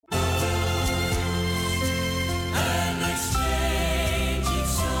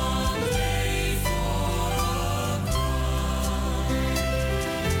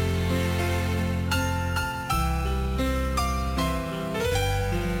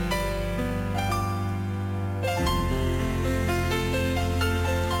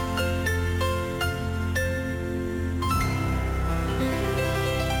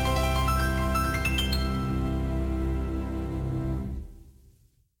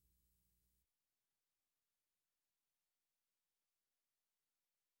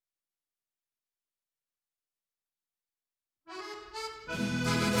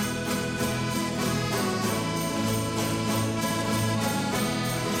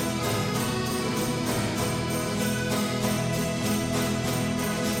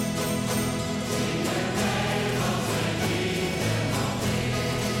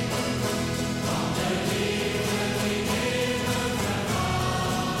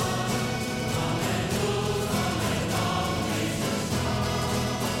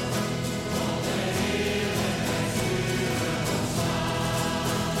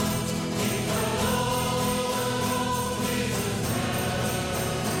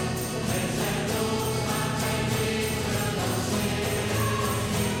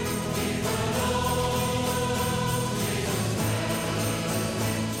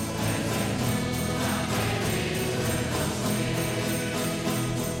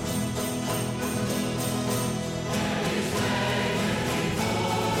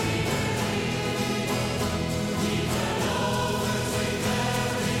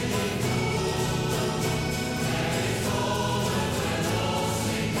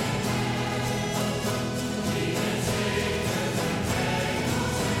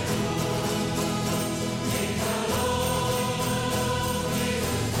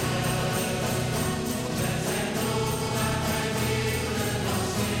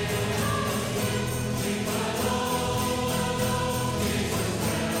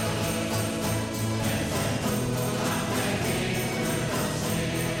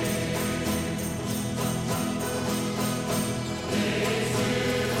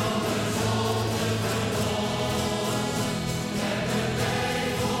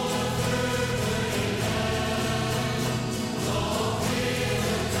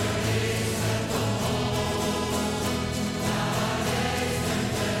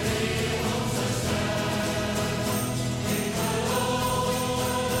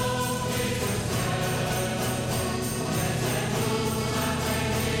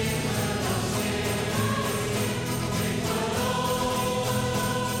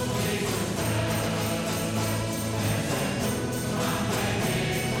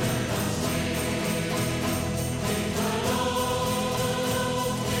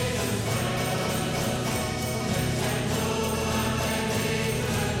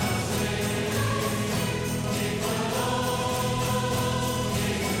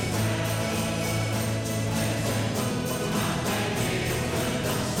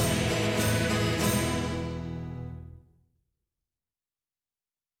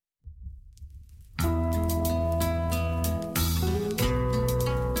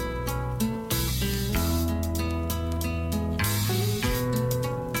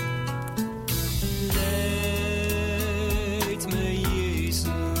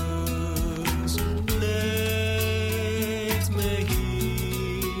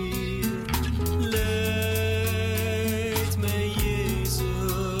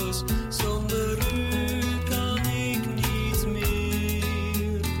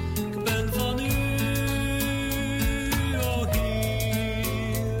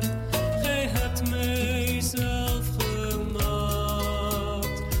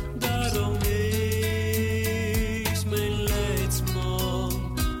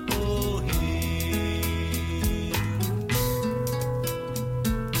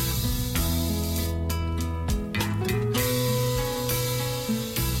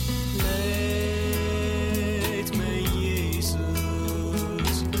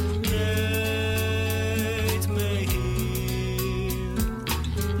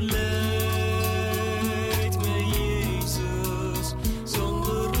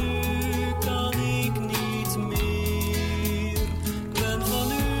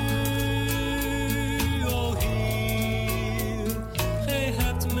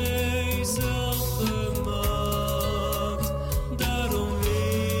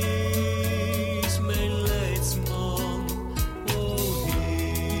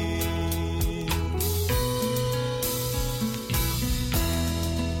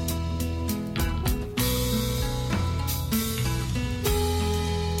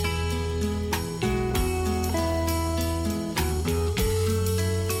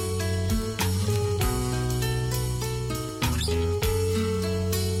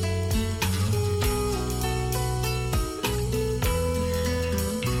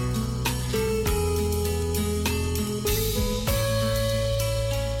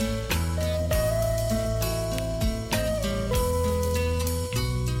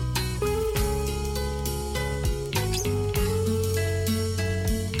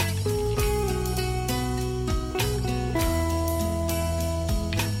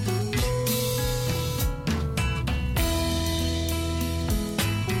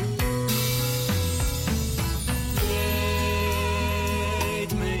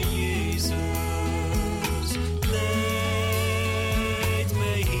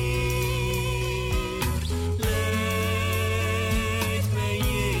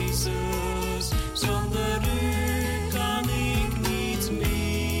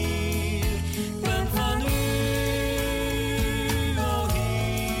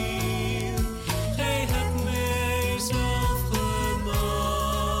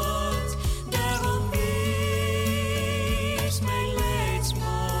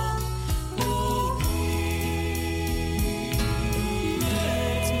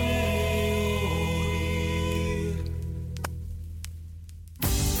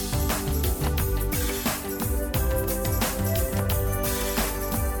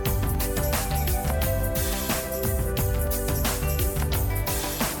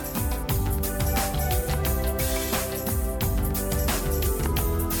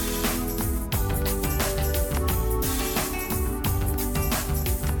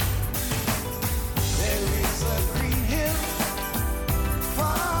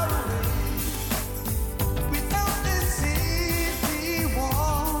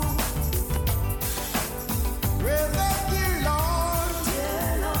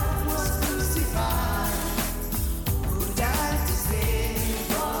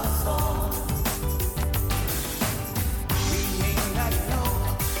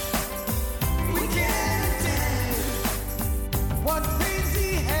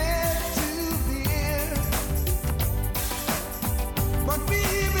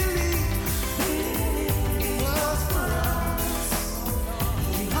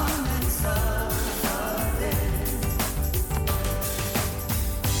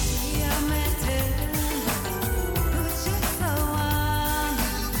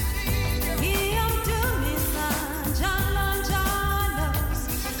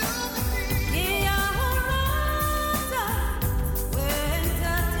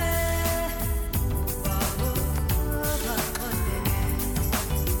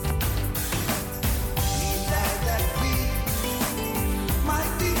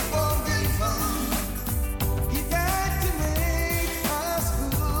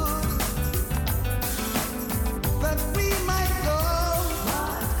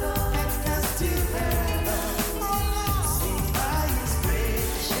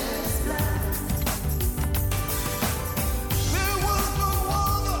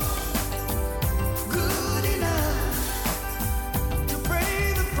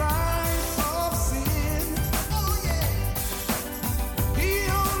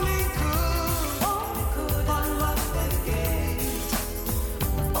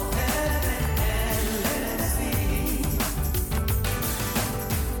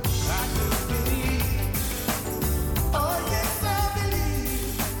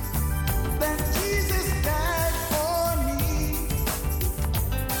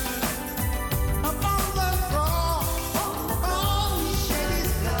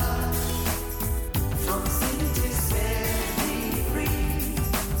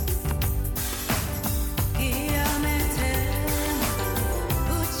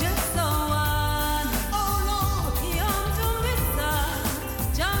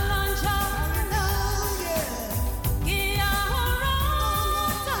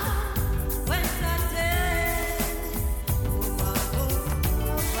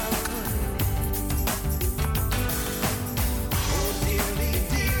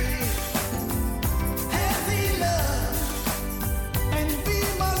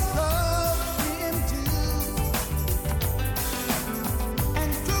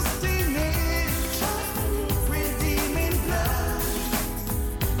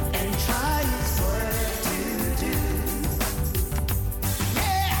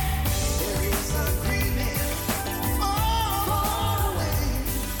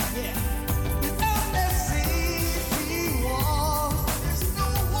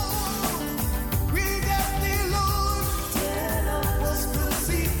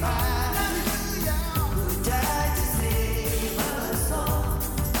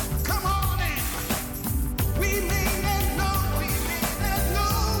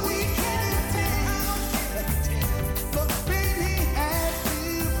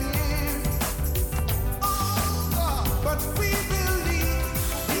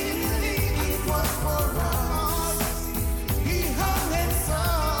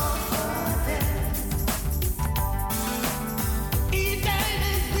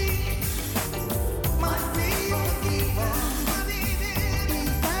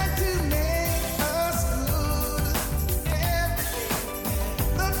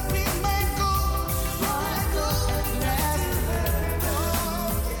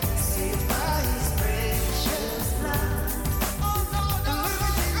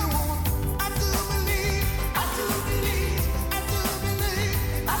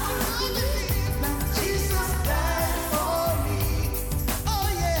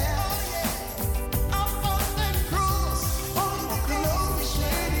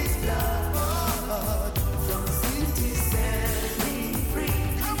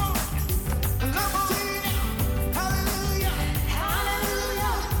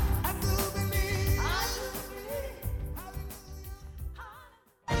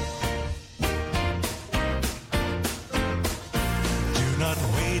not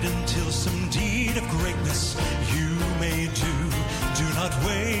wait until some deed of greatness you may do. Do not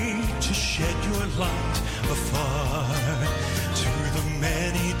wait to shed your light afar. To the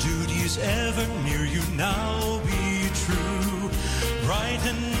many duties ever near you now be true. Right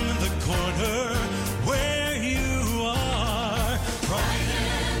in the corner where you are. Right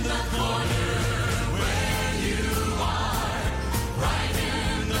in the corner where you are. Right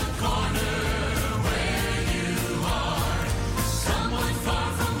in the corner where you are. Someone far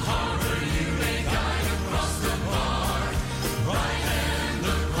from harbor you may guide across the bar. Right in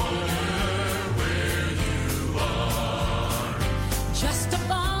the corner where you are. Just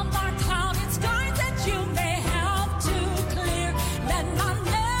above our clouded skies that you may help to clear. Let my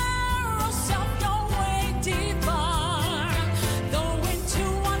narrow self your way deeper. Though into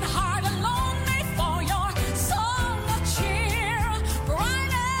one heart alone may fall your song of cheer.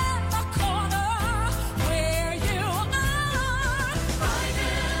 Right in the corner where you are. Right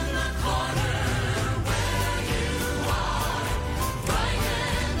in the corner where you are. Right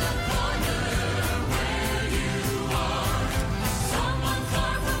in the corner where you are. Someone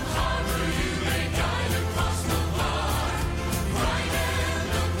far from harbor you may guide across the bar. Right in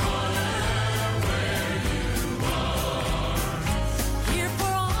the corner where you are. Here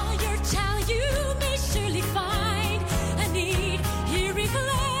for all your child you may surely find a need. Here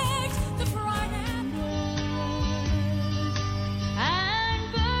reflect the bright and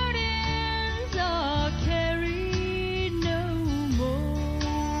burdens are carried no more.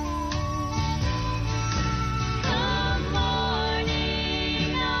 Come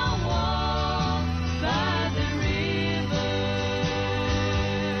morning, I'll walk by the river.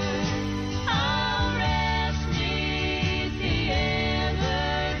 I'll rest neath the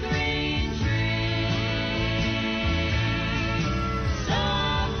evergreen tree. So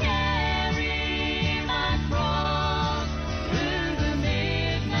carry my cross through the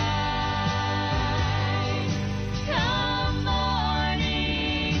midnight. Come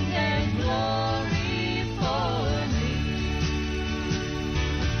morning, there's glory for me.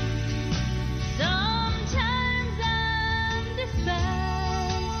 Sometimes I'm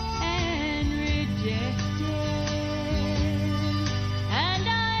despised and rejected, and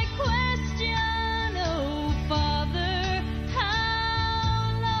I question, oh Father,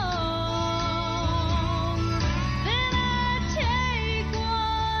 how long? Then I take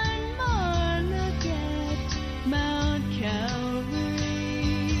one more look at Mount Calvary,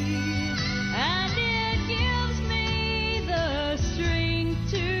 and it gives me the strength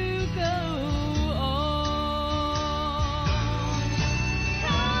to go on.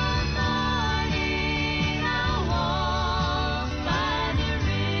 Come morning, I'll walk by the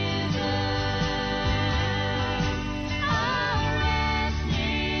river. I'll rest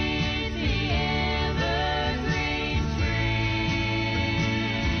neath the evergreen tree.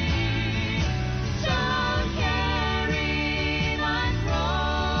 So carry my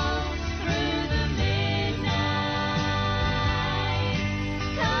cross through the midnight.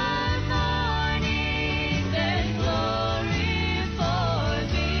 Come morning, there's glory for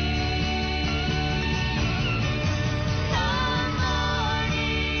me. Come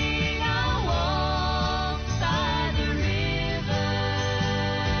morning, I'll walk by the river.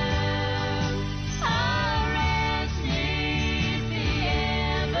 I'll rest neath the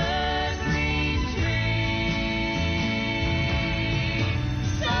evergreen tree.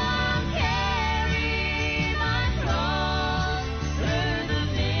 So carry my cross through the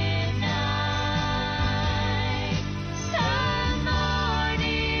midnight. Come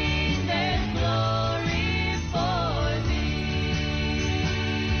morning, there's glory for me.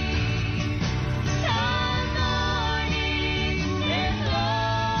 Come morning, there's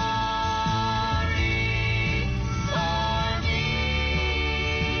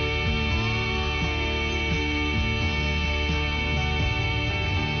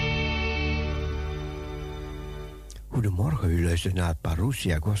Goedemorgen, u luistert naar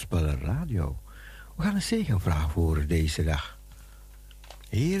Parousia Gospel Radio. We gaan een zegenvraag voor deze dag.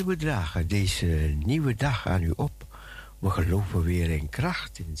 Heer, we dragen deze nieuwe dag aan u op. We geloven weer in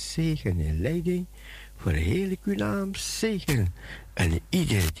kracht, in zegen en leiding. Verheerlijk uw naam, zegen. En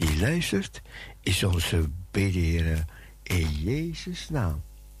ieder die luistert is onze bede, in Jezus' naam.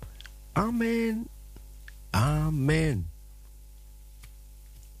 Amen. Amen.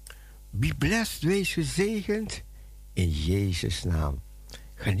 Be blessed, wees gezegend in Jezus' naam.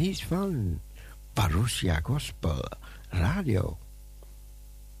 Geniet van Parousia Gospel Radio.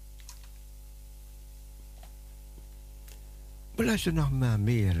 We luisteren nog maar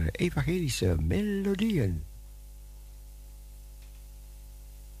meer evangelische melodieën.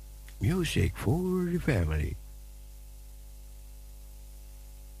 Music for the family.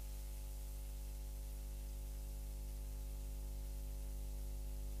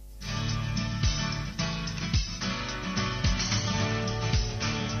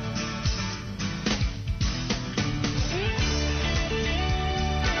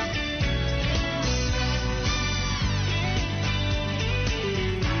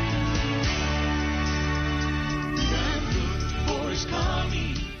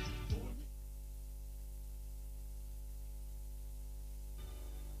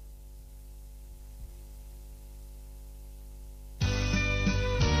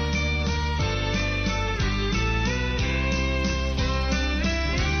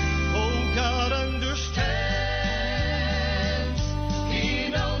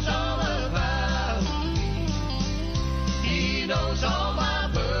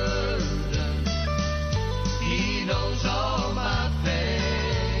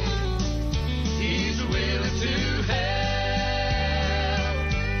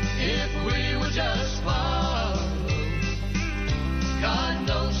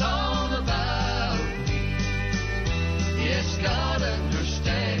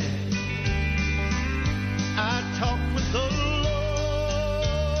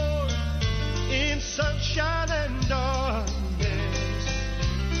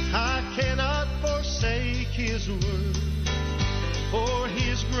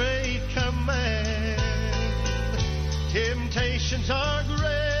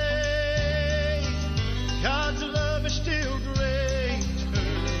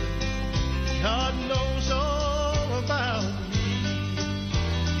 God knows all about me.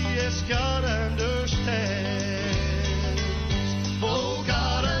 Yes, God understands. Oh,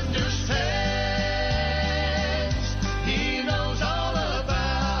 God understands. He knows all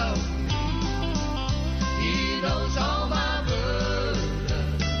about me. He knows all my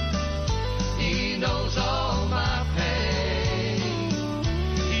burdens. He knows all my pain.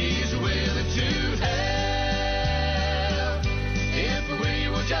 He's willing to help if we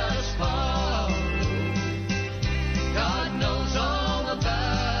will just follow. God knows all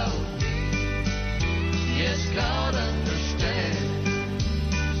about me. Yes, God understands.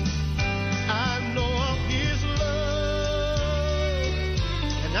 I know of His love,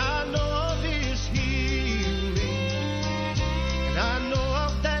 and I know of His healing, and I know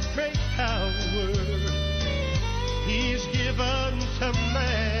of that great power He's given to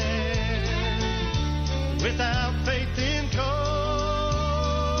man. Without faith in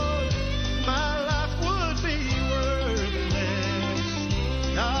God, my life would be worthless.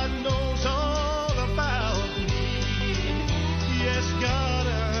 God knows all about me. Yes, God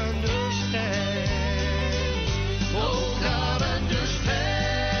understands. Oh, God understands.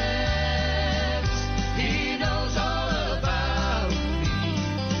 He knows all about me.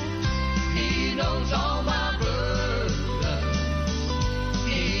 He knows all my burdens.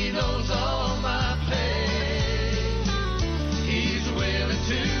 He knows all my pain. He's willing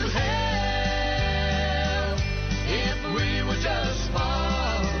to help if we will just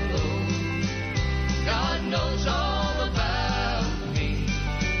follow. God knows all about me.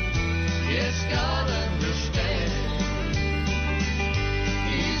 Yes, God understands.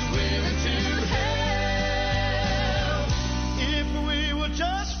 He's willing to help if we will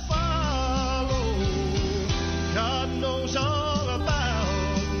just follow. God knows all about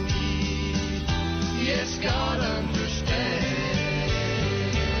me. Yes, God understands.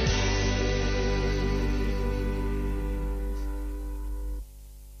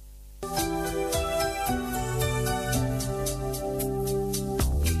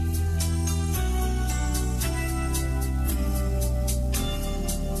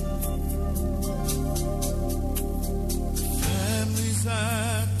 Families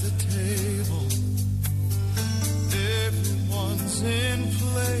at the table, everyone's in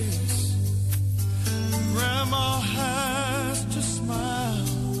place. Grandma has to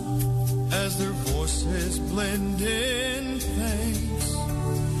smile as their voices blend in thanks,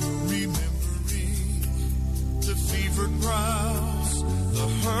 remembering the fevered brows, the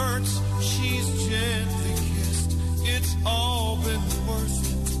hurts she's gently kissed. It's all been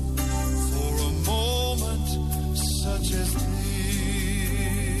worth it for a moment such as this.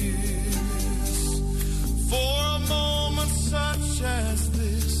 For a moment such as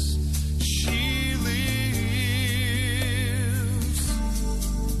this, she lives.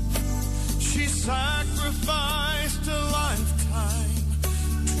 She sacrificed a lifetime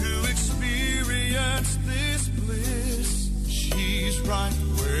to experience this bliss. She's right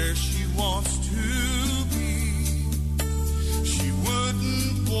where she wants to be. She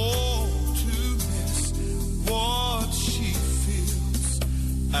wouldn't want to miss what she feels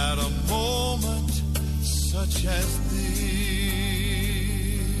at a moment such as this.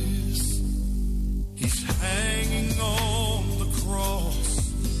 He's hanging on the cross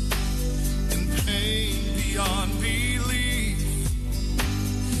in pain beyond belief.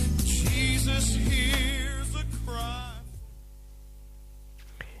 Jesus hears a cry.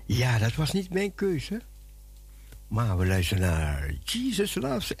 Ja, dat was niet mijn keuze. Maar we luisteren naar Jesus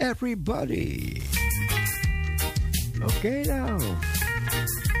Loves Everybody. Oké, nou.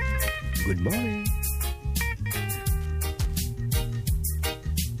 Good morning.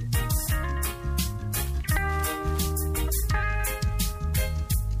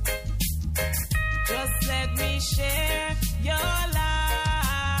 Just let me share your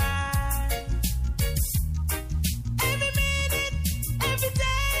life. Every minute, every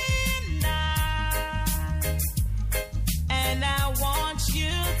day and night. And I want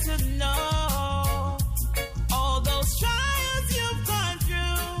you to know all those trials you've gone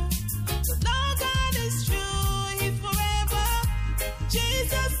through. The Lord God is true, He's forever.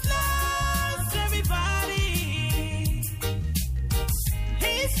 Jesus loves everybody.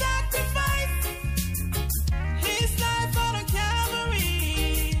 He sacrificed His life on a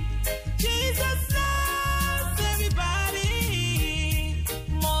Calvary. Jesus loves everybody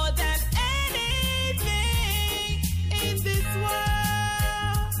more than anything in this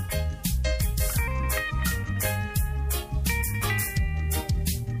world.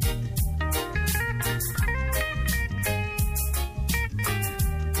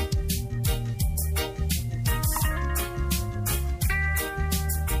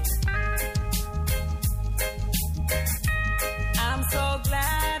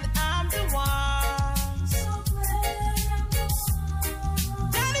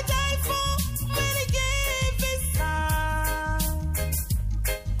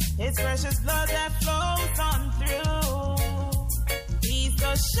 precious blood that flows on through. He's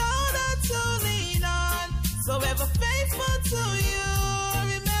the shoulder to lean on, so ever faithful to you.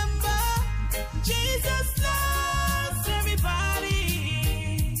 Remember, Jesus loves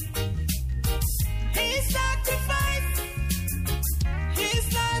everybody. He sacrificed his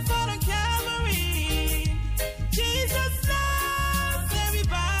life on a Calvary. Jesus loves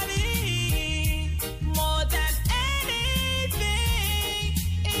everybody more than anything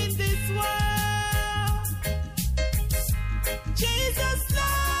in this world. Jesus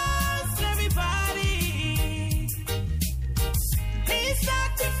loves everybody. He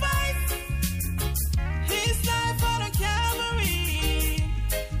sacrificed his life on a Calvary.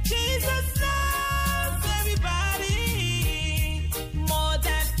 Jesus loves everybody more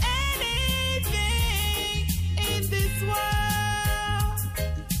than anything in this world.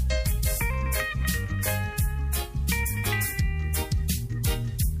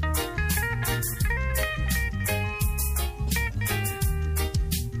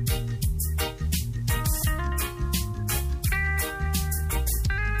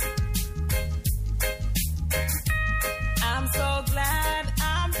 I'm so glad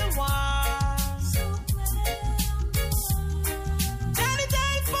I'm the one that he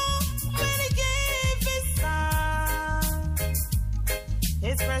died for when he gave his son.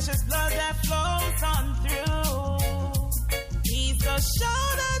 His precious blood that flows on through. He's the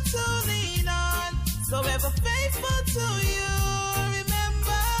shoulder to lean on, so ever faithful to you.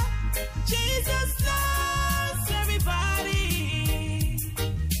 Remember, Jesus loves everybody.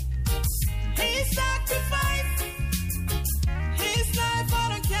 He sacrificed his life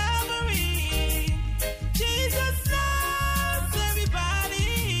on a Calvary. Jesus loves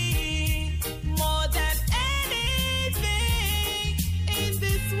everybody more than anything in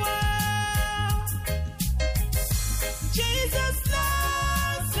this world. Jesus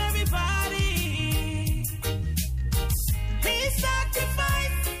loves everybody. He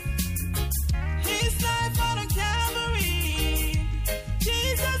sacrificed his life on a Calvary.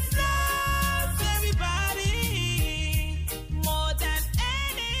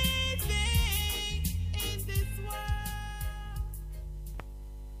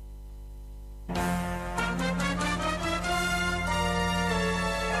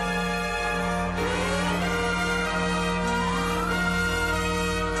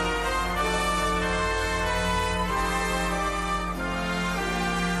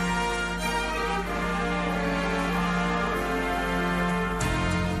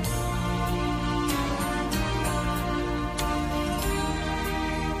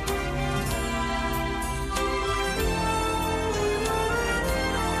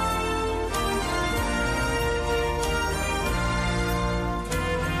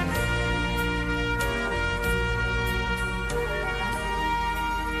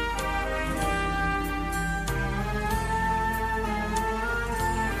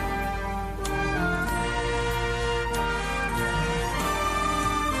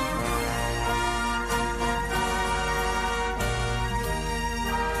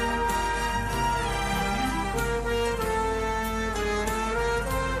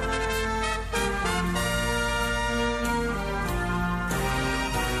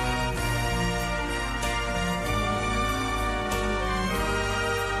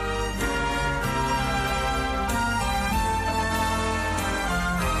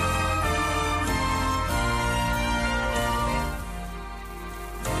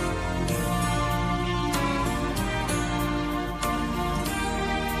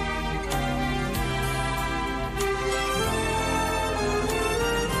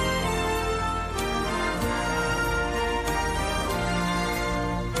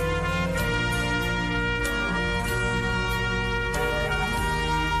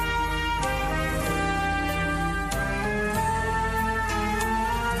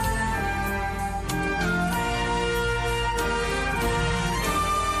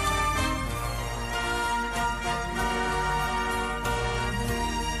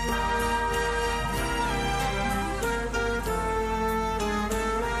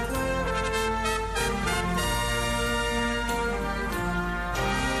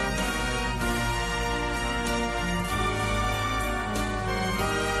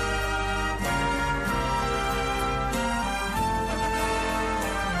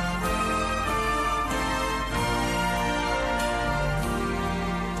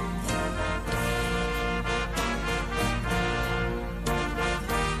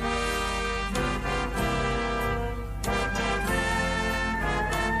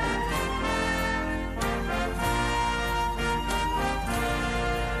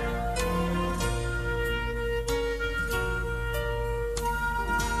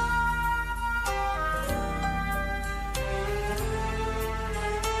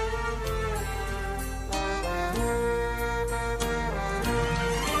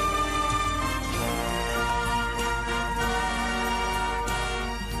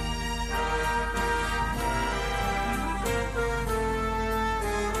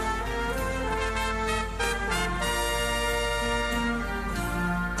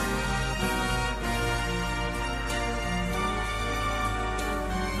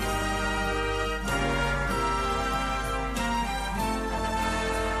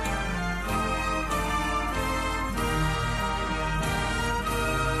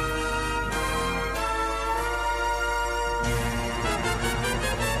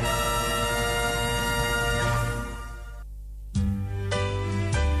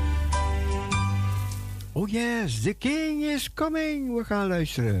 yes, the king is coming. We gaan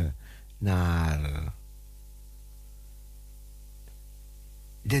luisteren naar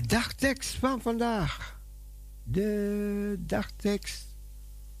de dagtekst van vandaag. De dagtekst,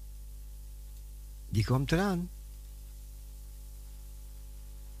 die komt eraan.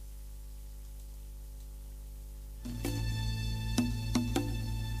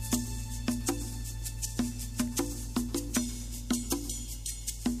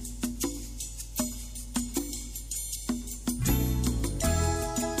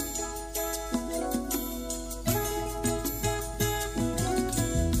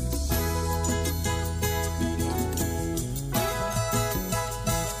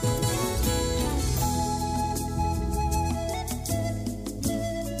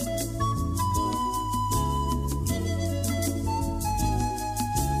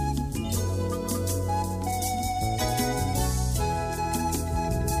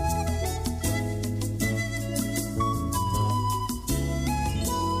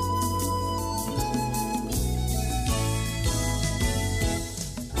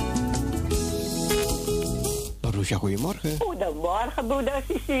 Parousia, goedemorgen. Goedemorgen, broeder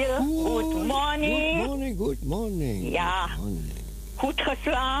Cecile. Good morning. Good morning, good morning. Ja. Good morning. Goed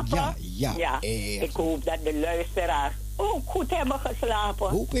geslapen? Ja. Ik hoop dat de luisteraars ook goed hebben geslapen.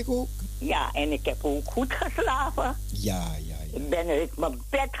 Hoop ik ook. Ja, en ik heb ook goed geslapen. Ja. Ik ben uit mijn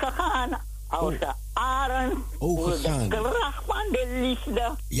bed gegaan als de arend. Gegaan. De kracht van de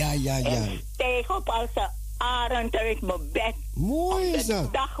liefde. Ja. En steeg op als de arend uit mijn bed. Mooi is om de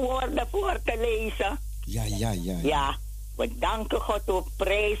dat. dagwoorden voor te lezen. Ja. Ja, we danken God, we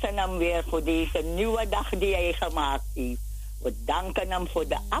prijzen hem weer voor deze nieuwe dag die hij gemaakt heeft. We danken hem voor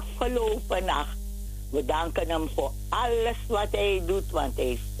de afgelopen nacht. We danken hem voor alles wat hij doet, want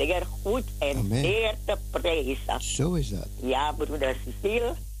hij is zeer goed en zeer te prijzen. Zo is dat. Ja, broeder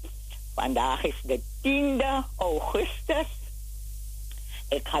Cecile. Vandaag is de 10e augustus.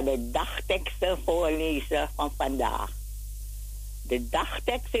 Ik ga de dagteksten voorlezen van vandaag. De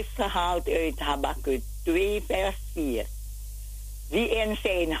dagtekst is gehaald uit Habakuk 2 vers 4. Wie in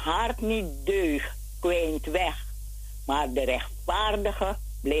zijn hart niet deugt, kwijnt weg. Maar de rechtvaardige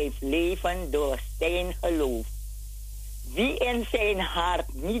blijft leven door zijn geloof. Wie in zijn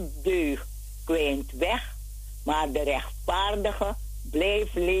hart niet deugt, kwijnt weg. Maar de rechtvaardige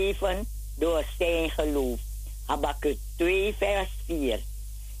blijft leven door zijn geloof. Habakuk 2 vers 4.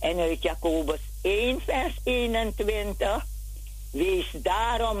 En uit Jacobus 1 vers 21. Wees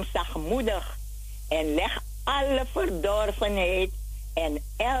daarom zachtmoedig en leg alle verdorvenheid en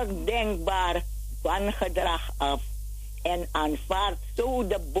elk denkbaar wangedrag af. En aanvaard zo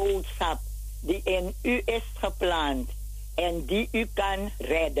de boodschap die in u is geplant en die u kan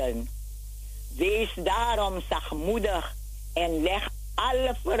redden. Wees daarom zachtmoedig en leg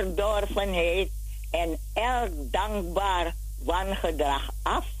alle verdorvenheid en elk dankbaar wangedrag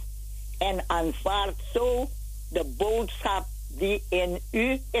af. En aanvaard zo de boodschap die in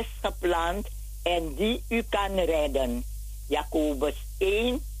u is geplant en die u kan redden. Jacobus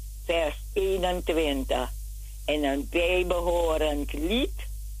 1 vers 21. En een bijbehorend lied.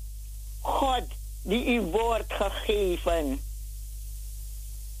 God die uw woord gegeven,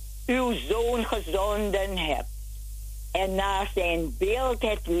 uw zoon gezonden hebt, en naar zijn beeld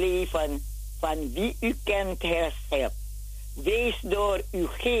het leven van wie u kent herschept. Wees door uw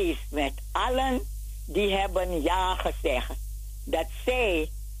geest met allen die hebben ja gezegd, dat zij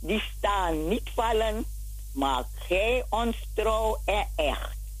die staan niet vallen, maar gij ons trouw en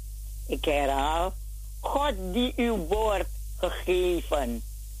echt. Ik herhaal, God die uw woord gegeven,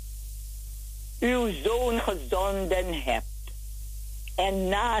 uw zoon gezonden hebt, en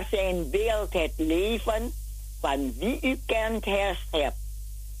naar zijn beeld het leven van wie u kent herschept.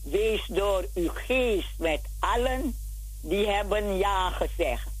 Wees door uw geest met allen die hebben ja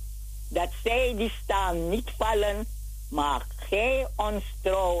gezegd, dat zij die staan niet vallen, maar gij ons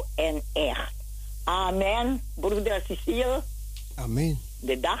trouw en echt. Amen, broeder Cecile. Amen.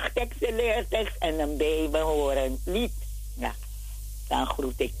 De dagtekst, de leertekst en een bijbehorend lied. Nou, dan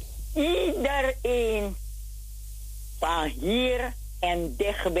groet ik iedereen van hier en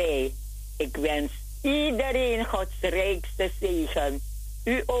dichtbij. Ik wens iedereen Gods rijkste zegen.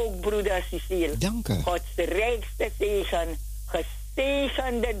 U ook, broeder Cecile. Dank u. Gods rijkste zegen.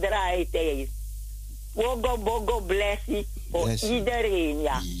 Gezegende draaitijd. Bogo blessie voor iedereen,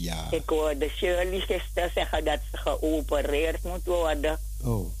 ja. Ik hoorde Shirley gisteren zeggen dat ze geopereerd moet worden.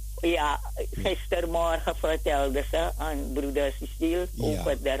 Oh. Ja, gistermorgen vertelde ze aan broeder Cecile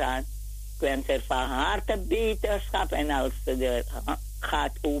over eraan. Ik wens er van harte beterschap en als ze er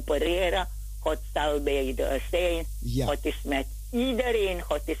gaat opereren, God zal bij haar zijn. Ja. God is met iedereen,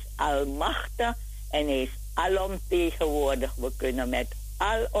 God is almachtig en hij is alomtegenwoordig. We kunnen met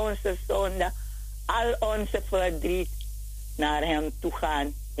al onze zonden, al onze verdriet naar hem toe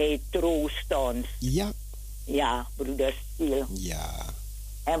gaan. Hij troost ons. Ja. Ja, broeder Cecile. Ja.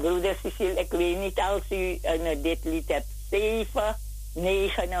 En broeder Cecile, ik weet niet als u dit lied hebt.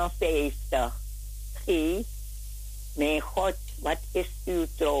 7:59. G. Mijn God, wat is uw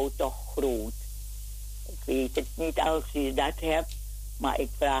trouw toch groot. Ik weet het niet als u dat hebt. Maar ik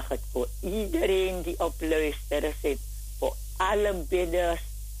vraag het voor iedereen die op luisteren zit. Voor alle bidders.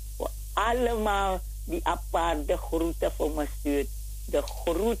 Voor allemaal die apart de groeten voor me stuurt. De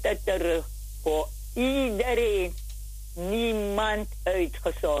groeten terug. Voor iedereen. Niemand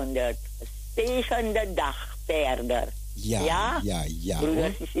uitgezonderd. Zegende dag verder. Ja.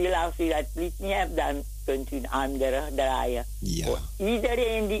 Broeder Cecile, als u dat lied niet hebt, dan kunt u een andere draaien. Ja. Voor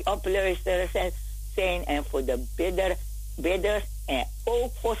iedereen die op luisteren zijn en voor de bidders en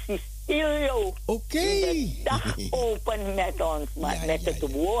ook voor Cecilio. Oké. Die de dag open met ons, maar met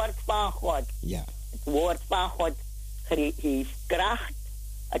het woord van God. Ja. Het woord van God geeft kracht.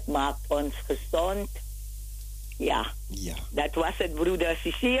 Het maakt ons gezond. Ja. Dat was het, broeder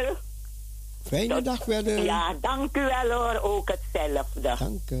Cecile. Fijne dag verder. Ja, dank u wel hoor. Ook hetzelfde.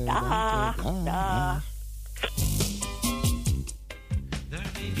 Dank u. Dag. There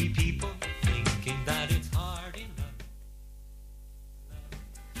may be people thinking that it's hard enough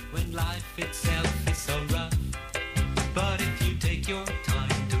when life itself is so rough. But if you take your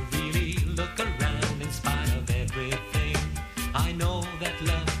time to really look around in spite of everything, I know that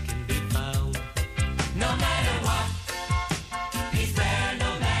love can be found. No matter what, he's there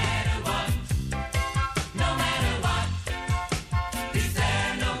no matter what. No matter what, he's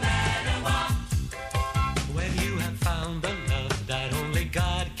there no matter what. When you have found the love that only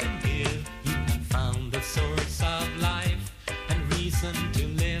God can give, you have found the source of life and reason to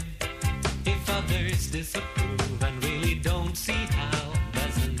live. If others disapprove and really don't see how,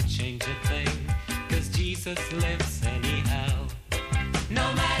 doesn't change a thing, 'cause Jesus lives anyhow.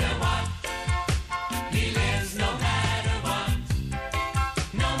 No matter what, he lives no matter what.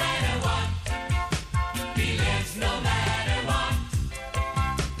 No matter what, he lives no matter what.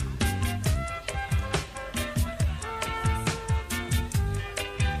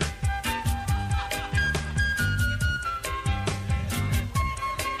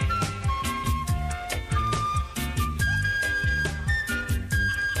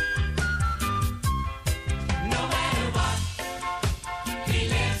 No matter what, he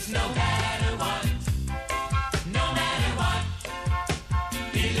lives no matter what. No matter what,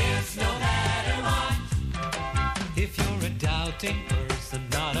 he lives no matter what. If you're a doubting person,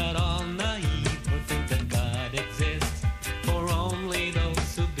 not at all naive, or think that God exists for only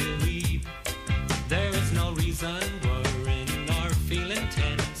those who believe, there is no reason worrying or feeling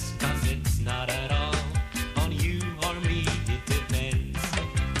tense, 'cause it's not at all on you or me, it depends.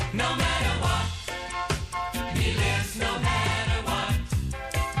 No matter what, he lives no matter what.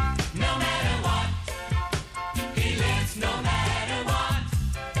 No matter what, he lives no matter what.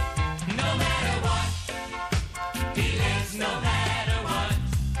 No matter what, he lives no matter what.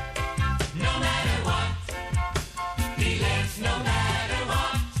 No matter what, he lives no matter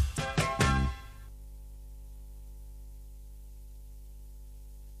what.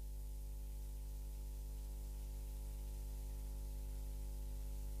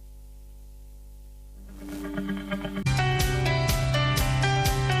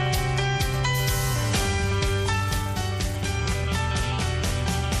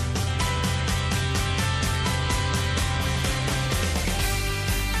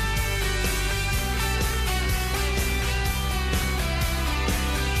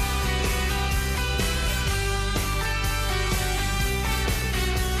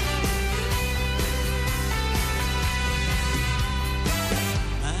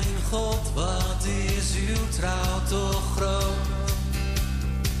 Mijn God, wat is uw trouw toch groot?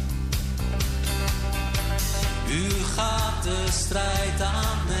 U gaat de strijd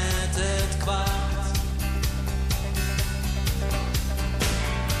aan met het kwaad.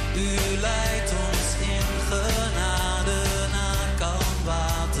 U leidt ons in genade naar kalm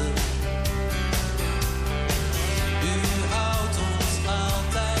water. U houdt ons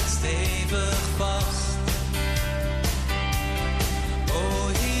altijd stevig vast. O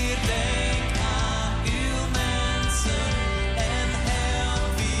Heer, denk aan uw mensen en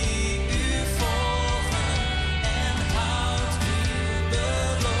help wie u volgen en houd uw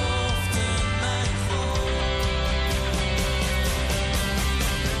beloften, mijn God.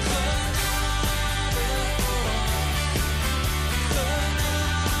 Genade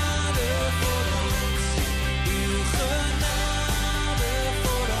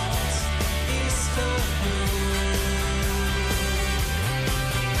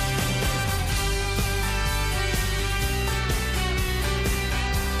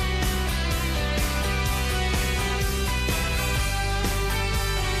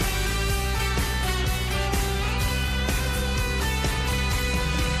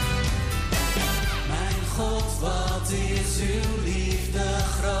is uw liefde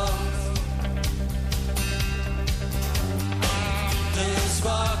groot. De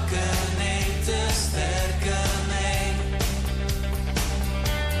zwakke neemt de sterke mee.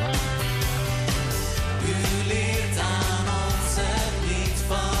 U leert aan ons het lied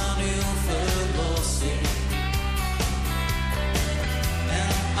van uw verlossing.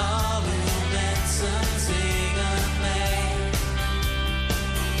 En al uw mensen zingen mee.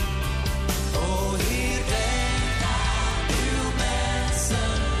 O Heer, denk aan uw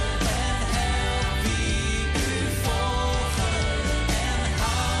mensen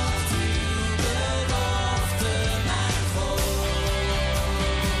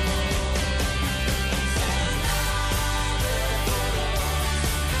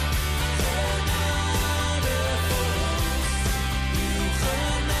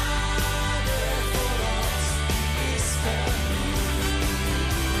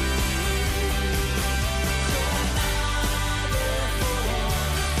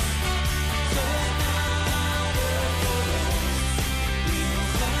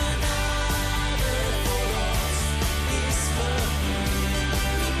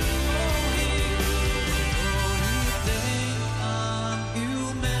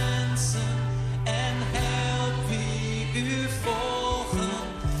en help wie u volgen.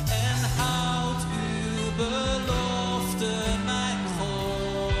 En houd uw belofte mij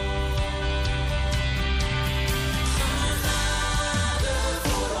vol.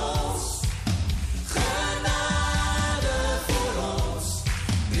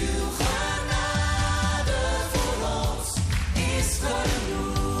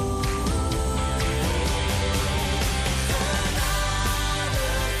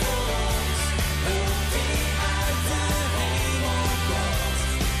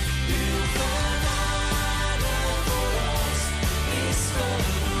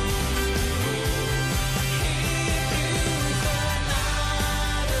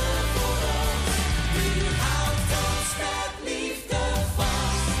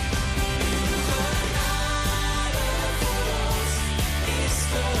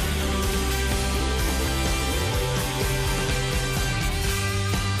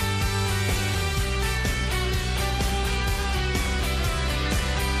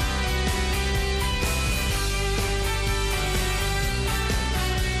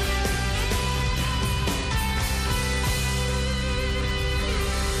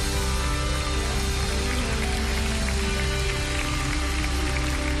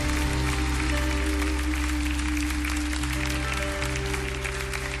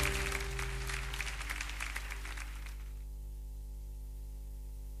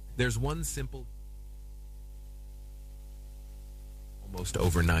 There's one simple, almost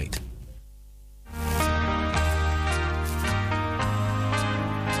overnight.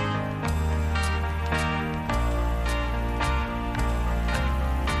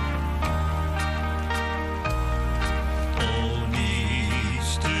 Oh,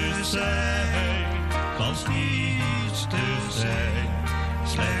 niets te zijn, als niets te zijn,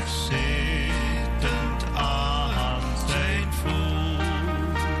 slechts zittend aan zijn voet.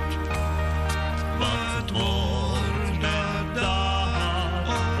 Wat worden dan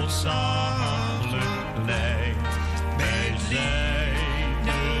ontzaglijk blij bij zijn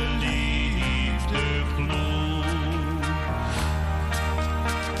liefde gloed.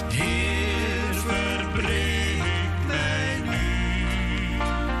 Heer, verbreek mij nu,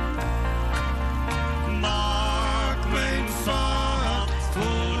 maak mijn vaart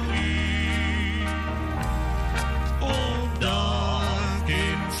voor u, opdat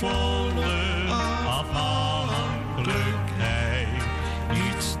in volle afhankelijkheid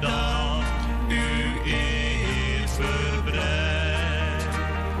niets dat u eer verbreidt.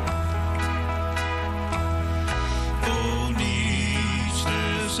 O, niets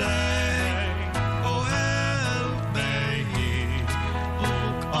te zijn, o help mij Heer,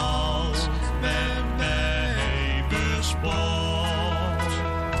 ook als men mij bespot.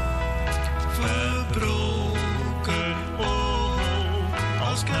 Verbroken oog,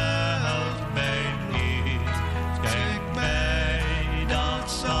 als help mijn Heer, kijk mij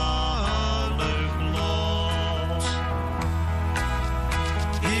dat zalig los.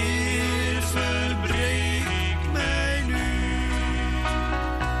 Heer, verbreek mij nu,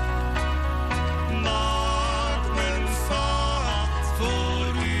 maak mijn vaart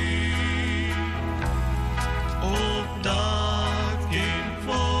voor u, opdat in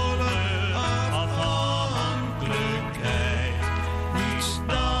volle afhankelijkheid niets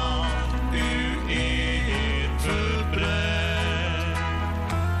dan u eer verbreidt.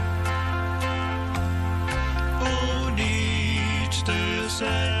 O, niets te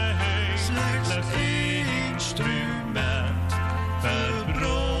zijn, slechts instrument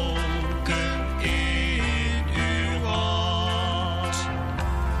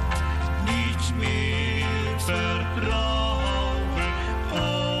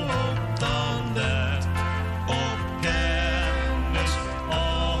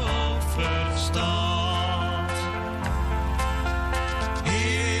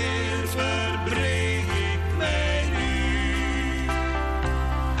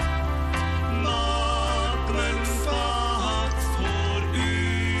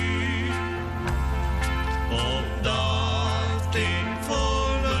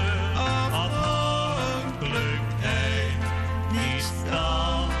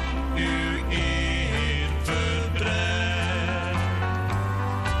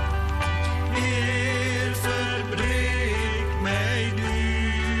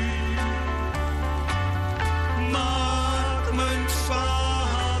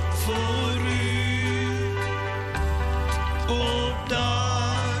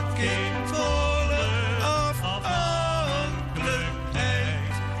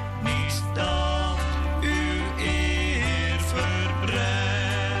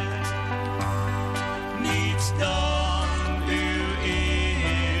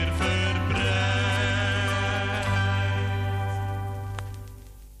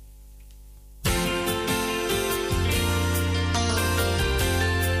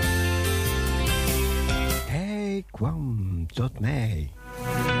kwam tot mij.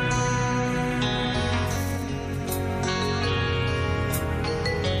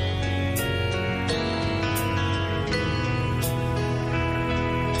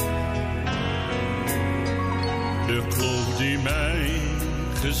 De kloof die mij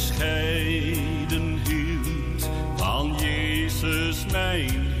gescheiden hield van Jezus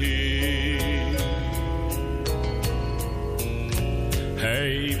mijn Heer.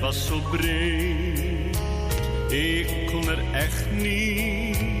 Hij was zo breed, ik kon er echt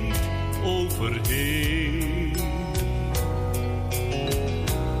niet overheen.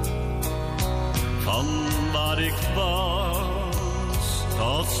 Van waar ik was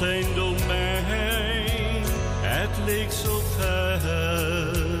tot zijn domein, het leek zo ver.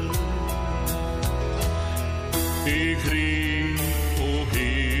 Ik riep, o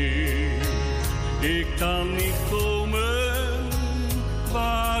Heer, ik kan niet komen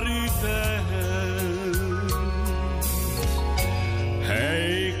waar u bent.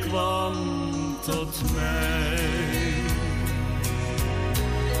 Hij kwam tot mij.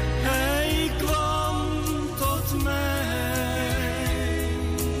 Hij kwam tot mij.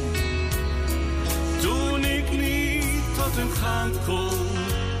 Toen ik niet tot hem gaan kon,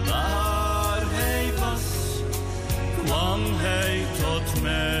 waar hij was, kwam hij tot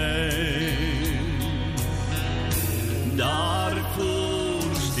mij.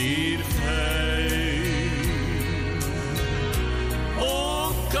 Daarvoor stierf hij.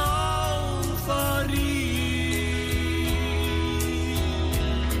 O Calvarie.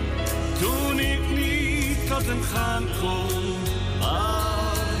 Toen ik niet tot hem gaan kon,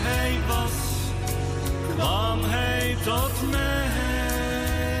 waar hij was, kwam hij tot mij.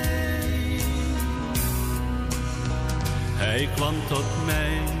 Hij kwam tot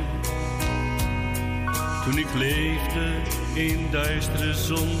mij toen ik leefde in duistere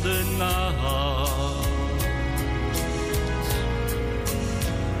zondenacht.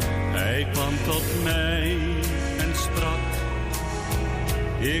 Hij kwam tot mij en sprak,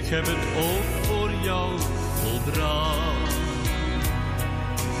 ik heb het ook voor jou volbracht.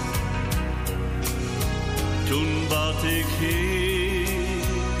 Toen bad ik, Heer,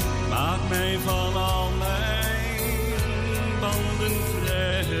 maak mij van al mijn banden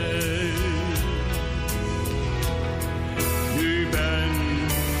vrij. Nu ben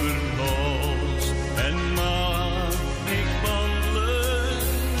verlost en mag ik wandelen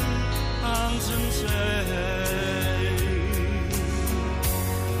aan zijn zij.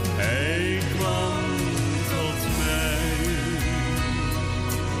 Hij kwam tot mij.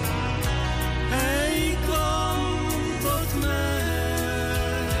 Hij kwam tot mij.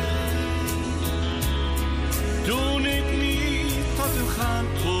 Toen ik niet tot hem gaan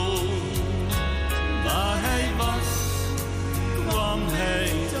kon, waar hij was, kwam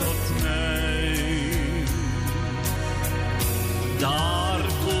hij tot mij.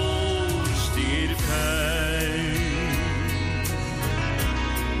 Daarvoor stierf hij.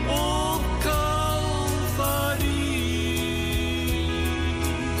 O Calvarie.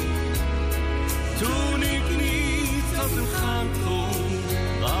 Toen ik niet tot hem gaan kon,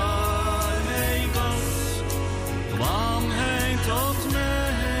 waar hij was, kwam hij tot mij.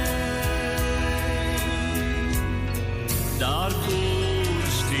 Daarvoor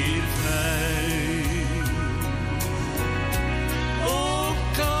stierf hij. O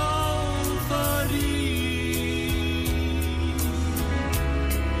Calvarie.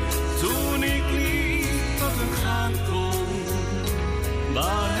 Toen ik niet tot hem gaan kon,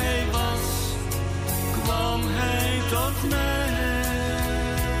 waar hij was, kwam hij tot mij.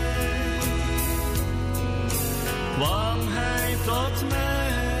 Kwam hij tot mij.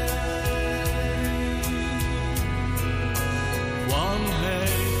 Kwam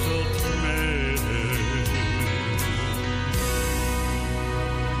hij tot mij.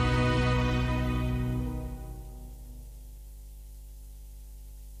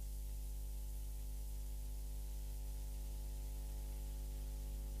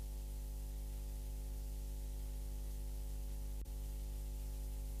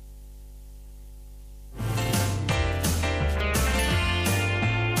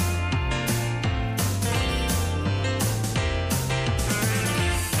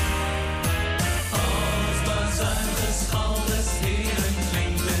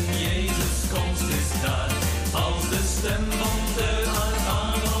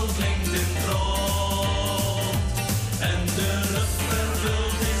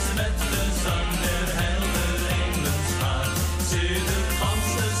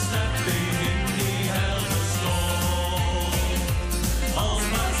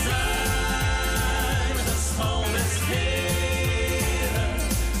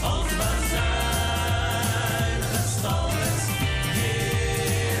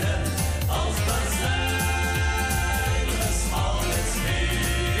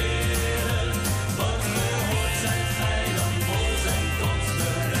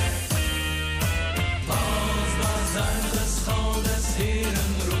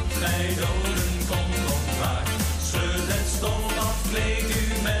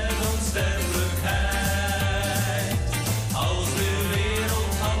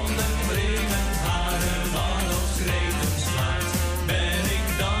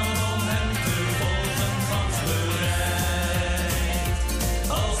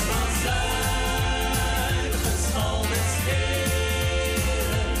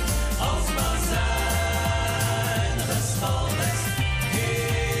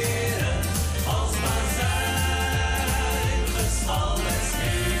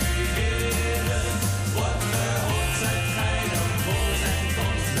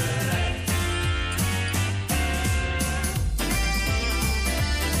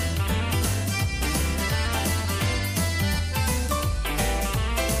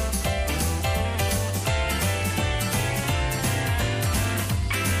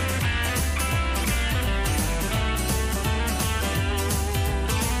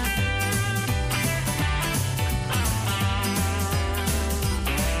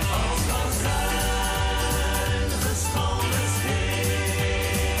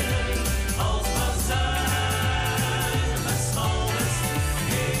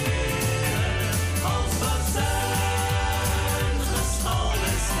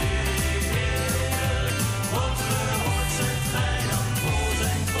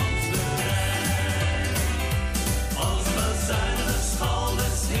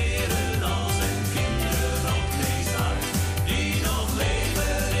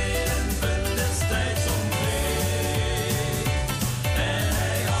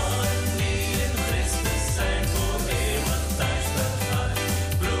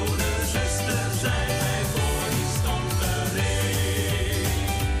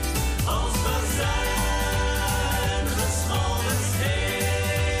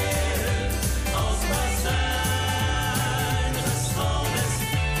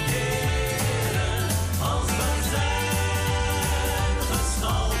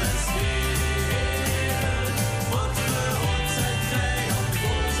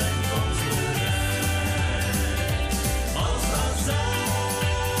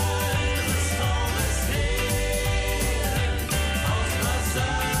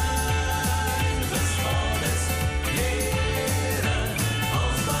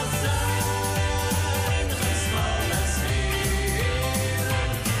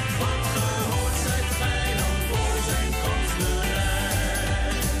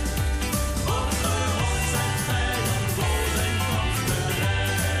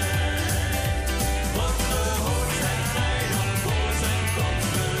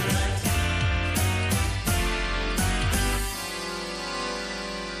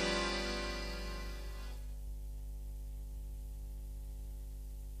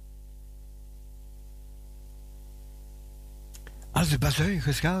 Als de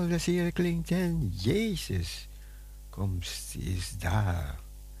bazuingeschal des Heeren klinkt en Jezus komst is daar.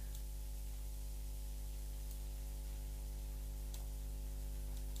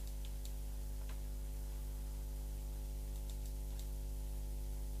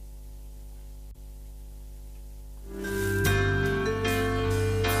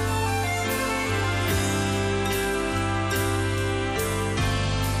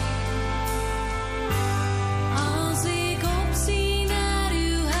 Als ik opzie naar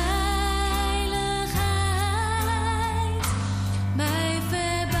uw heiligheid, mij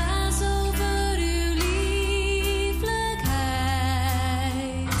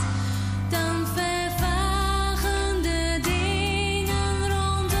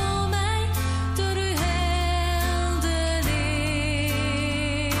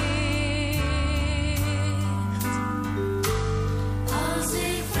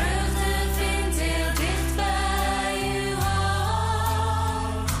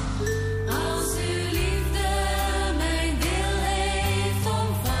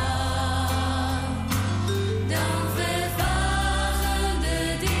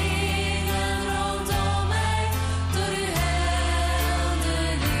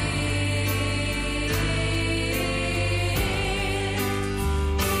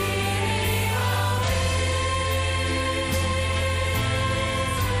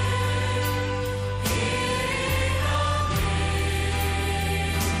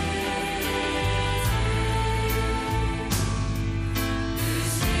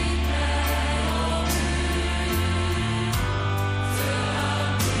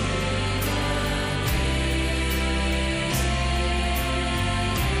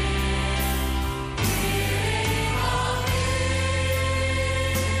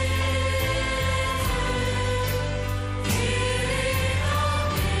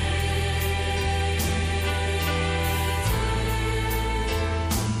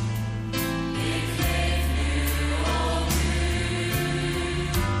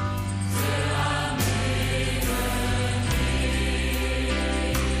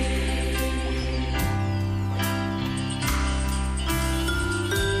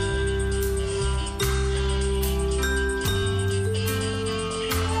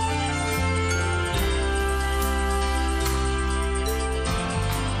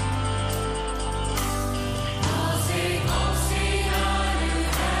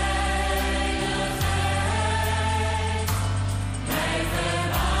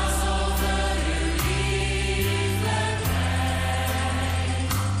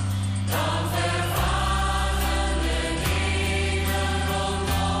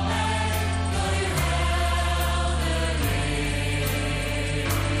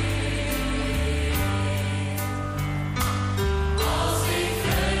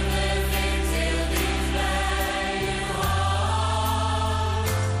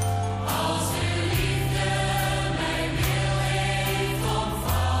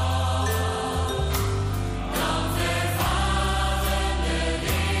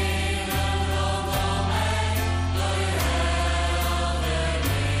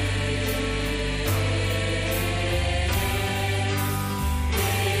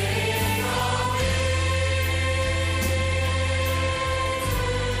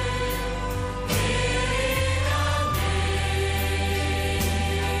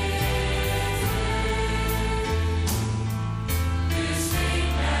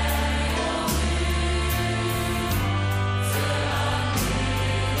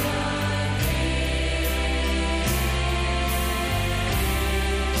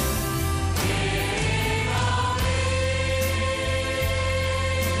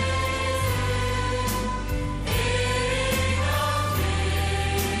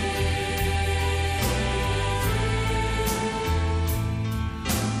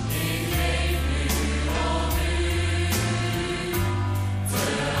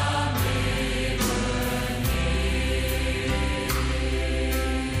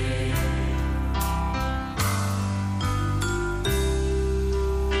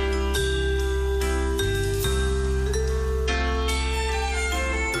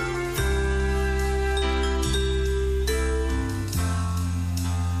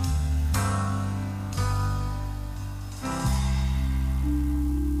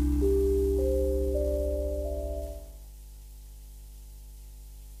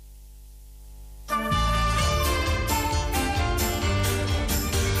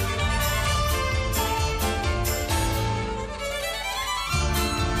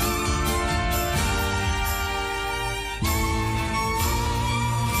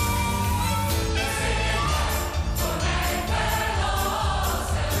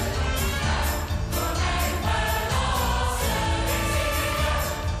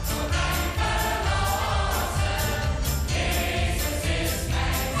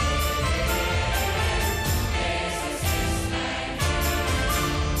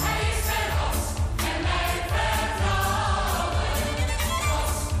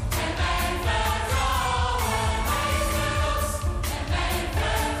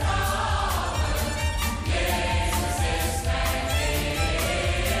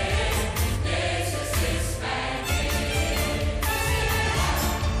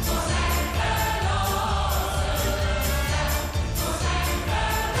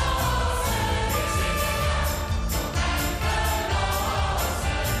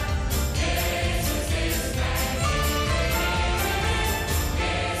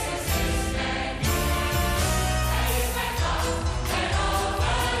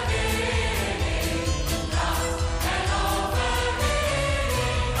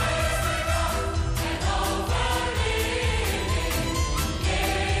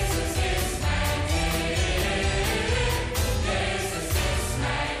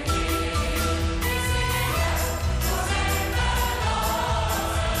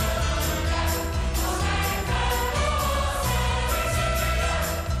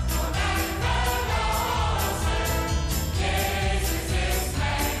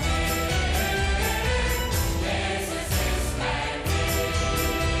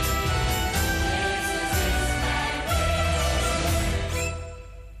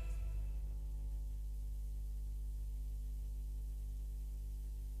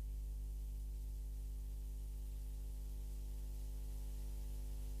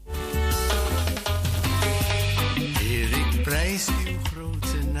prijs uw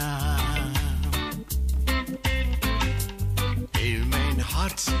grote naam. Heel mijn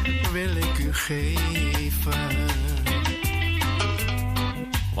hart wil ik u geven,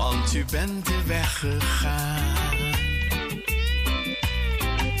 want u bent de weg gegaan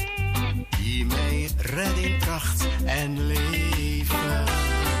die mij redding bracht en leven.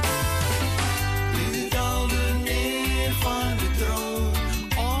 U daalde neer van de troon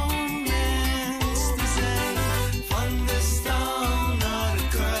om mens te zijn, van de stal naar het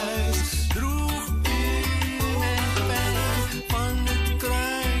kruis droeg u mijn pijn, van het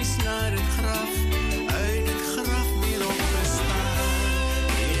kruis naar het graf, uit het graf weer opgestaan.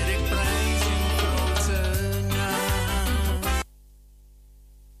 Heer, ik prijs uw grote naam.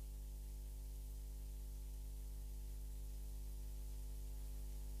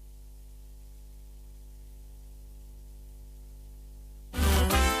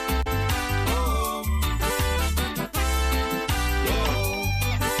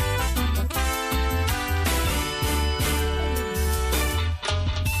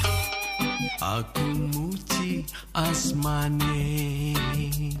 Aku muji asmane,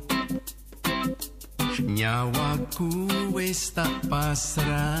 nyawaku wis tak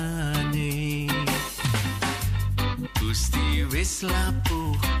pasrane. Gusti wis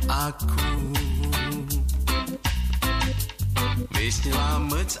lapuh aku, wis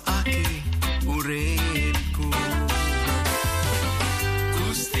nyelametake uripku.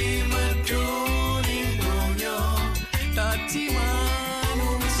 Gusti medhoni donya dadi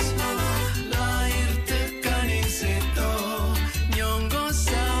manungsa, lahir tekaning seto nyangga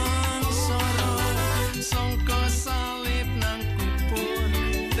sangsara, sangka salib nang kubur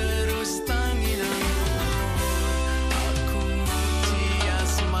terus tangi nang aku muji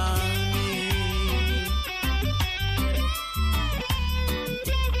asmane.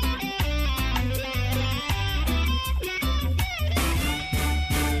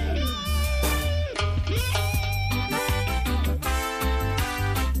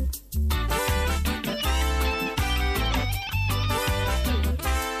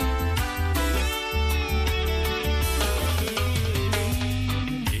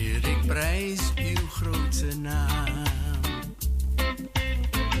 Heer, ik prijs uw grote naam.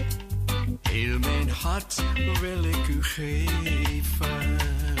 Heel mijn hart wil ik u geven,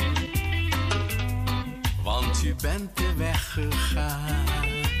 want u bent de weg gegaan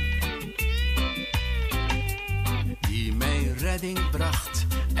die mij redding bracht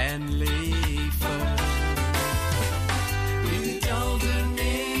en leven. U daalde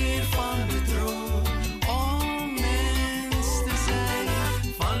neer van de troon om mens te zijn,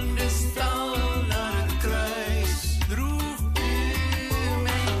 van de stal naar het kruis droeg u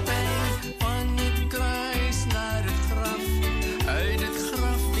mijn pijn, van het kruis naar het graf, uit het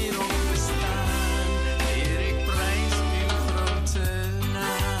graf weer opgestaan. Heer, ik prijs uw grote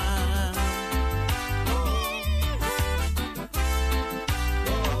naam.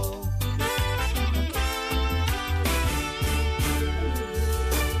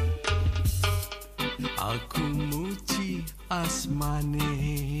 Aku muji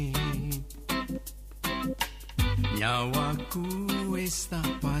asmane, nyawaku wis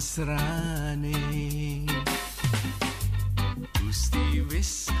tak pasrane. Gusti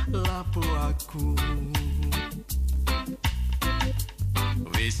wis lapuh aku,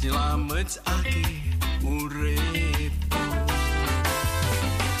 wis nyelametake uripku.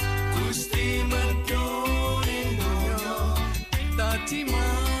 Gusti medhoni donya dadi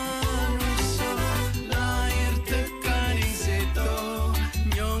manungsa, lahir tekaning seto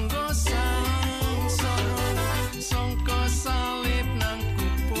nyangga sangsara, sangka salib nang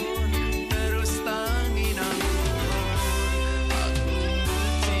kubur terus tangi nang kubur. Aku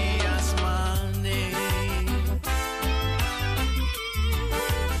muji asmane.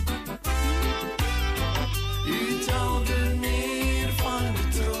 U daalde neer van de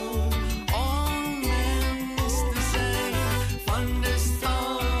troon om mens te zijn, van de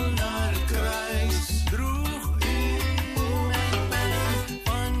stal naar het kruis droeg u mijn pijn,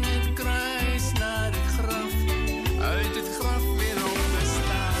 van het kruis naar het graf, uit het graf weer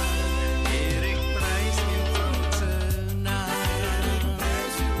opgestaan. Heer, ik prijs uw grote naam.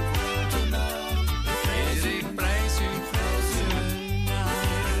 Heer, ik prijs uw grote naam.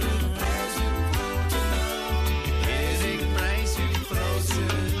 Heer, ik prijs uw grote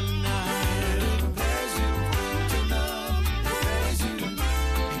naam.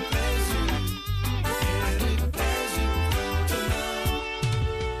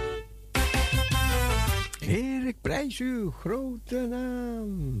 Heer, ik prijs uw grote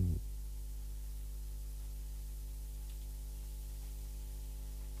naam.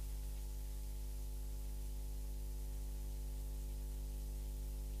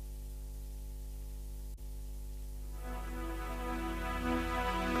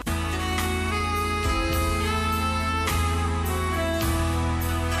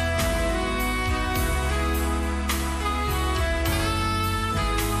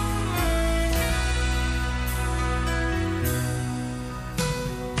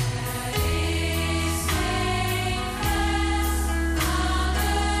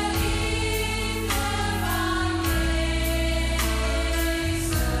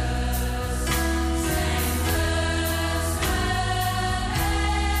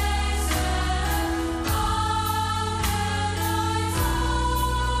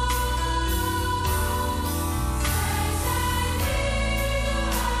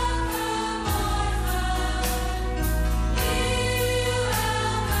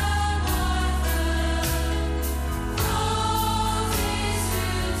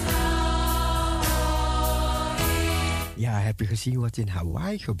 Heb je gezien wat in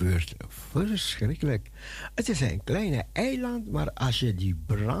Hawaii gebeurt? Verschrikkelijk. Het is een kleine eiland, maar als je die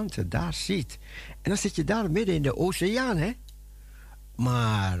brand daar ziet... En dan zit je daar midden in de oceaan, hè?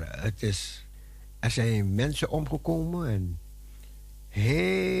 Maar er zijn mensen omgekomen en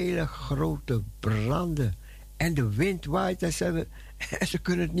hele grote branden. En de wind waait en ze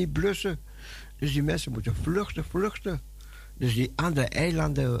kunnen het niet blussen. Dus die mensen moeten vluchten. Dus die andere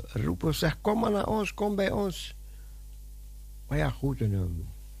eilanden roepen, zeg, kom maar naar ons, kom bij ons. Maar ja, goed.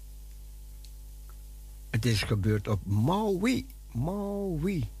 Het is gebeurd op Maui.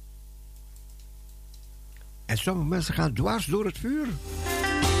 En sommige mensen gaan dwars door het vuur.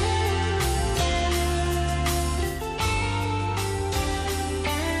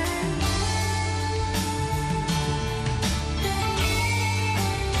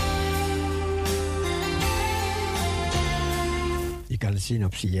 Je kan het zien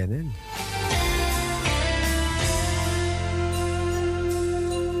op CNN.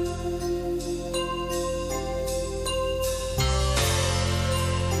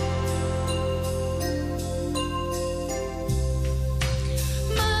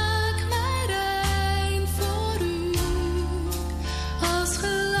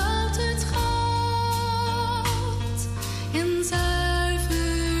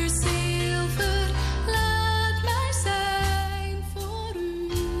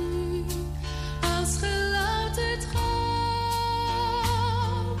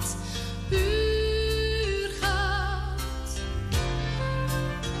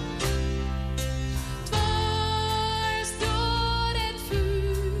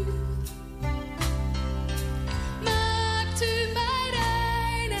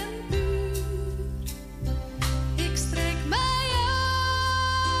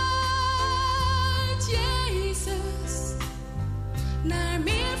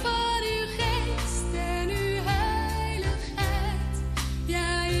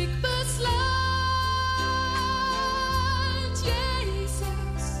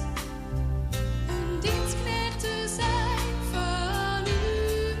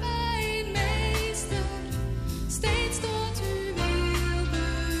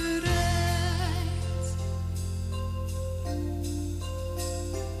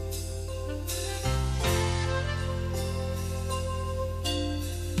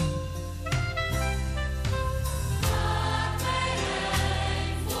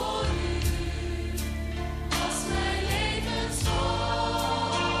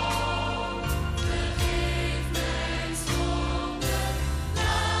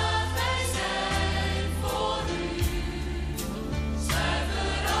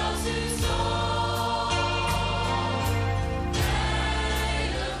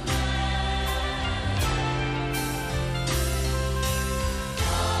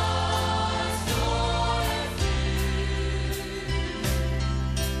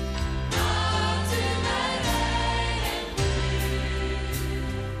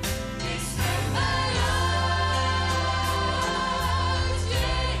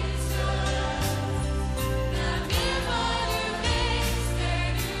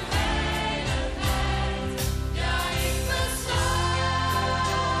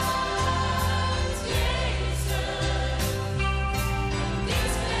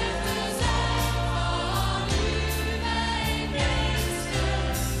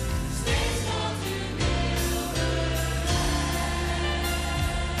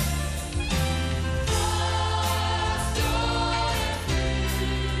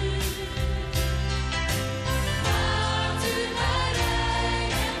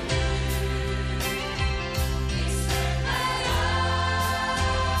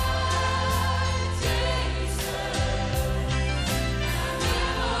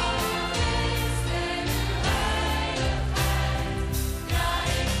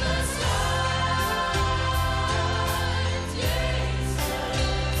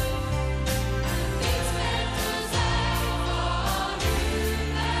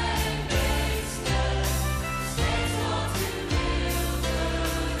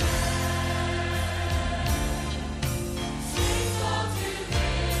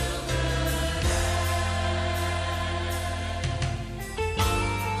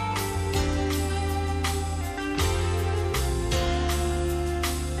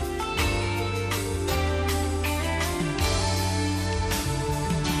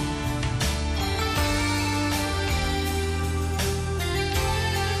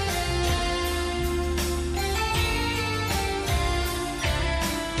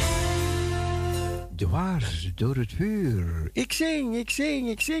 Dwars door het vuur. Ik zing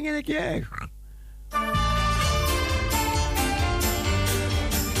en ik juich.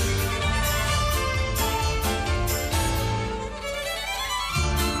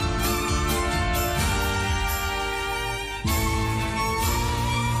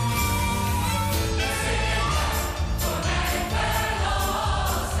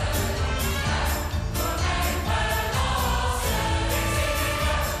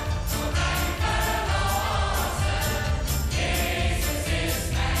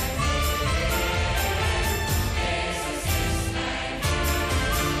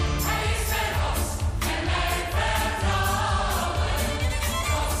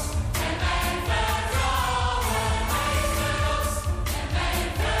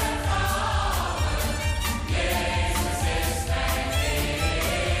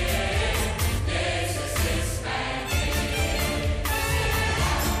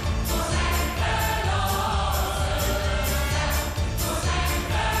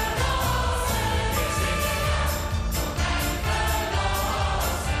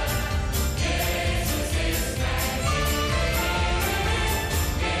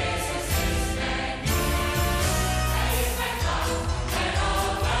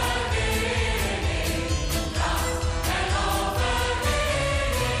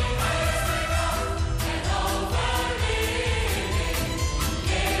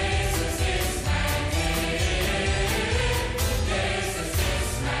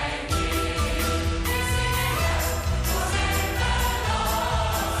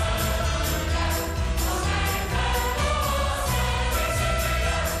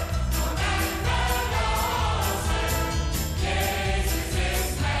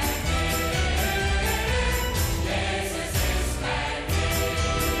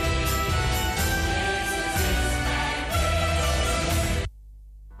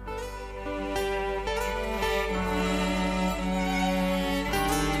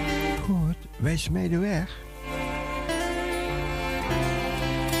 wijs mij de weg.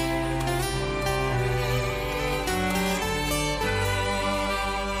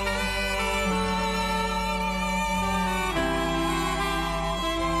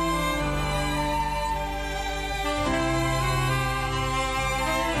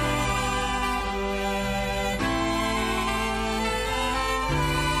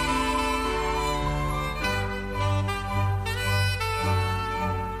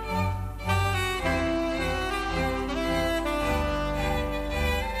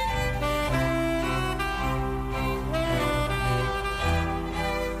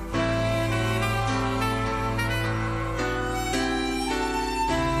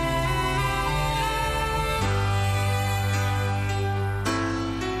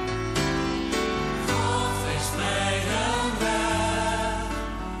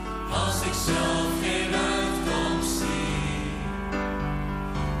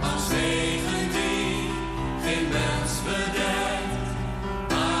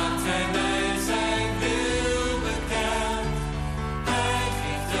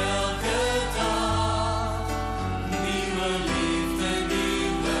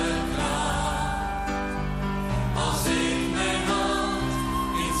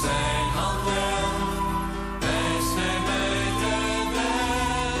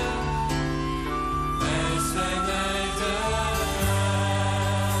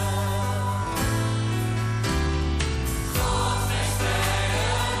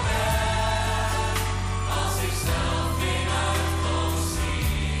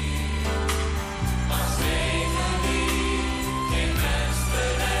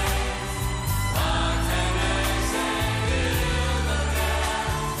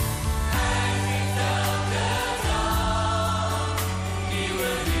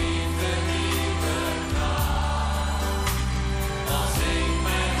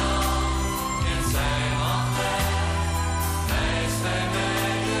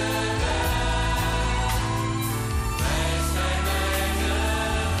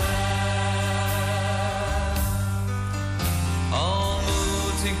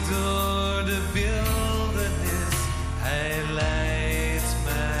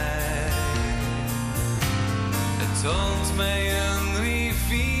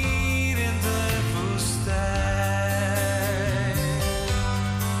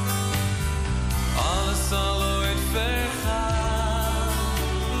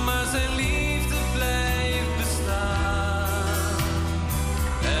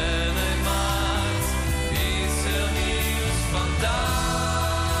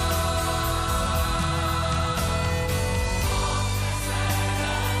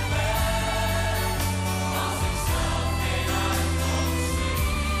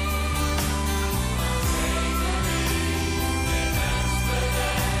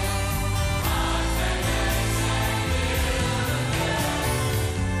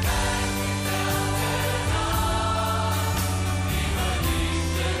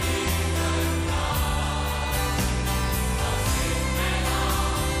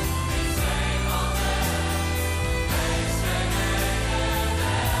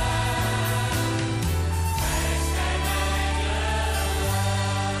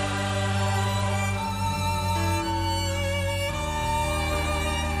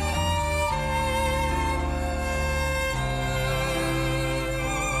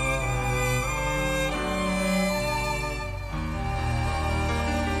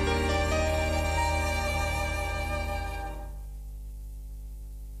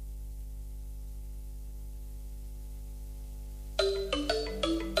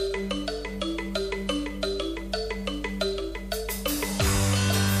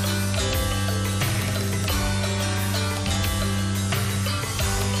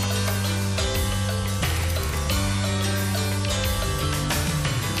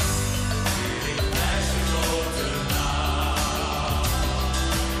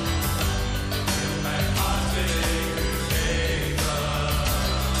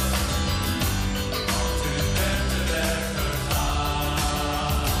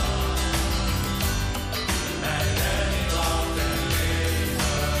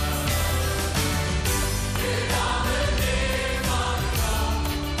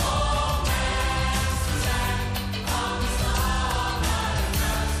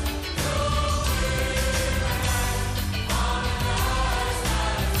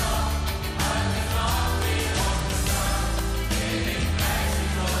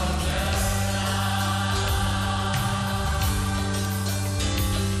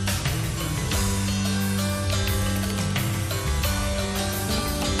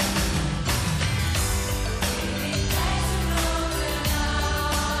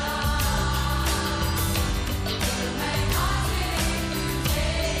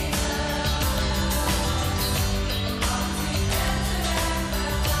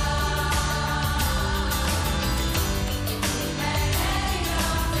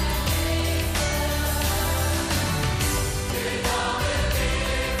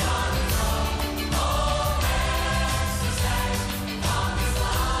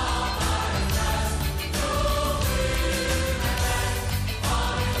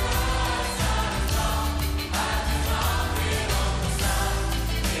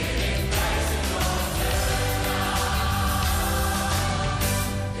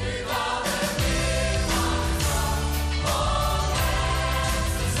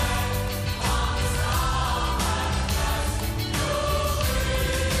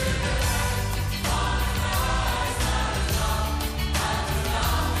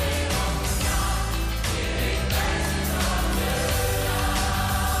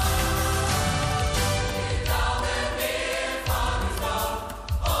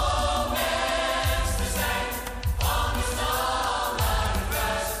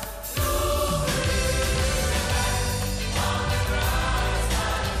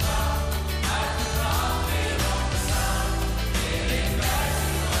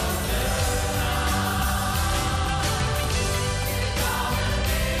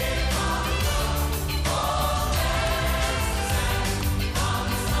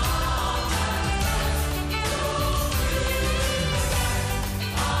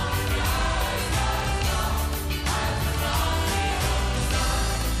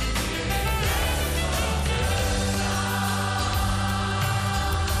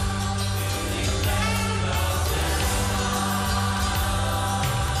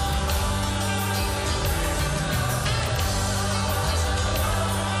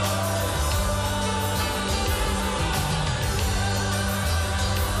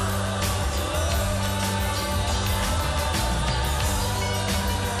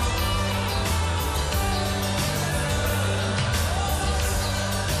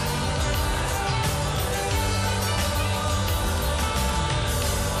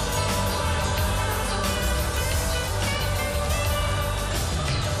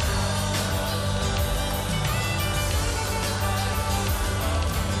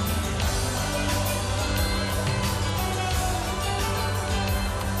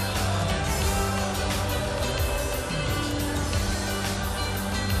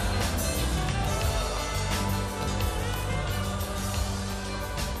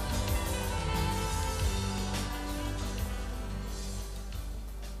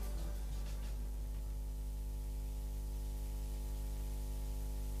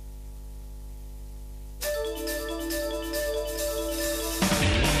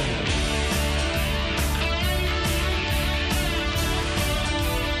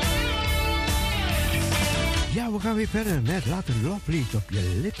 weer verder met Laat het loflied op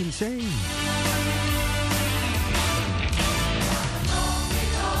je lippen zijn.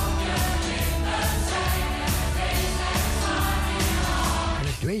 En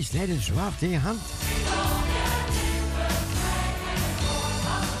de twee snijden zwaard in je hand.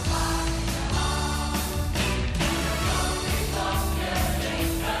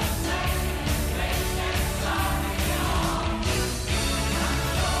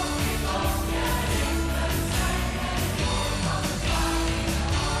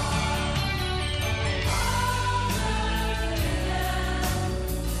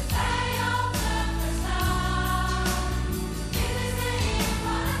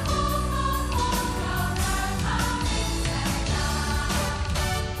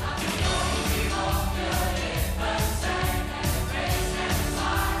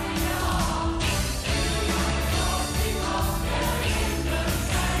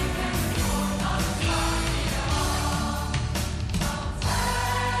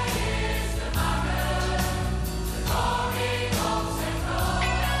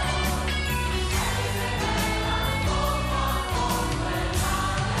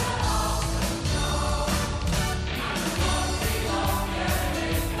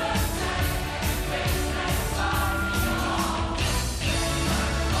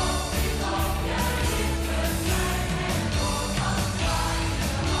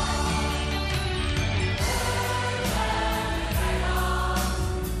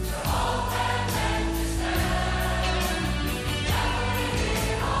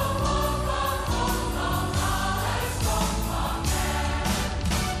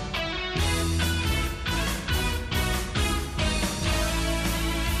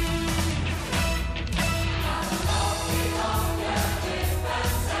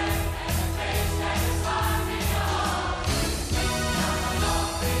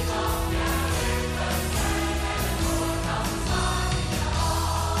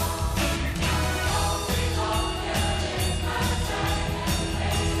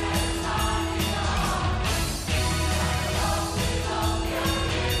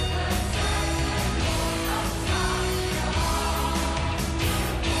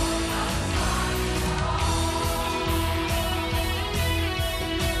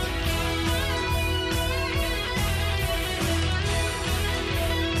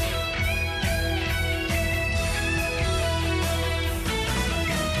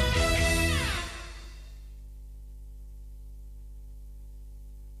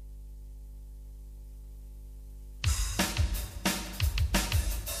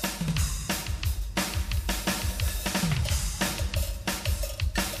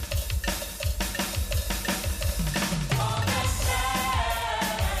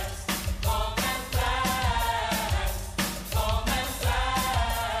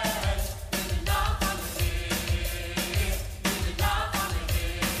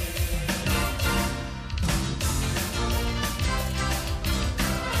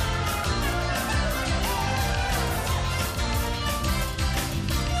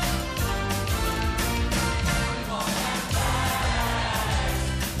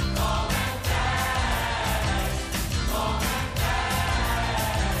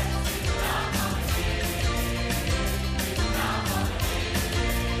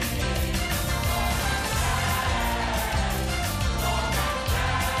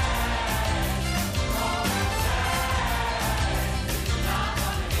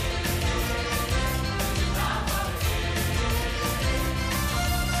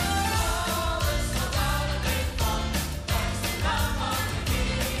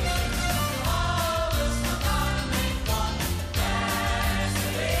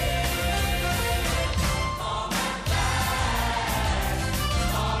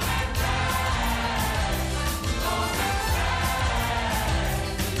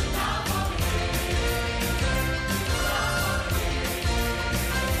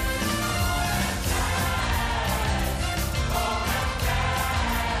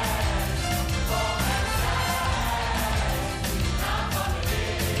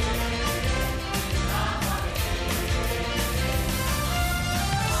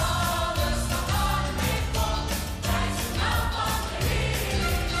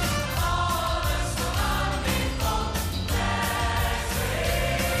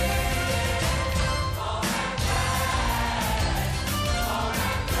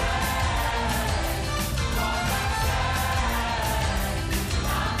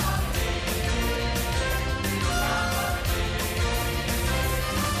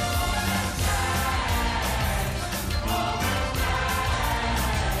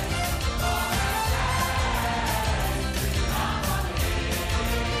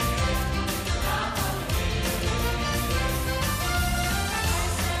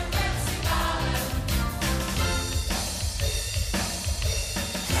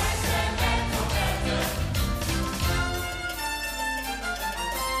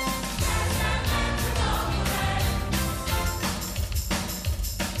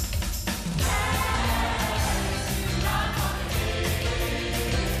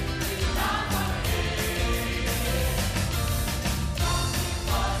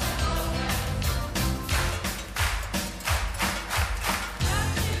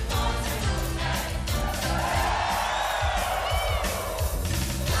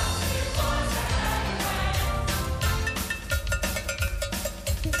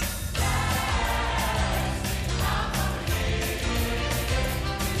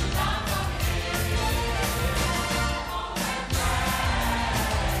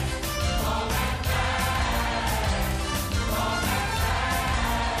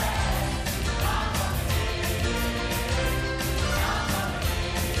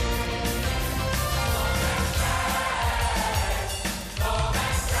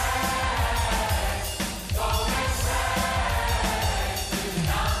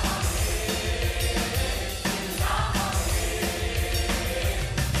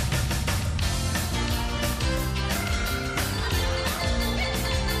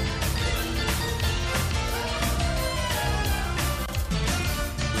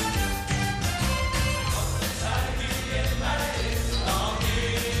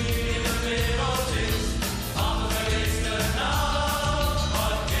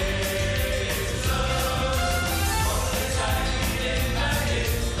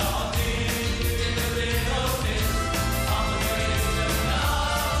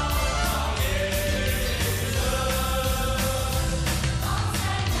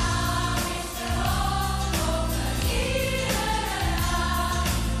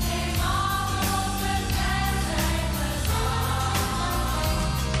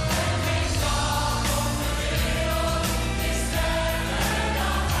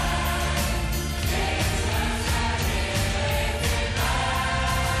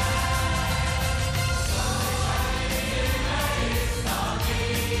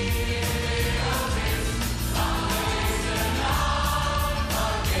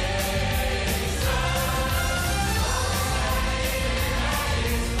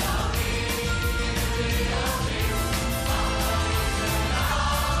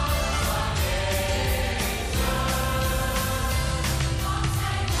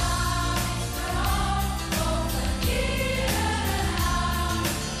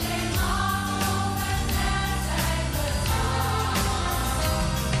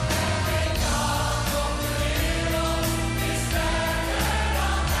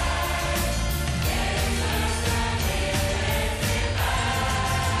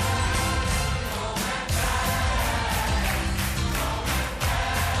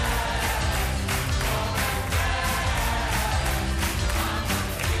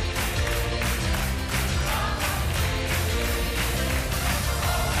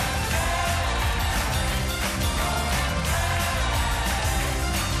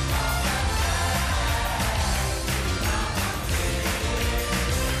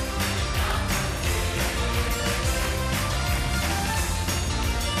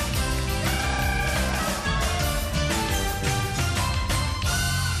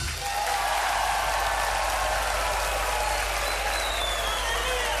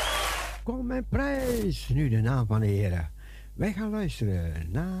 en prijs nu de naam van de Heer. Wij gaan luisteren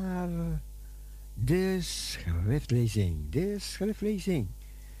naar de schriftlezing. De schriftlezing,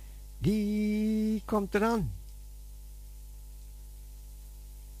 die komt eraan.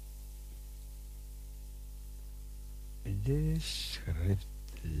 De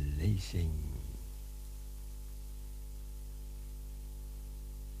schriftlezing.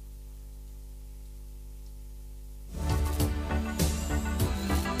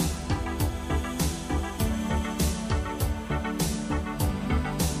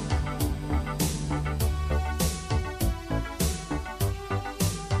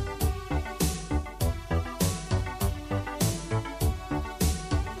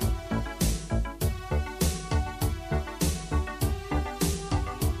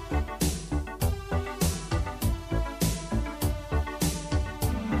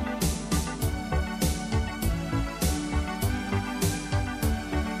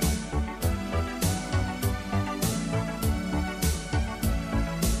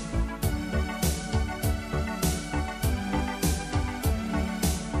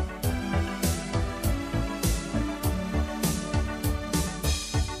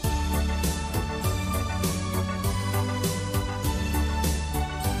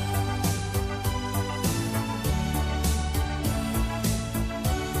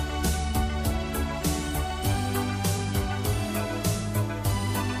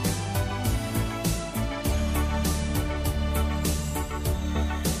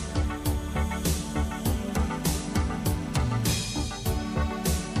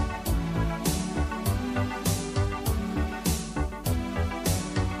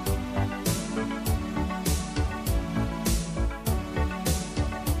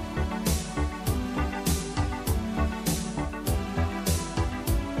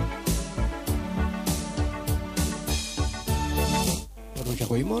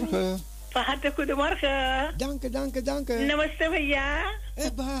 Goedemorgen. Van harte goedemorgen. Dank u. Namaste Baya.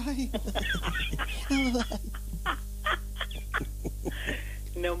 Bye.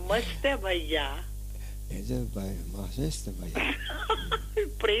 Namaste Baya. Namaste Baya.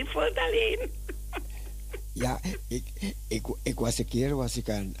 Pray voor het alleen. Ja, ik was een keer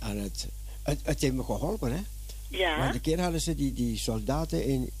aan het... Het heeft me geholpen, hè? Ja. Want een keer hadden ze die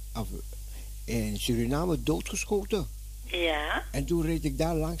soldaten in Suriname doodgeschoten. Ja. En toen reed ik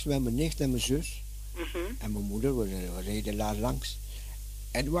daar langs met mijn nicht en mijn zus. Mm-hmm. En mijn moeder, we reden daar langs.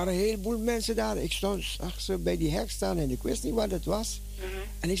 En er waren een heleboel mensen daar. Ik zag ze bij die hek staan en ik wist niet wat het was. Mm-hmm.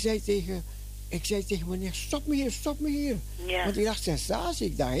 En ik zei tegen mijn nicht, stop me hier. Ja. Want ik dacht, sensatie.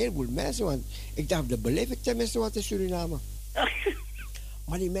 Ik dacht, een heleboel mensen. Want ik dacht, dat beleef ik tenminste wat in Suriname.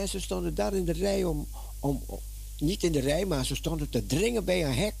 Maar die mensen stonden daar in de rij om niet in de rij, maar ze stonden te dringen bij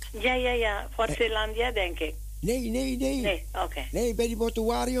een hek. Ja. Voor Zeelandia, denk ik. Nee. Nee, oké. Nee, bij die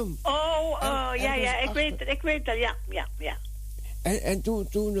mortuarium. Ja, ik weet het, ja. En toen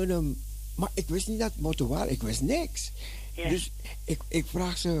maar ik wist niet dat mortuarium, ik wist niks. Ja. Dus ik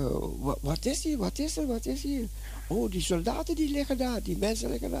vraag ze, wat is hier, wat is hier? Oh, die soldaten die liggen daar, die mensen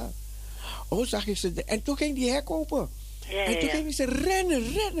liggen daar. Oh, zag je ze, en toen ging die hek open. Ja, en toen gingen ze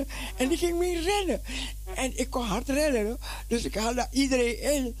rennen. En ik ging mee rennen. En ik kon hard rennen. Hoor. Dus ik haalde iedereen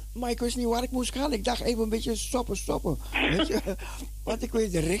in. Maar ik wist niet waar ik moest gaan. Ik dacht even een beetje stoppen. Weet je? Want ik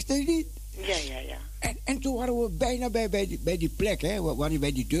weet de richting niet. Ja. En toen waren we bijna bij die plek, hè, waar je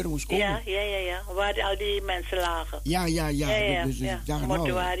bij die deur moest komen. Ja. Waar al die mensen lagen. Ja. Dus ik dacht,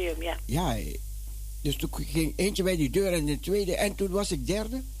 mortuarium, ja. Dus toen ging eentje bij die deur en de tweede. En toen was ik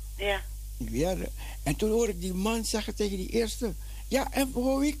derde. Ja. En toen hoorde ik die man zeggen tegen die eerste... Ja, en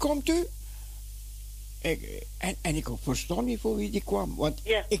voor wie komt u? En ik verstond niet voor wie die kwam. Want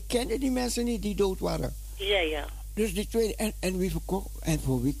ik kende die mensen niet die dood waren. Ja. Dus die tweede... En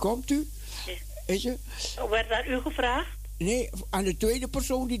voor wie komt u? Ja. Weet je? Werd aan u gevraagd? Nee, aan de tweede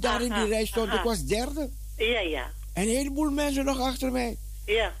persoon die daar in die rij stond. Ik was derde. Ja. En een heleboel mensen nog achter mij.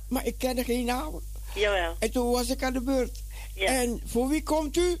 Ja. Maar ik kende geen naam. Jawel. En toen was ik aan de beurt. Ja. En voor wie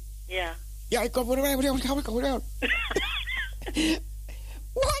komt u? Ja. Ja, ik kom voor mij.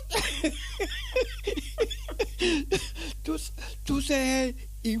 Wat? Toen zei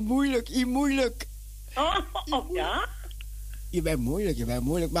hij, moeilijk. Ja? Je bent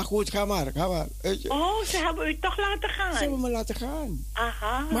moeilijk. Maar goed, ga maar. Weet je? Oh, ze hebben u toch laten gaan? Ze hebben me laten gaan.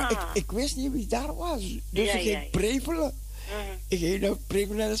 Aha. Maar ik wist niet wie daar was. Dus ik ging prevelen. Ik ging nou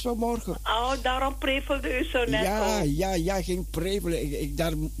prevelen net als vanmorgen. Oh, daarom prevelde u zo net Ja, ik ging prevelen.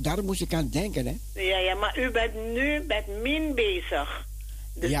 Daar moest ik aan denken, hè. Ja, maar u bent nu met min bezig.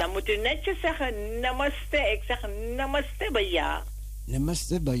 Dus dan moet u netjes zeggen, namaste. Ik zeg namaste Baya.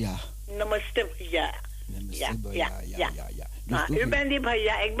 Namaste Baya. Namaste Baya. Ja. Dus Nou, u bent die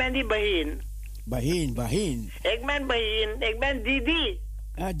Baya, ik ben die Bahin. Bahin. Ik ben Bahin. Ik ben Didi.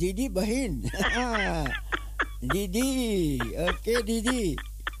 Ah, Didi Bahin. Didi. Oké, Didi.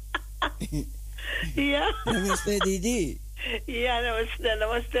 Ja. Namaste, Didi. Ja,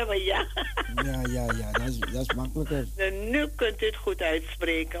 namaste, maar ja. Ja. Dat is makkelijker. Nu kunt u het goed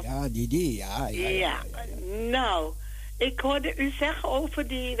uitspreken. Ja, Didi. Ja. Nou, ik hoorde u zeggen over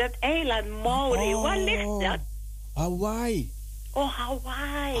dat eiland Maui. Waar ligt dat? Hawaii. Oh,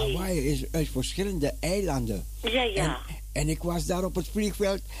 Hawaii. Hawaii is verschillende eilanden. Ja. En ik was daar op het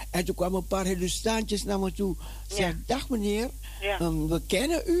vliegveld en toen kwamen een paar Hindoestaantjes naar me toe. Zeg, dag meneer, we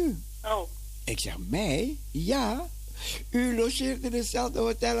kennen u. Oh. Ik zeg, mij? Ja. U logeert in hetzelfde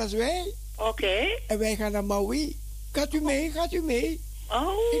hotel als wij. Oké. En wij gaan naar Maui. Gaat u mee?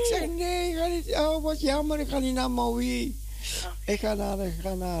 Oh. Ik zeg, nee, ik ga niet. Oh, wat jammer, ik ga niet naar Maui. Ik ga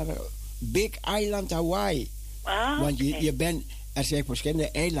naar Big Island, Hawaii. Want er zijn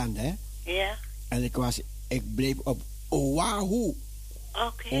verschillende eilanden, hè? Ja. En ik bleef op Oahu.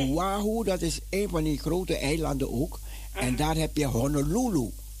 Oké. Oahu, dat is een van die grote eilanden ook. En daar heb je Honolulu.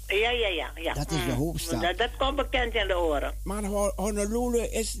 Ja. Dat is de hoofdstad. Dat komt bekend in de oren. Maar Honolulu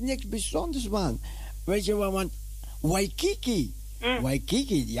is niks bijzonders, man. Weet je wel, want Waikiki.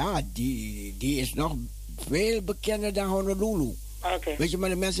 Waikiki, ja, die is nog veel bekender dan Honolulu. Oké. Weet je, maar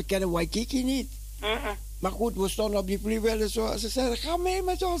de mensen kennen Waikiki niet. Maar goed, we stonden op die vliegveld en zo. Ze zeiden, ga mee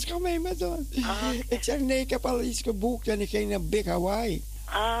met ons. Ik zeg, nee, ik heb al iets geboekt en ik ging naar Big Hawaii.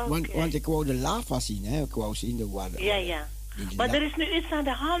 Want ik wou de lava zien, hè. Ik wou zien de water. Ja. Maar er is nu iets aan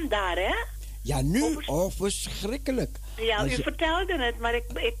de hand daar, hè? Ja, nu? Verschrikkelijk. Ja, u vertelde het, maar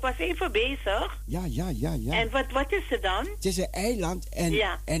ik was even bezig. Ja. En wat is er dan? Het is een eiland en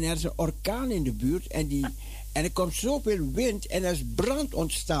er is een orkaan in de buurt. En er komt zoveel wind en er is brand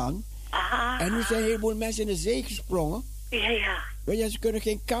ontstaan. En nu zijn een heleboel mensen in de zee gesprongen. Ja. Weet je, ze kunnen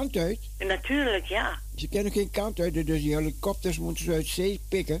geen kant uit. Natuurlijk, ja. Ze kunnen geen kant uit, dus die helikopters moeten ze uit zee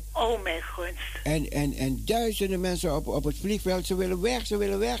pikken. Oh, mijn gunst. En duizenden mensen op het vliegveld, ze willen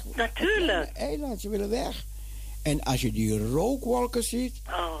weg. Natuurlijk. Het eiland, ze willen weg. En als je die rookwolken ziet,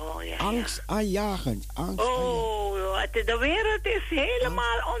 angstaanjagend. De wereld is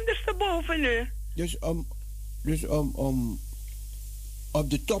helemaal ondersteboven nu. Dus om op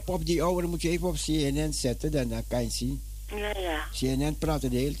de top op die oude moet je even op CNN zetten, dan kan je het zien. Ja. CNN praat er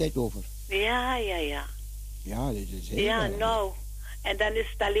de hele tijd over. Ja. Ja, dit is heel ja, nou. En dan is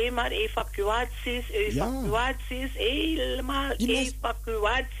het alleen maar evacuaties, helemaal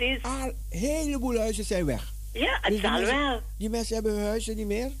evacuaties. Een heleboel huizen zijn weg. Ja, het zal wel. Die mensen hebben hun huizen niet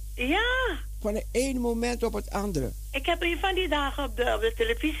meer. Ja. Van het ene moment op het andere. Ik heb een van die dagen op de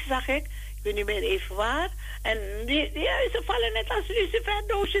televisie zag ik weet niet meer even waar. En die huizen vallen net als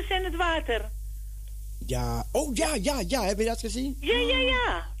luciferdoosjes in het water. Ja, heb je dat gezien?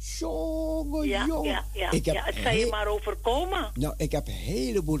 Ja. Jongen. Ja, het zal je maar overkomen. Nou, ik heb een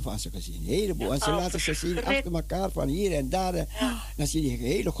heleboel van ze gezien. En ze laten ze zien achter elkaar van hier en daar. Dan zie je een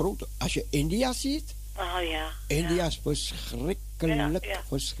hele grote... Als je India ziet... Oh ja. India is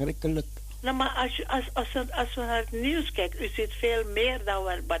verschrikkelijk. Nou, maar als we naar het nieuws kijken... U ziet veel meer dan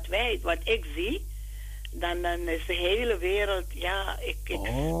wat ik zie... Dan is de hele wereld,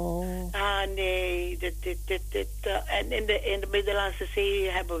 nee, en in de Middellandse Zee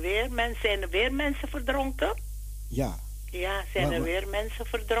zijn er weer mensen verdronken. Ja. Ja, zijn er weer mensen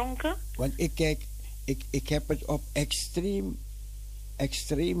verdronken. Want ik heb het op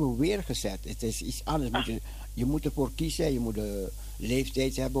extreme weer gezet. Het is iets anders. Je moet ervoor kiezen, je moet de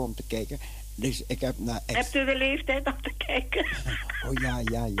leeftijd hebben om te kijken. Dus ik heb Hebt u de leeftijd om te kijken? Oh ja.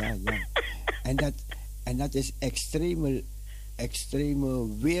 En dat is extreme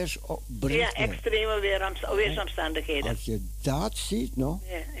weersberichten. Ja, extreme weersomstandigheden. Als je dat ziet, no?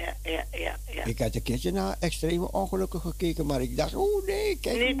 Ja. Ik had een keertje naar extreme ongelukken gekeken, maar ik dacht, nee,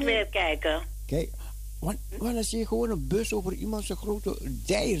 kijk niet meer kijken. Kijk, want dan zie je gewoon een bus over iemand zo'n grote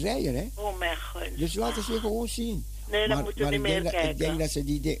dij rijden, hè? Oh mijn god. Dus laten ze je gewoon zien. Nee, dan moet je niet meer kijken. Ik denk dat ze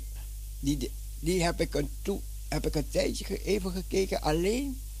die heb ik een tijdje even gekeken,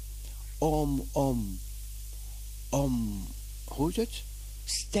 alleen om hoe is het?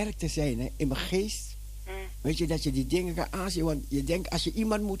 Sterk te zijn, hè? In mijn geest. Weet je, dat je die dingen gaat aanzien. Want je denkt, als je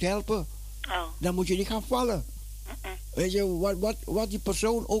iemand moet helpen, dan moet je niet gaan vallen. Weet je, wat die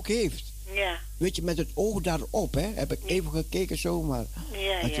persoon ook heeft. Ja. Weet je, met het oog daarop, hè? Heb ik even gekeken zomaar.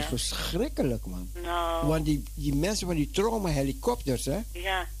 Het is verschrikkelijk, man. Nou. Want die mensen van die trauma-helikopters, hè?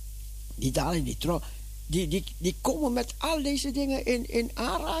 Ja. Die dalen die trauma... Die komen met al deze dingen in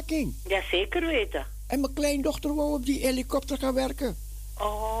aanraking. Ja, zeker weten. En mijn kleindochter wou op die helikopter gaan werken.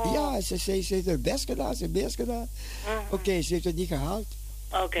 Oh. Ja, ze heeft het best gedaan. Oké, ze heeft het niet gehaald.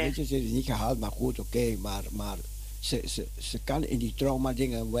 Oké. Weet je, ze is niet gehaald, maar goed, oké. Maar ze kan in die trauma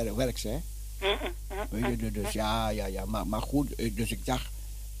dingen werken, hè. Weet je, dus ja. Maar goed, dus ik dacht,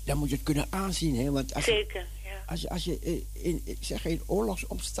 dan moet je het kunnen aanzien, hè. Want als Zeker, ja. Als je in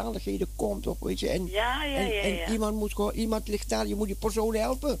oorlogsomstandigheden komt, of, weet je, en iemand ligt daar, je moet die persoon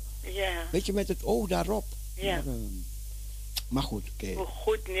helpen. Ja. Weet je, met het oog daarop. Ja. Maar goed, oké.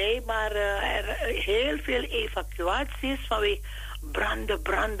 Goed, nee, maar er heel veel evacuaties vanwege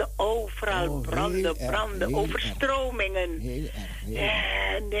branden overal. Branden, overstromingen. Heel erg.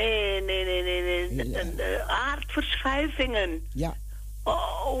 Nee. Aardverschuivingen. Ja.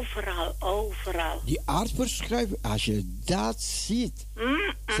 Overal. Die aardverschuiving, als je dat ziet,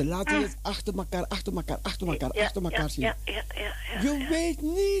 ze laten het achter elkaar zien. Ja. Je weet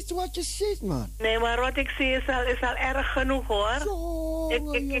niet wat je ziet, man. Nee, maar wat ik zie is al erg genoeg, hoor.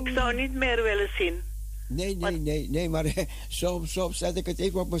 Ik zou niet meer willen zien. Nee, maar soms zet ik het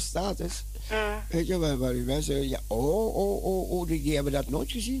even op mijn status. Weet je, waar die mensen, ja, die hebben dat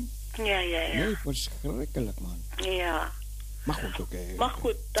nooit gezien. Ja. Nee, verschrikkelijk, man. Ja. Maar goed, oké. Maar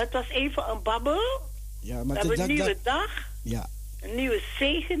goed, dat was even een babbel. Ja, maar we hebben een nieuwe dag. Ja. Nieuwe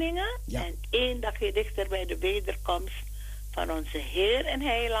zegeningen. Ja. En 1 dagje dichter bij de wederkomst van onze Heer en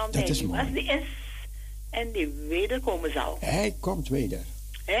Heiland. Dat is mooi. Was die is en die wederkomen zal. Hij komt weder.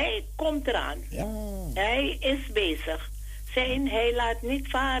 Hij komt eraan. Ja. Hij is bezig. Hij laat niet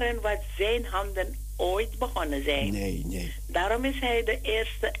varen wat zijn handen ooit begonnen zijn. Nee. Daarom is hij de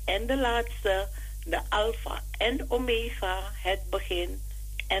eerste en de laatste, de alfa en de omega, het begin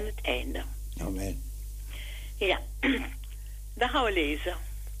en het einde. Amen. Ja, dan gaan we lezen.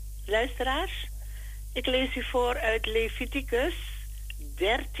 Luisteraars, ik lees u voor uit Leviticus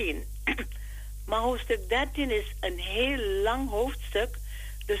 13. Maar hoofdstuk 13 is een heel lang hoofdstuk.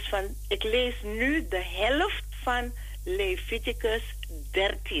 Dus ik lees nu de helft van Leviticus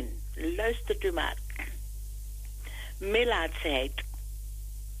 13. Luistert u maar. Melaatsheid.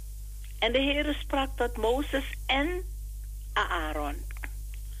 En de Heere sprak tot Mozes en Aaron.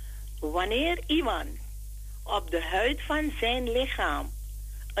 Wanneer iemand op de huid van zijn lichaam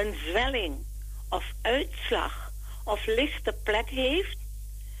een zwelling of uitslag of lichte plek heeft,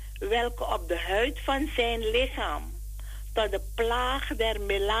 welke op de huid van zijn lichaam tot de plaag der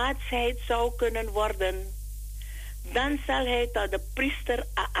melaatsheid zou kunnen worden, dan zal hij tot de priester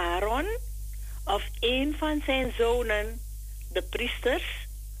Aaron of een van zijn zonen, de priesters,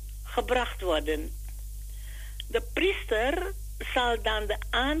 gebracht worden. De priester zal dan de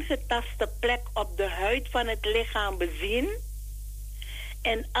aangetaste plek op de huid van het lichaam bezien,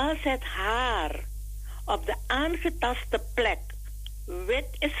 en als het haar op de aangetaste plek wit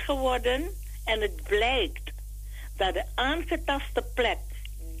is geworden en het blijkt dat de aangetaste plek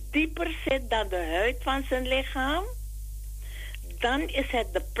dieper zit dan de huid van zijn lichaam, dan is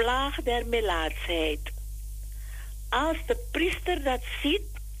het de plaag der melaatsheid. Als de priester dat ziet,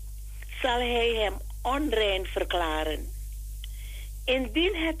 zal hij hem onrein verklaren.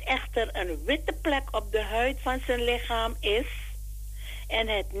 Indien het echter een witte plek op de huid van zijn lichaam is en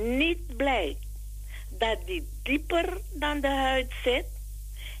het niet blijkt dat die dieper dan de huid zit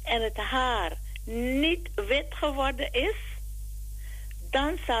en het haar niet wit geworden is,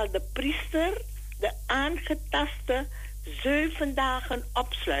 dan zal de priester de aangetaste 7 dagen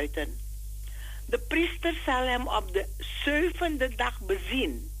opsluiten. De priester zal hem op de 7e dag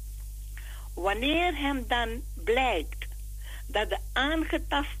bezien. Wanneer hem dan blijkt dat de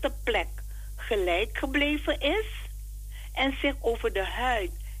aangetaste plek gelijk gebleven is en zich over de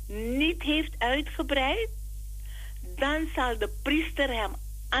huid niet heeft uitgebreid, dan zal de priester hem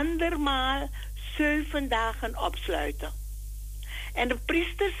andermaal 7 dagen opsluiten. En de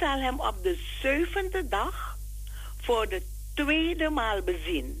priester zal hem op de 7e dag voor de 2e maal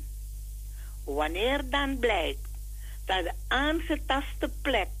bezien. Wanneer dan blijkt dat de aangetaste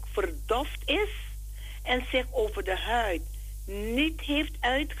plek verdoft is en zich over de huid niet heeft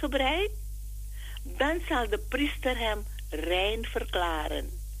uitgebreid, dan zal de priester hem rein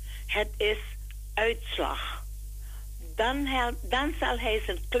verklaren. Het is uitslag. Dan zal hij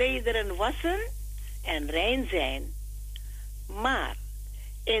zijn klederen wassen en rein zijn. Maar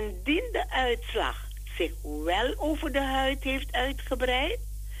indien de uitslag zich wel over de huid heeft uitgebreid,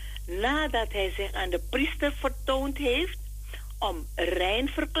 nadat hij zich aan de priester vertoond heeft om rein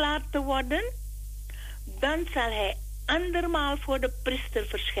verklaard te worden, dan zal hij andermaal voor de priester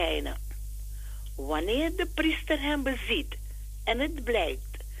verschijnen. Wanneer de priester hem beziet en het blijkt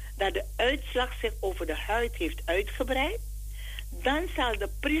dat de uitslag zich over de huid heeft uitgebreid, dan zal de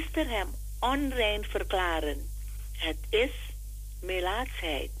priester hem onrein verklaren. Het is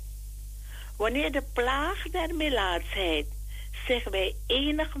melaatsheid. Wanneer de plaag der melaatsheid zich bij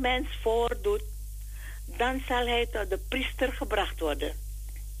enig mens voordoet, dan zal hij tot de priester gebracht worden.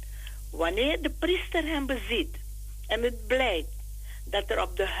 Wanneer de priester hem beziet en het blijkt dat er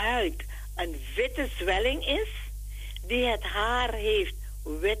op de huid een witte zwelling is, die het haar heeft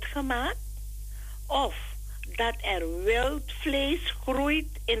wit gemaakt, of dat er wild vlees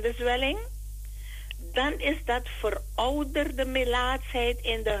groeit in de zwelling, dan is dat verouderde melaatsheid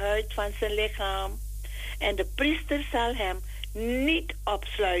in de huid van zijn lichaam. En de priester zal hem niet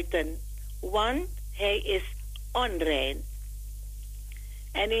opsluiten, want hij is onrein.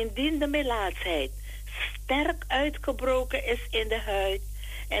 En indien de melaatsheid sterk uitgebroken is in de huid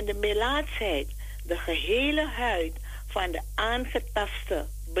en de melaatsheid de gehele huid van de aangetaste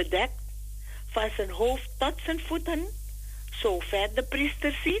bedekt, van zijn hoofd tot zijn voeten, zover de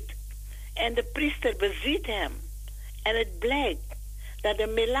priester ziet, en de priester beziet hem, en het blijkt dat de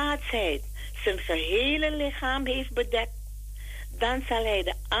melaatsheid zijn gehele lichaam heeft bedekt, dan zal hij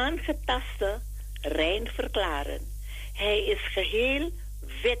de aangetaste rein verklaren. Hij is geheel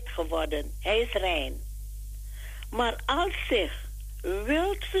wit geworden, hij is rein. Maar als zich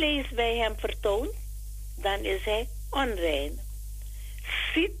wild vlees bij hem vertoont, dan is hij onrein.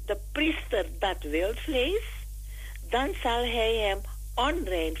 Ziet de priester dat wild vlees, dan zal hij hem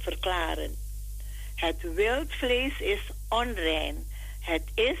onrein verklaren. Het wild vlees is onrein. Het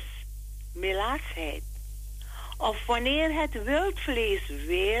is melaatsheid. Of wanneer het wild vlees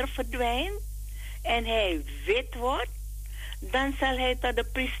weer verdwijnt en hij wit wordt, dan zal hij tot de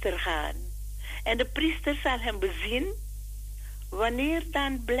priester gaan. En de priester zal hem bezien. Wanneer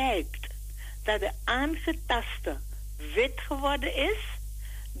dan blijkt dat de aangetaste wit geworden is,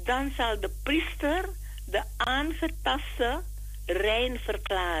 dan zal de priester de aangetaste rein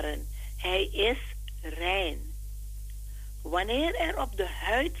verklaren. Hij is rein. Wanneer er op de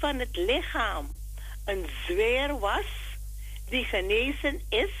huid van het lichaam een zweer was die genezen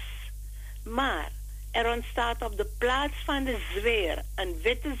is, maar er ontstaat op de plaats van de zweer een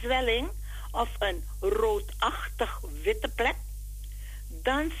witte zwelling of een roodachtig witte plek,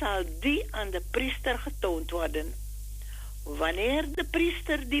 dan zal die aan de priester getoond worden. Wanneer de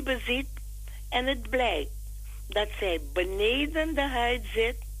priester die beziet en het blijkt dat zij beneden de huid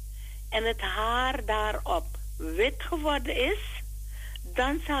zit en het haar daarop wit geworden is,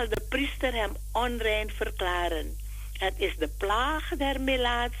 dan zal de priester hem onrein verklaren. Het is de plaag der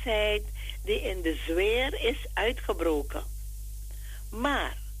melaatsheid die in de zweer is uitgebroken.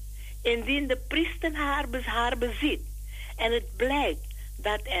 Maar indien de priester haar beziet en het blijkt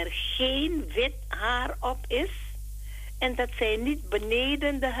dat er geen wit haar op is en dat zij niet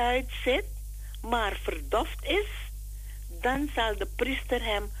beneden de huid zit, maar verdoft is, dan zal de priester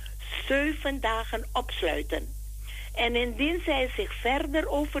hem 7 dagen opsluiten. En indien zij zich verder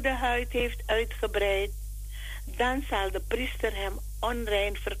over de huid heeft uitgebreid, dan zal de priester hem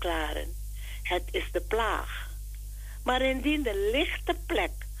onrein verklaren. Het is de plaag. Maar indien de lichte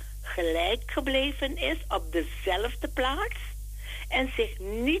plek gelijk gebleven is op dezelfde plaats en zich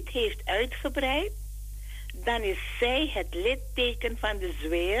niet heeft uitgebreid, dan is zij het litteken van de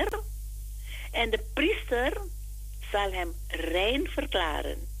zweer en de priester zal hem rein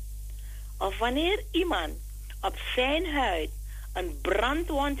verklaren. Of wanneer iemand op zijn huid een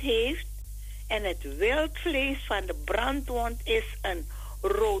brandwond heeft en het wildvlees van de brandwond is een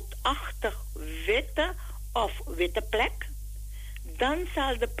roodachtig witte of witte plek, dan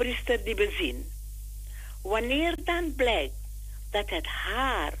zal de priester die bezien. Wanneer dan blijkt dat het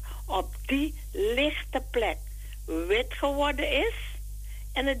haar op die lichte plek wit geworden is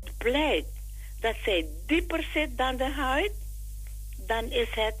en het blijkt dat zij dieper zit dan de huid, dan is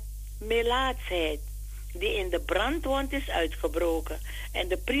het melaatsheid die in de brandwond is uitgebroken en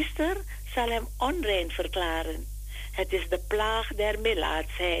de priester zal hem onrein verklaren. Het is de plaag der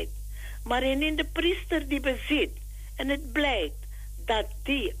melaatsheid. Maar indien de priester die beziet en het blijkt dat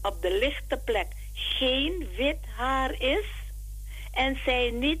die op de lichte plek geen wit haar is en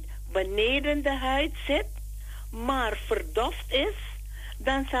zij niet beneden de huid zit, maar verdoft is,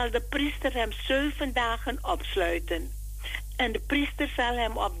 dan zal de priester hem 7 dagen opsluiten. En de priester zal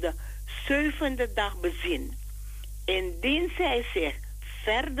hem op de 7e dag bezien. Indien zij zich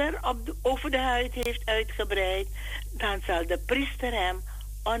verder over de huid heeft uitgebreid, dan zal de priester hem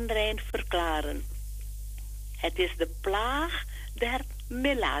onrein verklaren. Het is de plaag der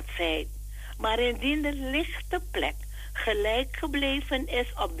melaatsheid. Maar indien de lichte plek gelijk gebleven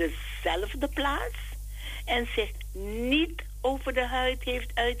is op dezelfde plaats en zich niet over de huid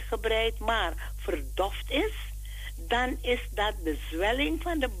heeft uitgebreid, maar verdoft is, dan is dat de zwelling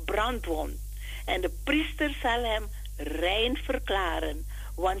van de brandwond. En de priester zal hem rein verklaren,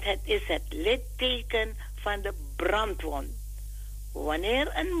 want het is het litteken van de brandwond.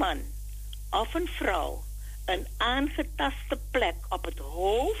 Wanneer een man of een vrouw een aangetaste plek op het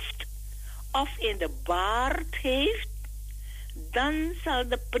hoofd of in de baard heeft, dan zal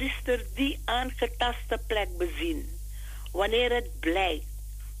de priester die aangetaste plek bezien. Wanneer het blijkt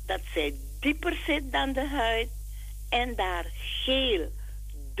dat zij dieper zit dan de huid en daar geel,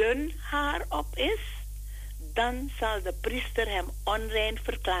 dun haar op is, dan zal de priester hem onrein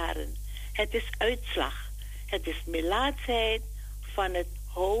verklaren. Het is uitslag. Het is melaatsheid van het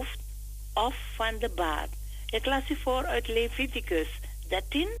hoofd of van de baard. Ik las u voor uit Leviticus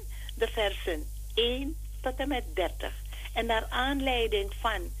 13, de versen 1 tot en met 30. En naar aanleiding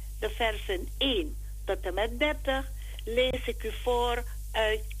van de versen 1 tot en met 30 lees ik u voor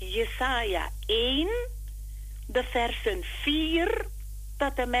uit Jesaja 1, de versen 4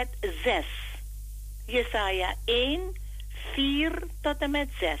 tot en met 6. Jesaja 1, 4 tot en met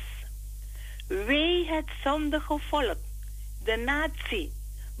 6. Wee het zondige volk, de natie,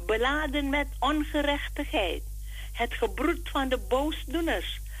 beladen met ongerechtigheid, het gebroed van de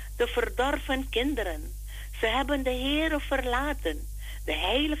boosdoeners, de verdorven kinderen. Ze hebben de Heere verlaten, de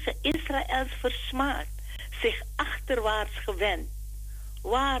heilige Israëls versmaad, zich achterwaarts gewend.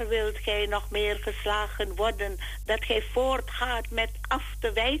 Waar wilt gij nog meer geslagen worden, dat gij voortgaat met af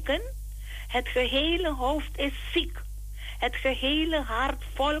te wijken? Het gehele hoofd is ziek, het gehele hart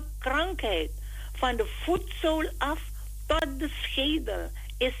vol krankheid. Van de voetzool af tot de schedel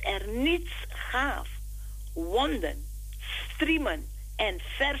is er niets gaaf. Wonden, striemen en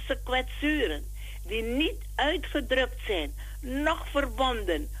verse kwetsuren, die niet uitgedrukt zijn, noch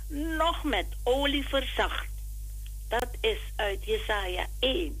verbonden, noch met olie verzacht. Dat is uit Jesaja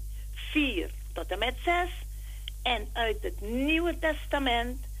 1, 4 tot en met 6. En uit het Nieuwe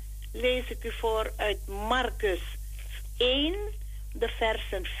Testament lees ik u voor uit Marcus 1, de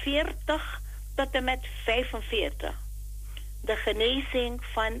versen 40 tot en met 45. De genezing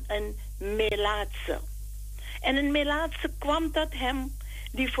van een melaatse. En een melaatse kwam tot hem,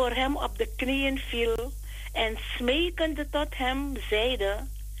 die voor hem op de knieën viel, en smekende tot hem zeide: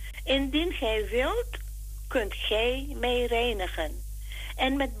 indien gij wilt, kunt gij mij reinigen.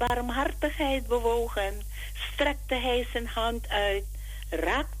 En met barmhartigheid bewogen, strekte hij zijn hand uit,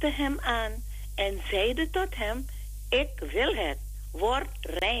 raakte hem aan en zeide tot hem: ik wil het, word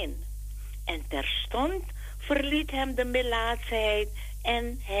rein. En terstond verliet hem de melaatsheid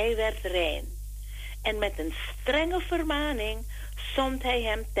en hij werd rein. En met een strenge vermaning zond hij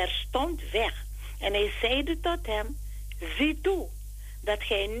hem terstond weg. En hij zeide tot hem: zie toe, dat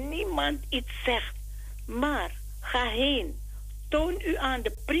gij niemand iets zegt, maar ga heen, toon u aan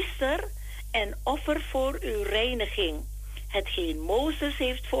de priester en offer voor uw reiniging, hetgeen Mozes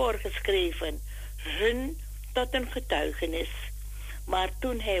heeft voorgeschreven, hun tot een getuigenis. Maar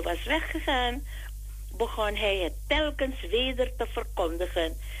toen hij was weggegaan, begon hij het telkens weder te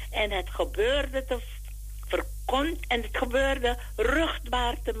verkondigen en het gebeurde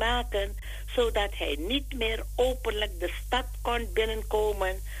ruchtbaar te maken, zodat hij niet meer openlijk de stad kon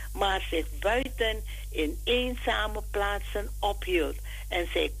binnenkomen, maar zich buiten in eenzame plaatsen ophield. En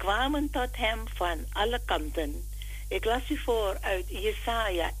zij kwamen tot hem van alle kanten. Ik las u voor uit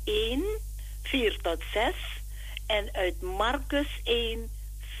Jesaja 1, 4 tot 6 en uit Marcus 1,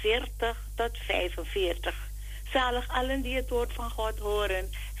 40 tot 45. Zalig allen die het woord van God horen,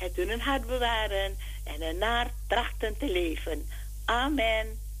 het in hun hart bewaren en ernaar trachten te leven.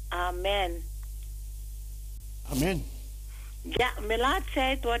 Amen, amen. Amen. Ja,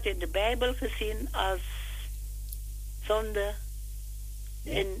 melaatsheid wordt in de Bijbel gezien als zonde,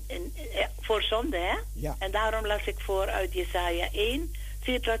 voor zonde, hè? Ja. En daarom las ik voor uit Jesaja 1,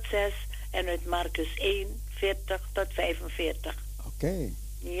 4 tot 6 en uit Marcus 1, 40 tot 45. Oké.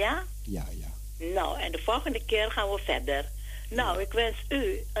 Ja? Ja, ja. Nou, en de volgende keer gaan we verder. Nou, ik wens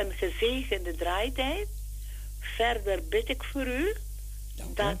u een gezegende draaitijd. Verder bid ik voor u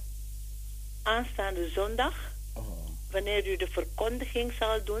dat aanstaande zondag, wanneer u de verkondiging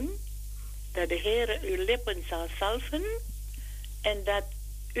zal doen, dat de Heere uw lippen zal salven en dat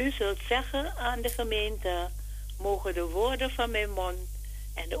u zult zeggen aan de gemeente: mogen de woorden van mijn mond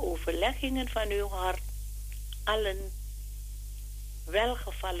en de overleggingen van uw hart allen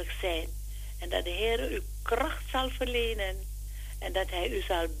welgevallig zijn. En dat de Heer u kracht zal verlenen. En dat hij u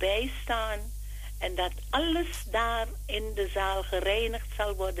zal bijstaan. En dat alles daar in de zaal gereinigd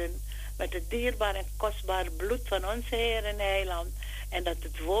zal worden. Met het dierbaar en kostbaar bloed van onze Heer en Heiland. En dat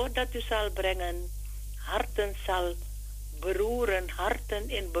het woord dat u zal brengen harten zal beroeren. Harten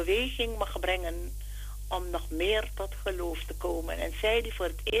in beweging mag brengen. Om nog meer tot geloof te komen. En zij die voor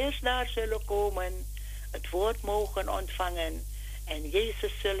het eerst daar zullen komen, het woord mogen ontvangen. En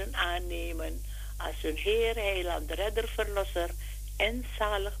Jezus zullen aannemen als hun Heer, Heiland, Redder, Verlosser en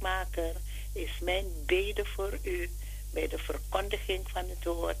zaligmaker, is mijn bede voor u bij de verkondiging van het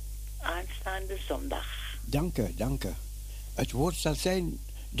woord aanstaande zondag. Dank u, dank u. Het woord zal zijn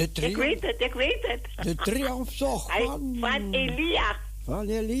de triomf. Ik weet het. De triomftocht van Elia. Van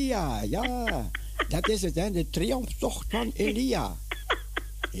Elia, ja. Dat is het, hè? De triomftocht van Elia.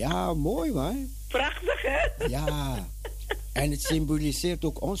 Ja, mooi, man. Prachtig, hè? Ja. En het symboliseert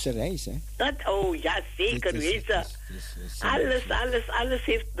ook onze reis, hè? Oh ja, zeker weten. Alles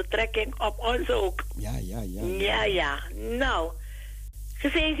heeft betrekking op ons ook. Ja. Nou,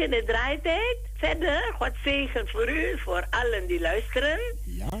 gezegende draaitijd. Verder, God zegen voor u, voor allen die luisteren.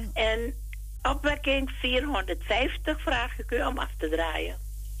 Ja. En opwekking 450 vraag ik u om af te draaien.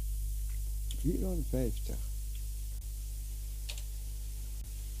 450.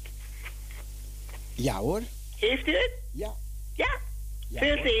 Ja hoor. Heeft u het? Ja. Ja?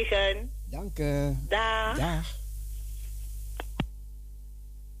 Veel zegen. Dank u. Dag. Dag.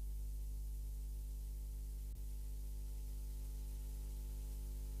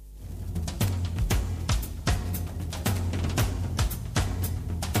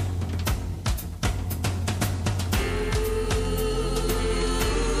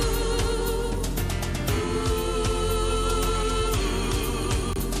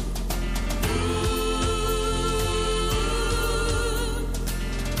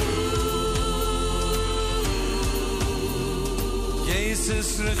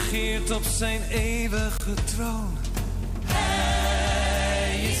 Regeert op zijn eeuwige troon.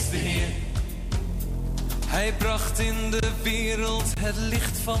 Hij is de Heer. Hij bracht in de wereld het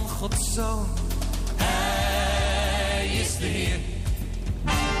licht van Gods Zoon. Hij is de Heer.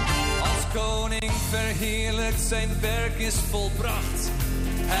 Als koning verheerlijkt, zijn werk is volbracht.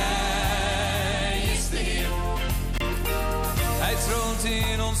 Hij is de Heer. Hij troont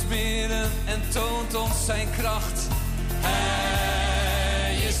in ons midden en toont ons zijn kracht.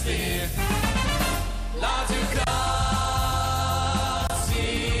 Hij is de Heer. Laat uw kracht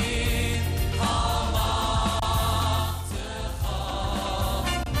zien, almachtige God.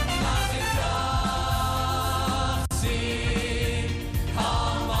 Laat uw kracht zien,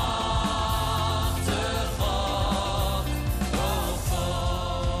 almachtige God. O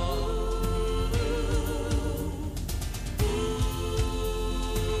God.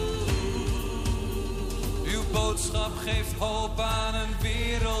 Uw boodschap geeft hoop aan een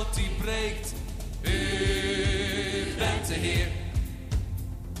wereld die breekt. U bent de Heer.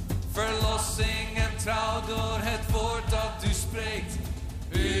 Verlossing en trouw door het woord dat u spreekt.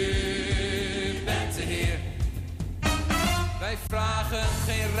 U bent de Heer. Wij vragen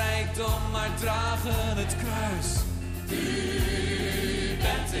geen rijkdom, maar dragen het kruis. U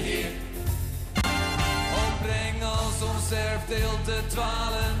bent de Heer. O, breng als ons erfdeel de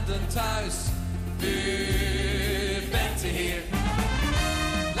dwalenden thuis. U bent de Heer.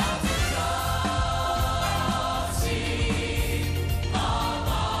 Laat uw kracht zien,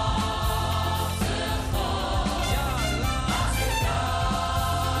 almachtige God. Ja, laat uw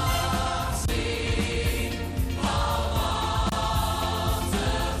kracht zien, almachtige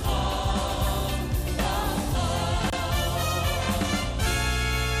God.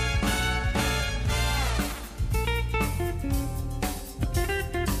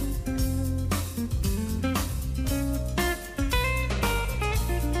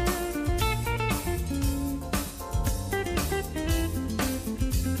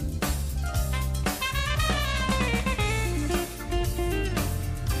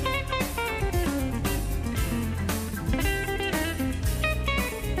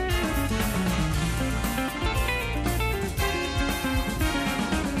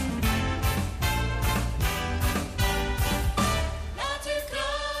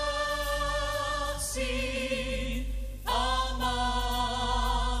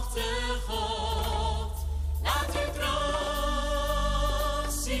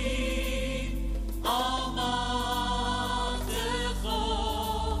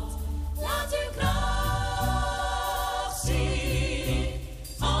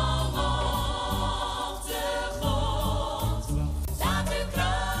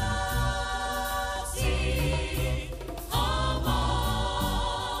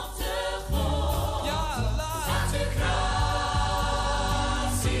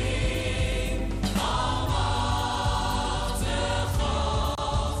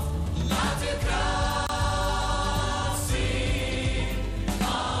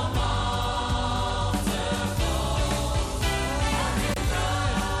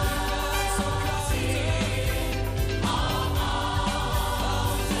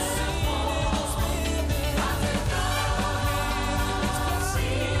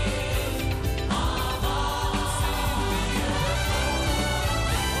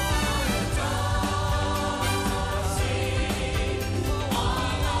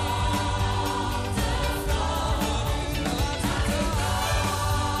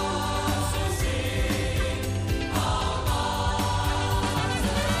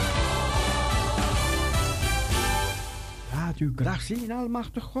 uw kracht zien,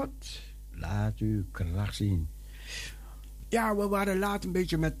 almachtig God. Laat uw kracht zien. Ja, we waren laat een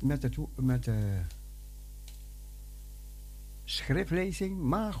beetje met de schriftlezing.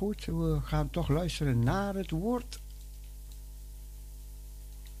 Maar goed, we gaan toch luisteren naar het woord.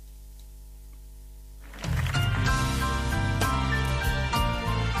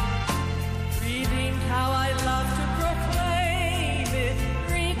 Redeemed, how I love to proclaim it.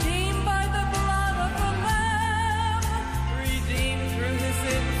 Redeemed by the blood of the Lamb. Redeemed through His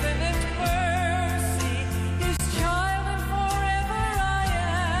infinite mercy. His child and forever I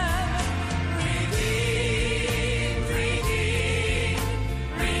am. Redeemed, redeemed,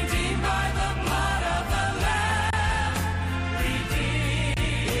 redeemed by the blood of the Lamb.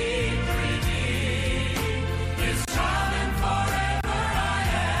 Redeemed, redeemed, His child and forever I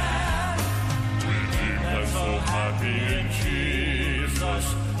am. I'm so happy in Jesus,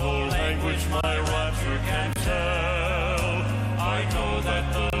 no language my rapture can tell. I know that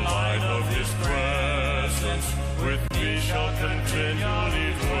the light of His presence with me shall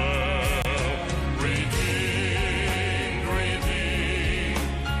continually dwell. Redeemed, redeemed,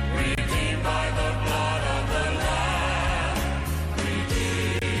 redeemed by the blood of the Lamb.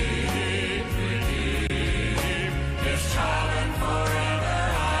 Redeemed, redeemed, His child and forever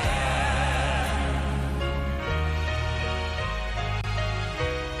I am.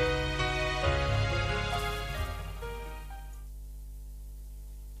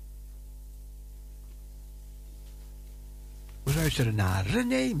 We luisteren naar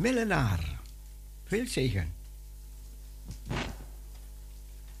René Millenaar. Veel zegen.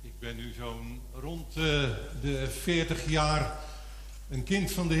 Ik ben nu zo'n rond de 40 jaar een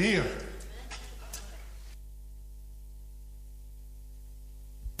kind van de Heer.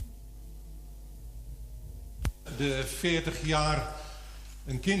 De 40 jaar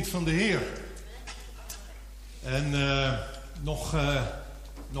een kind van de Heer. En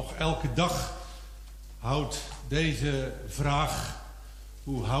nog elke dag houdt deze vraag: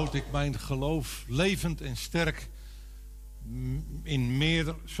 hoe houd ik mijn geloof levend en sterk,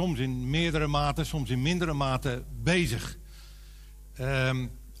 soms in meerdere mate, soms in mindere mate bezig.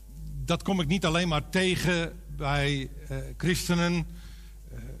 Dat kom ik niet alleen maar tegen bij christenen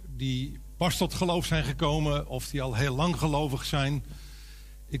die pas tot geloof zijn gekomen of die al heel lang gelovig zijn.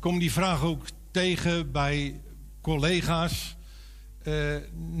 Ik kom die vraag ook tegen bij collega's.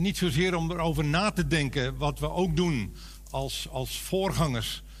 Niet zozeer om erover na te denken wat we ook doen als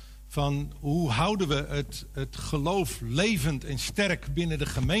voorgangers. Van hoe houden we het geloof levend en sterk binnen de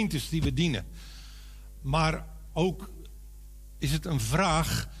gemeentes die we dienen. Maar ook is het een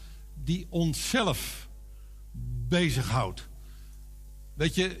vraag die onszelf bezighoudt.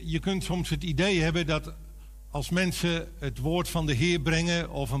 Weet je, je kunt soms het idee hebben dat als mensen het woord van de Heer brengen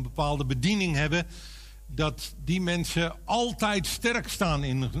of een bepaalde bediening hebben, dat die mensen altijd sterk staan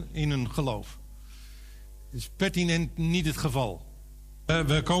in hun geloof. Dat is pertinent niet het geval.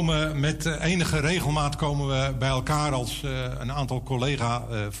 We komen met enige regelmaat bij elkaar als een aantal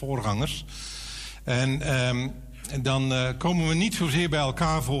collega-voorgangers. En dan komen we niet zozeer bij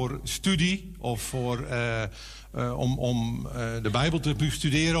elkaar voor studie of om de Bijbel te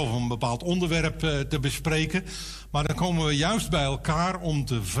bestuderen of een bepaald onderwerp te bespreken. Maar dan komen we juist bij elkaar om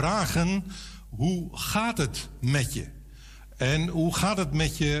te vragen: hoe gaat het met je? En hoe gaat het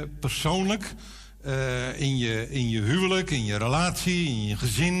met je persoonlijk? In je huwelijk, in je relatie, in je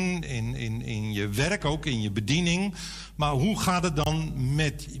gezin, in je werk, ook in je bediening. Maar hoe gaat het dan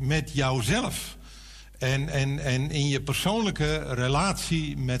met jouzelf? En in je persoonlijke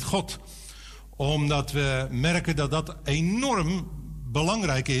relatie met God. Omdat we merken dat dat enorm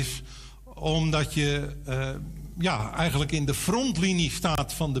belangrijk is. Omdat je eigenlijk in de frontlinie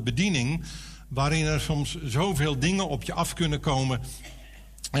staat van de bediening, waarin er soms zoveel dingen op je af kunnen komen.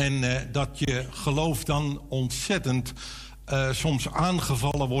 En dat je geloof dan ontzettend soms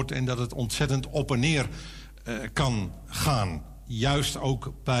aangevallen wordt en dat het ontzettend op en neer kan gaan. Juist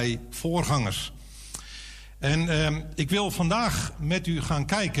ook bij voorgangers. En ik wil vandaag met u gaan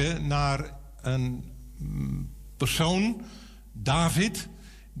kijken naar een persoon, David,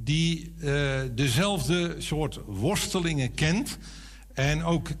 die dezelfde soort worstelingen kent. En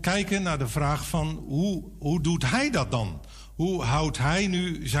ook kijken naar de vraag van hoe doet hij dat dan? Hoe houdt hij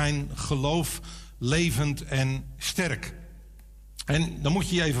nu zijn geloof levend en sterk? En dan moet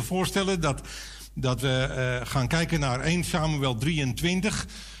je je even voorstellen dat we gaan kijken naar 1 Samuel 23.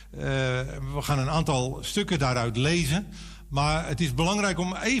 We gaan een aantal stukken daaruit lezen. Maar het is belangrijk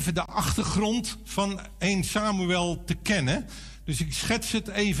om even de achtergrond van 1 Samuel te kennen. Dus ik schets het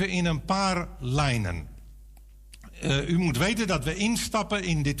even in een paar lijnen. U moet weten dat we instappen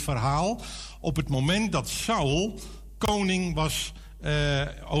in dit verhaal op het moment dat Saul koning was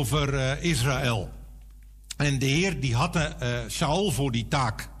over Israël. En de Heer die had Saul voor die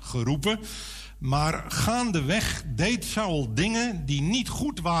taak geroepen. Maar gaandeweg deed Saul dingen die niet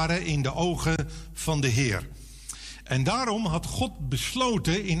goed waren in de ogen van de Heer. En daarom had God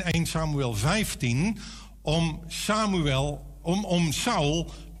besloten in 1 Samuel 15 om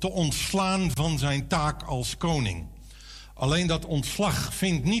Saul te ontslaan van zijn taak als koning. Alleen dat ontslag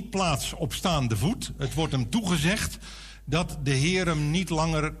vindt niet plaats op staande voet. Het wordt hem toegezegd dat de Heer hem niet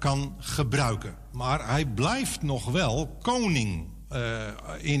langer kan gebruiken. Maar hij blijft nog wel koning.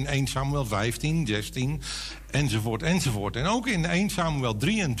 In 1 Samuel 15, 16, enzovoort, enzovoort. En ook in 1 Samuel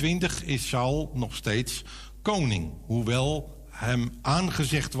 23 is Saul nog steeds koning. Hoewel hem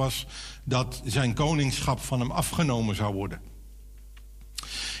aangezegd was dat zijn koningschap van hem afgenomen zou worden.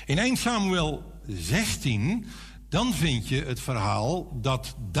 In 1 Samuel 16, dan vind je het verhaal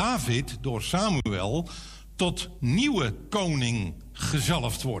dat David door Samuel tot nieuwe koning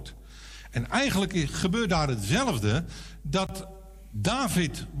gezalfd wordt. En eigenlijk gebeurt daar hetzelfde, dat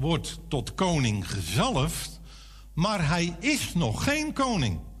David wordt tot koning gezalfd, maar hij is nog geen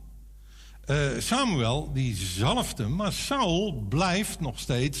koning. Samuel die zalft hem, maar Saul blijft nog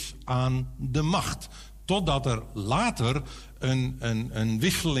steeds aan de macht. Totdat er later een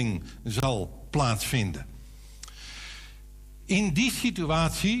wisseling zal plaatsvinden. In die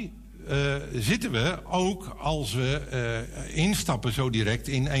situatie zitten we ook als we instappen zo direct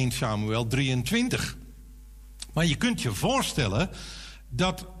in 1 Samuel 23. Maar je kunt je voorstellen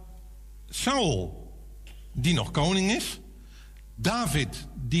dat Saul, die nog koning is, David,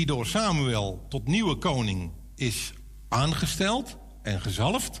 die door Samuel tot nieuwe koning is aangesteld en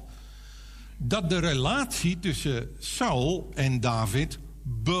gezalfd, dat de relatie tussen Saul en David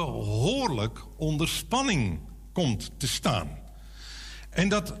behoorlijk onder spanning komt te staan. En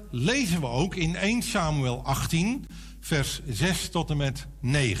dat lezen we ook in 1 Samuel 18, vers 6 tot en met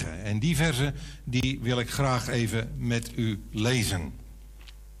 9. En die versen die wil ik graag even met u lezen.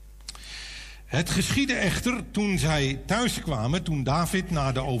 Het geschiedde echter toen zij thuiskwamen, toen David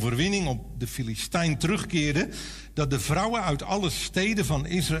na de overwinning op de Filistijn terugkeerde, dat de vrouwen uit alle steden van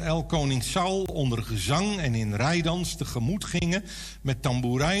Israël koning Saul onder gezang en in rijdans tegemoet gingen met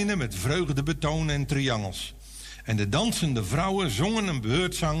tamboerijnen, met vreugdebetoon en triangels. En de dansende vrouwen zongen een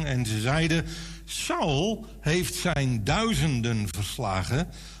beurtzang en ze zeiden: Saul heeft zijn 1000 verslagen,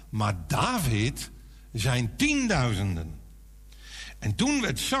 maar David zijn 10.000. En toen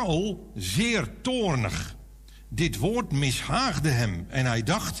werd Saul zeer toornig. Dit woord mishaagde hem en hij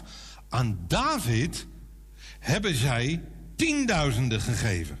dacht: aan David hebben zij 10.000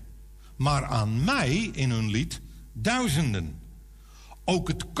 gegeven, maar aan mij in hun lied 1000. Ook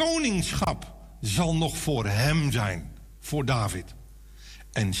het koningschap zal nog voor hem zijn, voor David.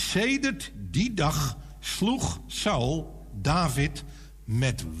 En sedert die dag sloeg Saul David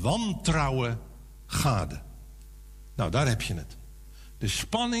met wantrouwen gade. Nou, daar heb je het. De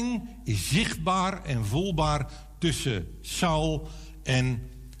spanning is zichtbaar en voelbaar tussen Saul en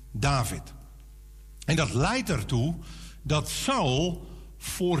David. En dat leidt ertoe dat Saul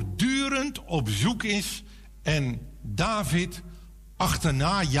voortdurend op zoek is en David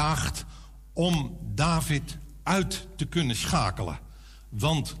achterna jaagt om David uit te kunnen schakelen.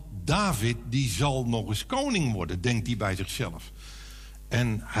 Want David die zal nog eens koning worden, denkt hij bij zichzelf.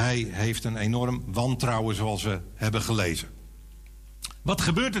 En hij heeft een enorm wantrouwen zoals we hebben gelezen. Wat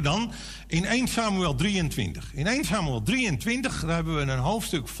gebeurt er dan in 1 Samuel 23? In 1 Samuel 23 daar hebben we een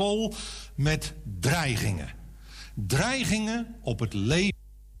hoofdstuk vol met dreigingen. Dreigingen op het leven.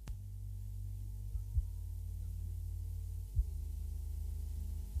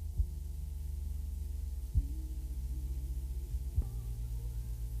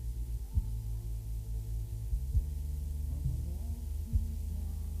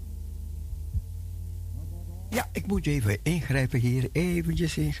 Ja, ik moet even ingrijpen hier.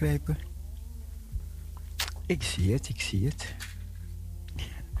 Eventjes ingrijpen. Ik zie het.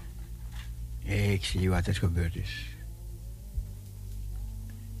 Ik zie wat er gebeurd is.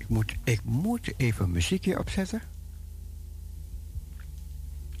 Ik moet even muziekje opzetten.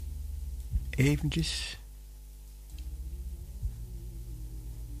 Eventjes.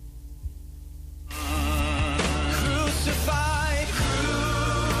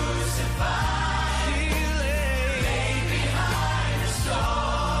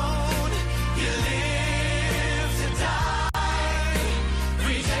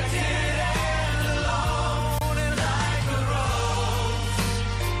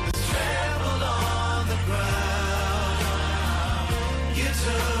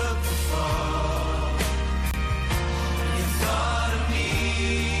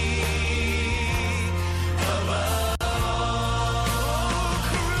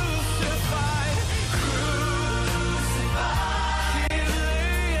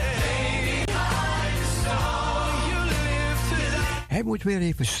 hij moet weer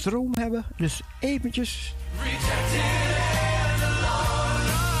even stroom hebben. Dus eventjes.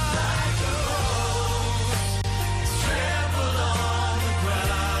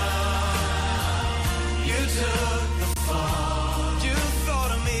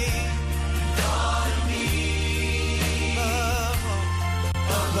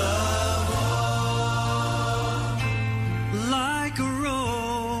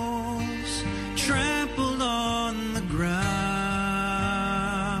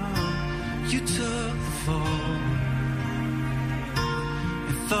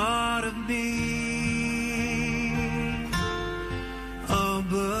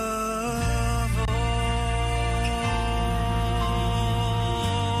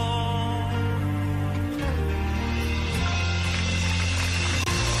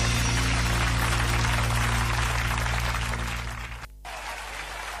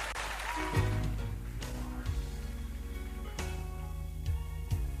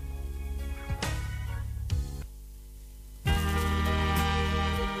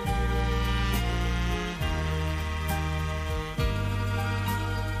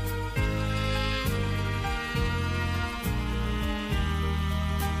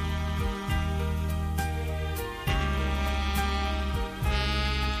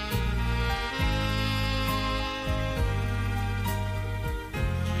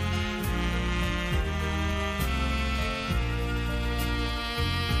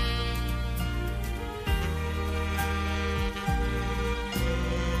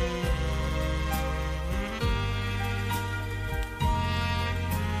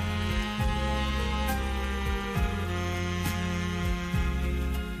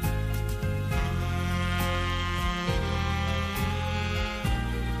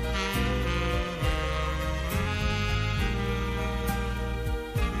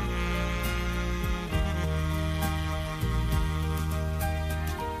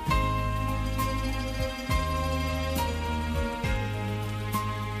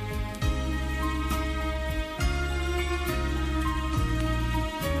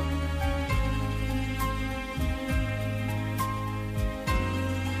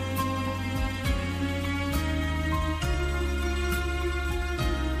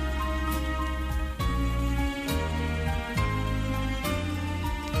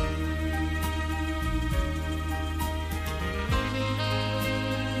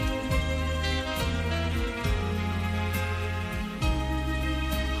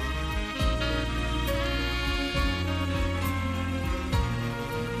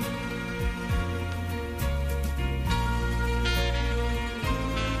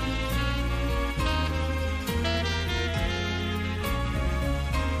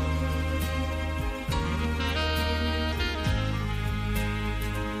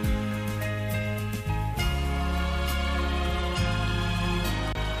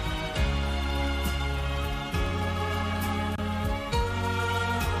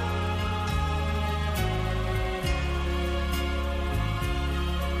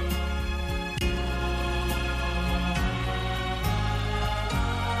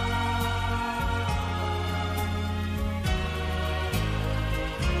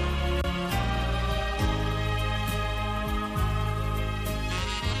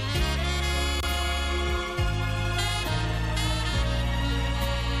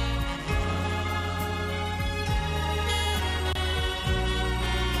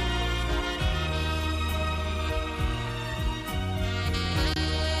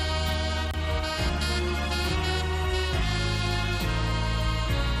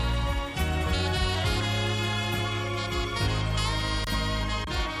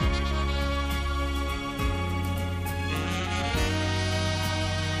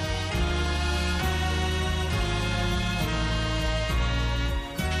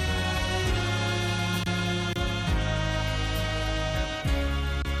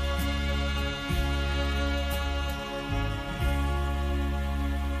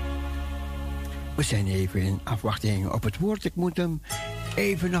 We zijn even in afwachting op het woord. Ik moet hem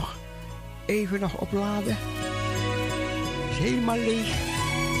even nog opladen. Het is helemaal leeg.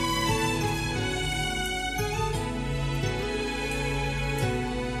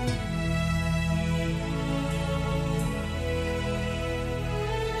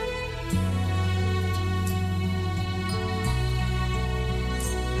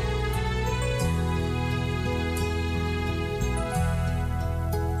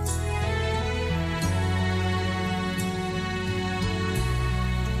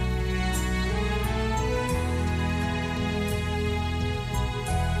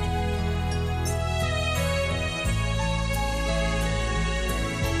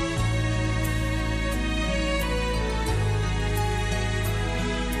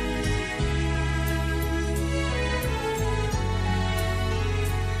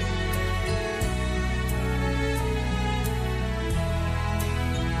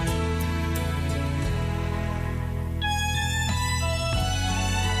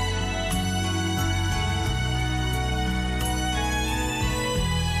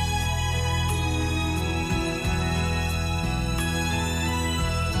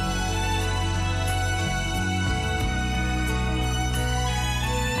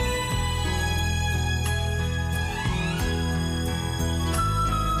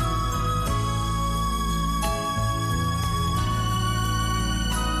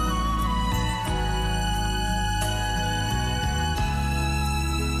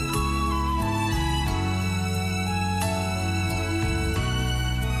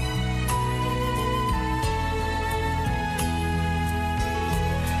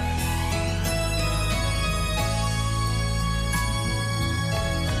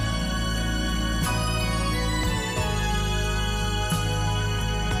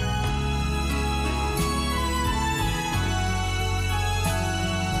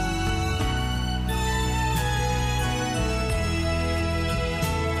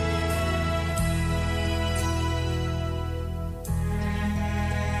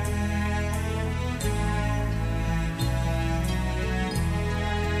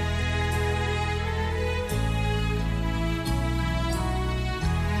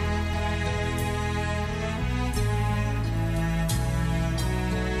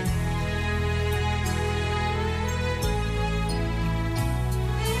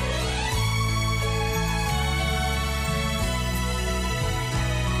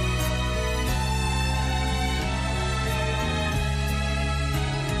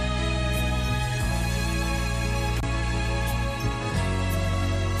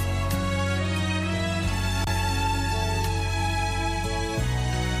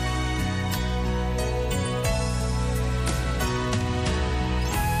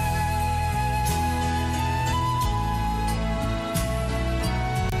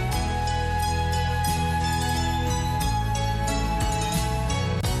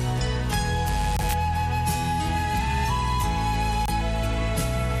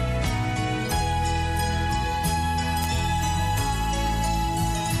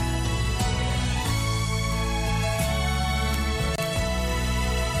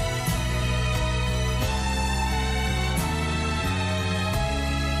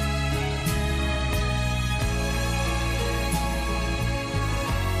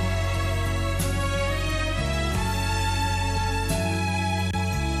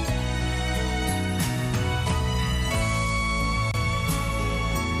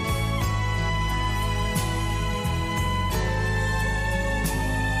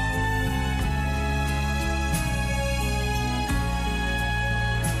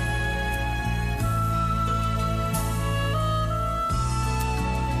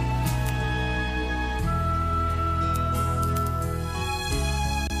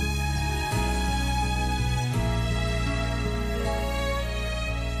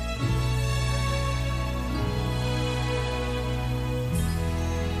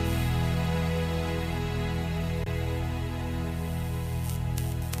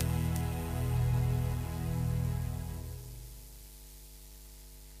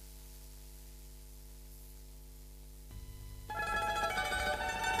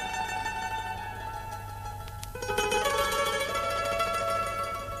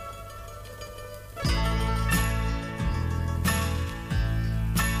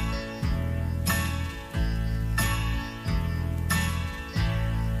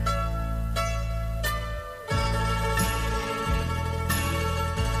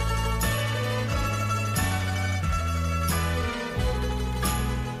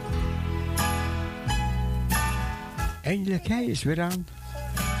 Eindelijk, hij is weer aan.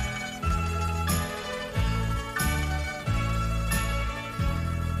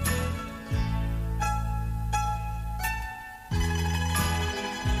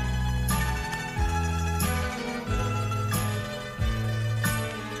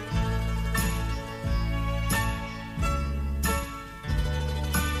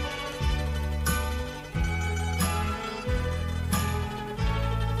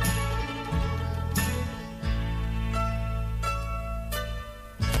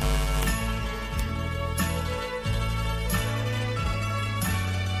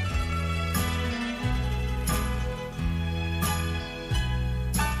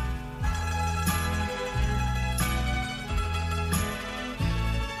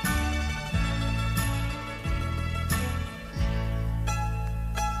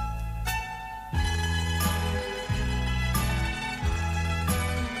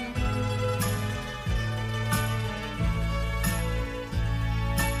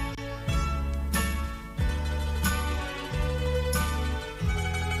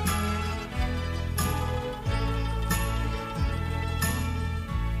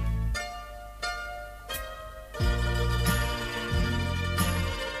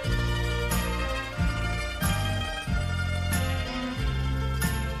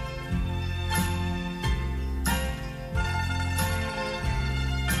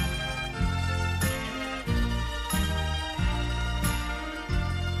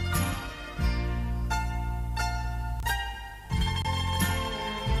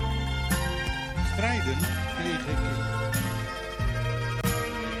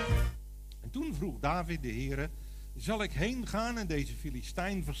 En toen vroeg David de Heere: zal ik heen gaan en deze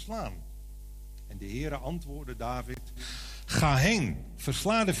Filistijn verslaan? En de Heere antwoordde David: ga heen,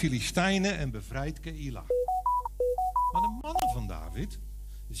 versla de Filistijnen en bevrijd Keïla. Maar de mannen van David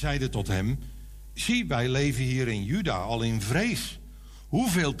zeiden tot hem: zie, wij leven hier in Juda al in vrees.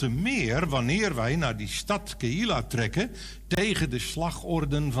 Hoeveel te meer wanneer wij naar die stad Keïla trekken tegen de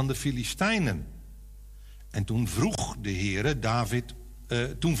slagorden van de Filistijnen. En toen vroeg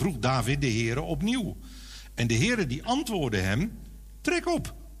David de Heere opnieuw. En de Heere die antwoordde hem: trek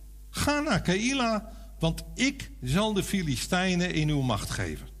op, ga naar Keïla, want ik zal de Filistijnen in uw macht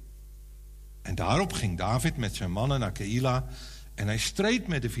geven. En daarop ging David met zijn mannen naar Keïla en hij streed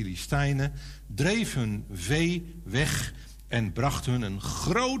met de Filistijnen, dreef hun vee weg en bracht hun een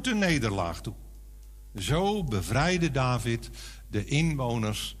grote nederlaag toe. Zo bevrijdde David de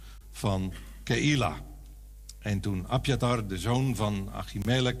inwoners van Keïla. En toen Abjatar, de zoon van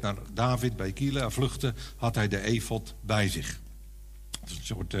Achimelech, naar David bij Keïla vluchtte, had hij de efod bij zich. Dat is een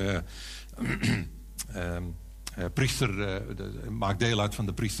soort priester, maakt deel uit van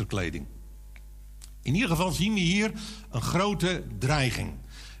de priesterkleding. In ieder geval zien we hier een grote dreiging.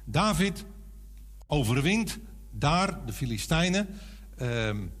 David overwint daar de Filistijnen,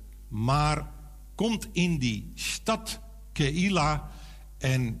 maar komt in die stad Keïla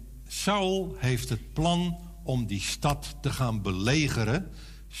en Saul heeft het plan om die stad te gaan belegeren,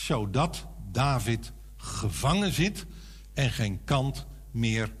 zodat David gevangen zit en geen kant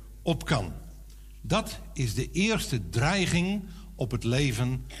meer op kan. Dat is de eerste dreiging op het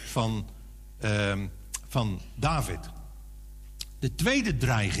leven van David. De tweede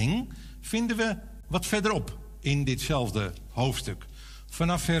dreiging vinden we wat verderop in ditzelfde hoofdstuk,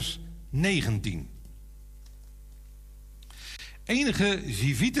 vanaf vers 19. Enige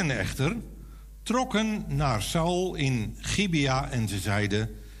Zivieten echter trokken naar Saul in Gibea en ze zeiden: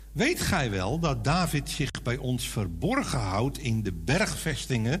 weet gij wel dat David zich bij ons verborgen houdt in de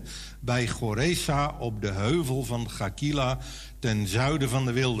bergvestingen bij Goresa op de heuvel van Gakila ten zuiden van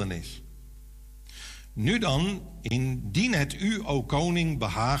de wildernis? Nu dan, indien het u, o koning,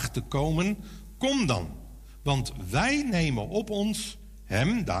 behaagt te komen, kom dan, want wij nemen op ons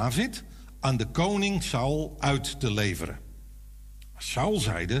hem, David, aan de koning Saul uit te leveren. Saul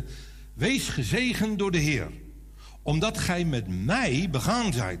zeide: wees gezegend door de Heer, omdat gij met mij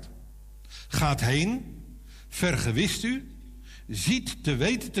begaan zijt. Gaat heen, vergewist u, ziet te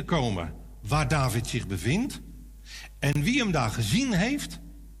weten te komen waar David zich bevindt en wie hem daar gezien heeft,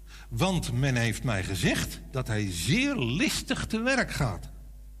 want men heeft mij gezegd dat hij zeer listig te werk gaat.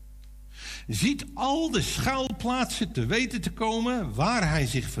 Ziet al de schuilplaatsen te weten te komen waar hij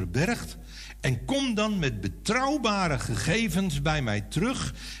zich verbergt en kom dan met betrouwbare gegevens bij mij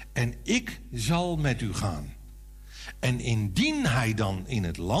terug en ik zal met u gaan. En indien hij dan in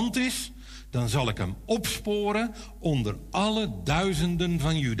het land is, dan zal ik hem opsporen onder alle duizenden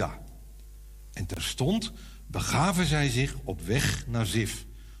van Juda. En terstond begaven zij zich op weg naar Zif,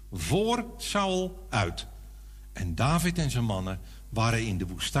 voor Saul uit. En David en zijn mannen waren in de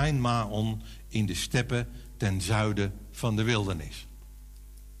woestijn Maon in de steppen ten zuiden van de wildernis.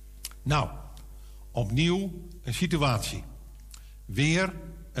 Nou, opnieuw een situatie. Weer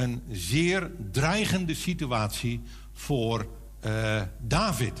een zeer dreigende situatie voor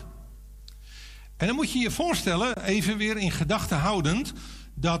David. En dan moet je je voorstellen, even weer in gedachten houdend,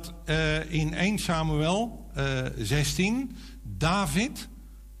 dat in 1 Samuel 16 David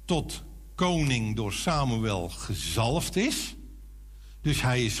tot koning door Samuel gezalfd is. Dus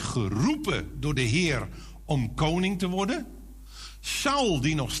hij is geroepen door de Heer om koning te worden. Saul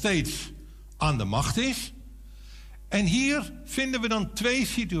die nog steeds aan de macht is. En hier vinden we dan 2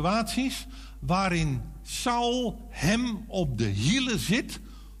 situaties waarin Saul hem op de hielen zit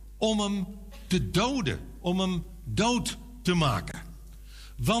om hem te doden, om hem dood te maken.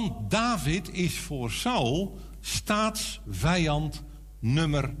 Want David is voor Saul staatsvijand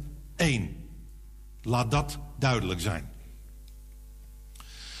nummer 1. Laat dat duidelijk zijn.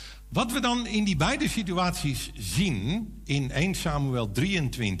 Wat we dan in die beide situaties zien, in 1 Samuel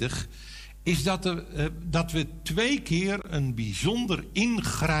 23... is dat we 2 keer een bijzonder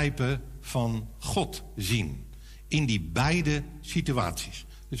ingrijpen van God zien. In die beide situaties.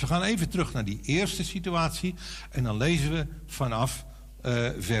 Dus we gaan even terug naar die eerste situatie. En dan lezen we vanaf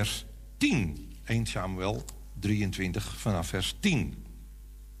vers 10. 1 Samuel 23 vanaf vers 10.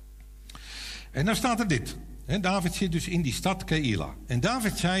 En dan staat er dit. David zit dus in die stad Keïla. En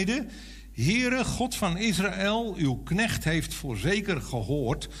David zeide: Heere, God van Israël, uw knecht heeft voorzeker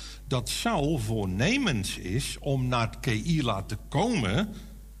gehoord dat Saul voornemens is om naar Keïla te komen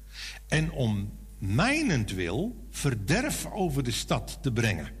en om mijnentwil verderf over de stad te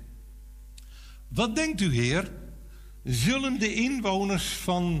brengen. Wat denkt u, Heer? Zullen de inwoners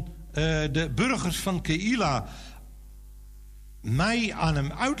van de burgers van Keïla mij aan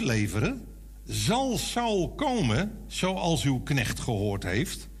hem uitleveren? Zal Saul komen, zoals uw knecht gehoord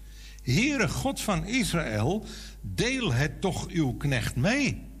heeft? Heere God van Israël, deel het toch uw knecht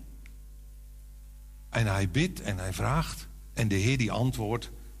mee. En hij bidt en hij vraagt. En de Heer die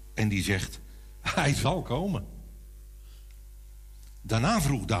antwoordt en die zegt: hij zal komen. Daarna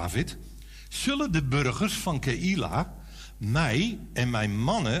vroeg David: zullen de burgers van Keïla mij en mijn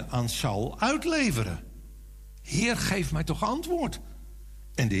mannen aan Saul uitleveren? Heer, geef mij toch antwoord.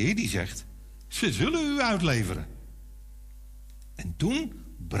 En de Heer die zegt: ze zullen u uitleveren. En toen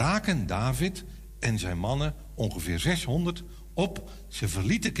braken David en zijn mannen, ongeveer 600, op. Ze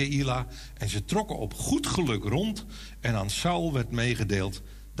verlieten Keïla en ze trokken op goed geluk rond. En aan Saul werd meegedeeld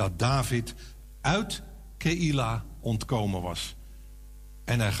dat David uit Keïla ontkomen was.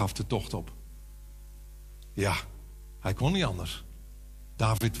 En hij gaf de tocht op. Ja, hij kon niet anders.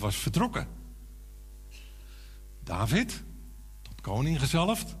 David was vertrokken. David, tot koning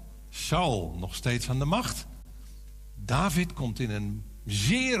gezalfd. Saul nog steeds aan de macht. David komt in een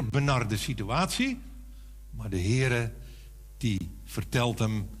zeer benarde situatie. Maar de Heere die vertelt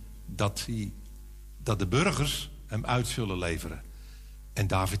hem dat de burgers hem uit zullen leveren. En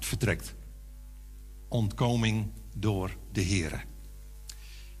David vertrekt. Ontkoming door de Heere.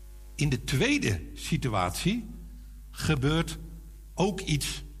 In de tweede situatie gebeurt ook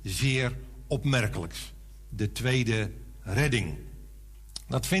iets zeer opmerkelijks. De tweede redding.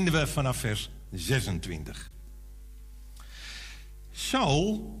 Dat vinden we vanaf vers 26.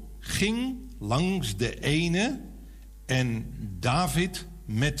 Saul ging langs de ene en David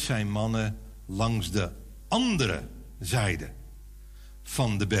met zijn mannen langs de andere zijde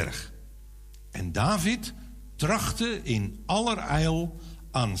van de berg. En David trachtte in allerijl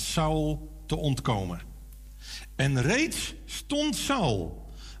aan Saul te ontkomen. En reeds stond Saul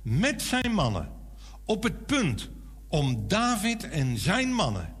met zijn mannen op het punt om David en zijn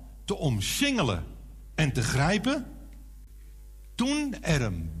mannen te omsingelen en te grijpen, toen er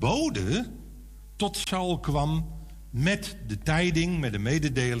een bode tot Saul kwam met de tijding, met de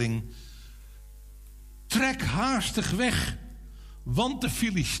mededeling: trek haastig weg, want de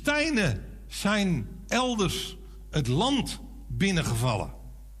Filistijnen zijn elders het land binnengevallen.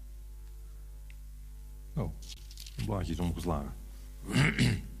 Oh, een blaadje is omgeslagen.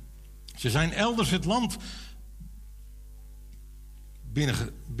 Ze zijn elders het land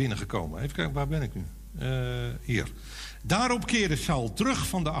binnengekomen. Even kijken, waar ben ik nu? Hier. Daarop keerde Saul terug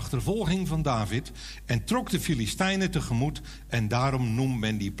van de achtervolging van David en trok de Filistijnen tegemoet, en daarom noemt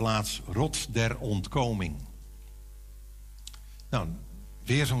men die plaats Rots der Ontkoming. Nou,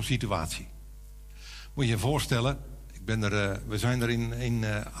 weer zo'n situatie. Moet je je voorstellen, we zijn er in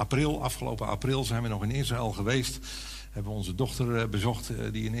april, afgelopen april zijn we nog in Israël geweest. Hebben we onze dochter bezocht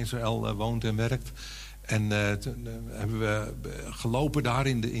die in Israël woont en werkt. En toen hebben we gelopen daar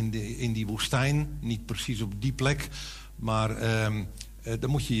in die woestijn. Niet precies op die plek. Maar Dan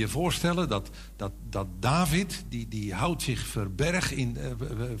moet je je voorstellen dat David, die houdt zich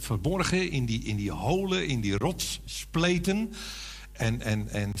verborgen in die holen, in die rotsspleten.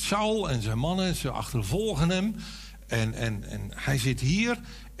 En Saul en zijn mannen, ze achtervolgen hem. En hij zit hier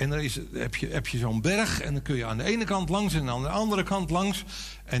en heb je zo'n berg en dan kun je aan de ene kant langs en aan de andere kant langs.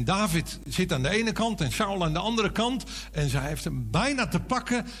 En David zit aan de ene kant en Saul aan de andere kant. En zij heeft hem bijna te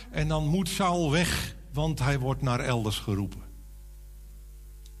pakken en dan moet Saul weg, want hij wordt naar elders geroepen.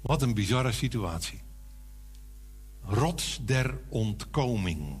 Wat een bizarre situatie. Rots der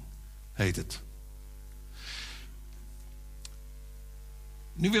ontkoming heet het.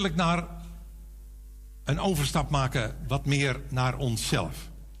 Nu wil ik een overstap maken wat meer naar onszelf.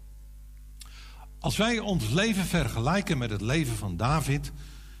 Als wij ons leven vergelijken met het leven van David,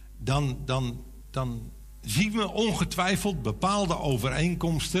 dan zien we ongetwijfeld bepaalde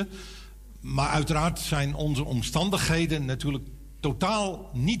overeenkomsten. Maar uiteraard zijn onze omstandigheden natuurlijk totaal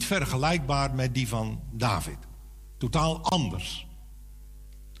niet vergelijkbaar met die van David. Totaal anders.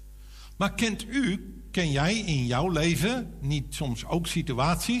 Maar ken jij in jouw leven niet soms ook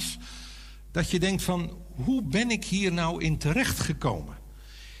situaties dat je denkt van, hoe ben ik hier nou in terecht gekomen?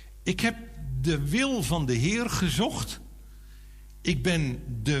 Ik heb de wil van de Heer gezocht. Ik ben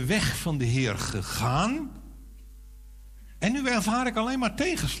de weg van de Heer gegaan. En nu ervaar ik alleen maar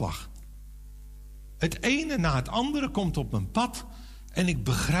tegenslag. Het ene na het andere komt op mijn pad en ik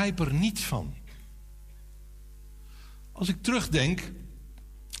begrijp er niets van. Als ik terugdenk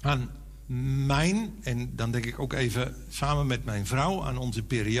aan en dan denk ik ook even samen met mijn vrouw aan onze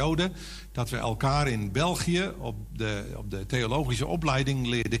periode dat we elkaar in België op de theologische opleiding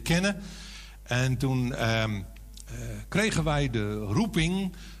leerden kennen. En toen kregen wij de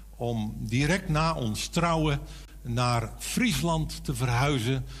roeping om direct na ons trouwen naar Friesland te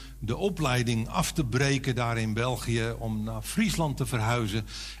verhuizen, de opleiding af te breken daar in België, om naar Friesland te verhuizen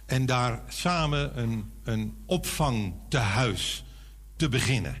en daar samen een opvangtehuis te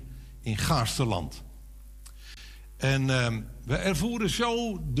beginnen in Gaarsterland. En we ervoeren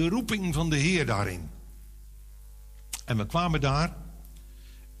zo de roeping van de Heer daarin. En we kwamen daar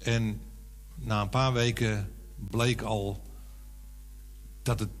en na een paar weken bleek al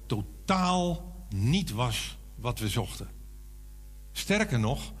dat het totaal niet was wat we zochten. Sterker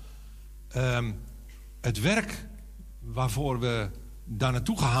nog, het werk waarvoor we daar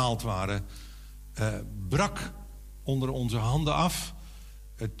naartoe gehaald waren, brak onder onze handen af.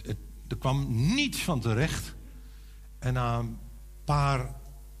 Er kwam niets van terecht. En na een paar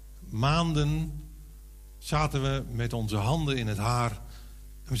maanden zaten we met onze handen in het haar.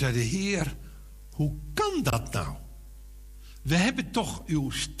 En we zeiden, Heer, hoe kan dat nou? We hebben toch uw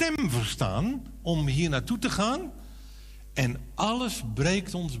stem verstaan om hier naartoe te gaan. En alles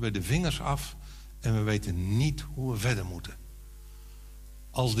breekt ons bij de vingers af. En we weten niet hoe we verder moeten.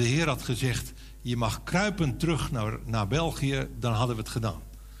 Als de Heer had gezegd, je mag kruipend terug naar België, dan hadden we het gedaan.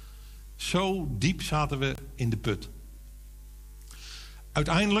 Zo diep zaten we in de put.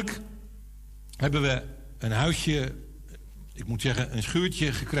 Uiteindelijk hebben we een huisje, ik moet zeggen een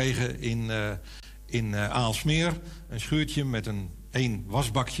schuurtje gekregen in Aalsmeer. Een schuurtje met één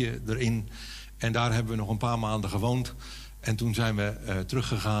wasbakje erin. En daar hebben we nog een paar maanden gewoond. En toen zijn we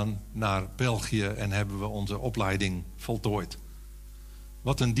teruggegaan naar België en hebben we onze opleiding voltooid.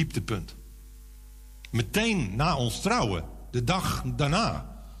 Wat een dieptepunt. Meteen na ons trouwen, de dag daarna.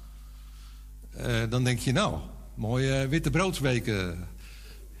 Dan denk je, nou, mooie wittebroodsweken.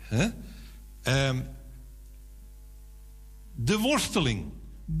 De worsteling,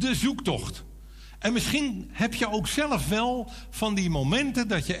 de zoektocht. En misschien heb je ook zelf wel van die momenten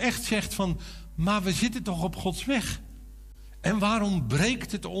dat je echt zegt van, maar we zitten toch op Gods weg. En waarom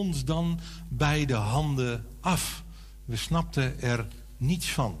breekt het ons dan bij de handen af? We snapten er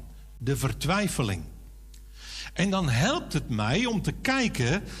niets van. De vertwijfeling. En dan helpt het mij om te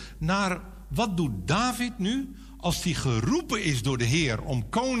kijken naar, wat doet David nu als hij geroepen is door de Heer om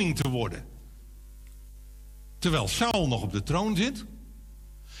koning te worden? Terwijl Saul nog op de troon zit.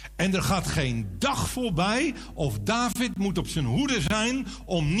 En er gaat geen dag voorbij of David moet op zijn hoede zijn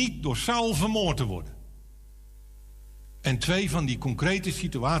om niet door Saul vermoord te worden. En 2 van die concrete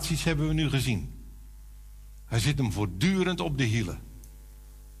situaties hebben we nu gezien. Hij zit hem voortdurend op de hielen.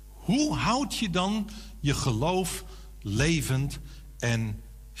 Hoe houd je dan je geloof levend en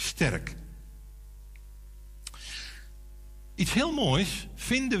sterk? Iets heel moois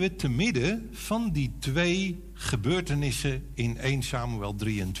vinden we te midden van die 2 gebeurtenissen in 1 Samuel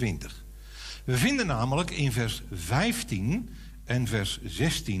 23. We vinden namelijk in vers 15 en vers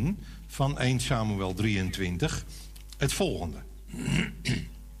 16 van 1 Samuel 23 het volgende.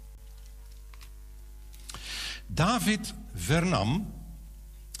 David vernam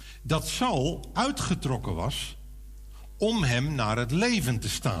dat Saul uitgetrokken was om hem naar het leven te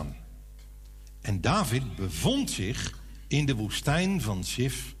staan. En David bevond zich in de woestijn van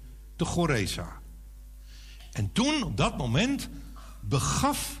Sif te Goresa. En toen, op dat moment,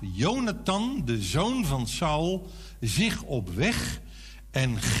 begaf Jonathan, de zoon van Saul, zich op weg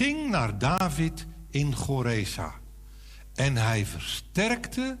en ging naar David in Goresa. En hij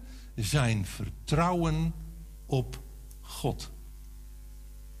versterkte zijn vertrouwen op God.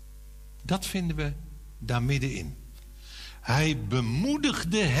 Dat vinden we daar middenin. Hij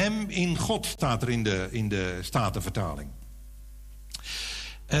bemoedigde hem in God, staat er in de Statenvertaling.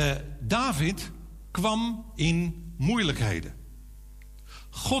 David kwam in moeilijkheden.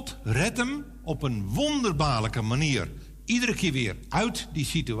 God redt hem op een wonderbaarlijke manier iedere keer weer uit die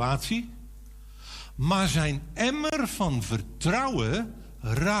situatie. Maar zijn emmer van vertrouwen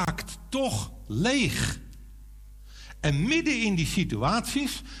raakt toch leeg. En midden in die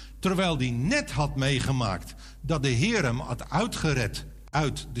situaties, terwijl hij net had meegemaakt dat de Heer hem had uitgered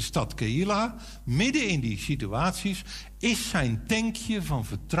uit de stad Keila, midden in die situaties is zijn tankje van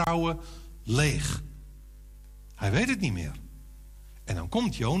vertrouwen leeg. Hij weet het niet meer. En dan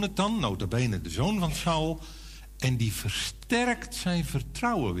komt Jonathan, nota bene de zoon van Saul, en die versterkt zijn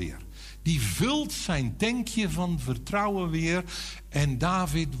vertrouwen weer. Die vult zijn tankje van vertrouwen weer. En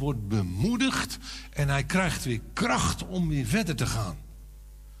David wordt bemoedigd en hij krijgt weer kracht om weer verder te gaan.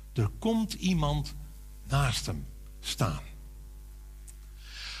 Er komt iemand naast hem staan.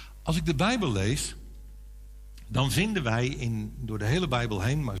 Als ik de Bijbel lees, dan vinden wij door de hele Bijbel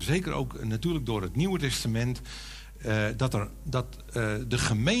heen, maar zeker ook natuurlijk door het Nieuwe Testament, dat de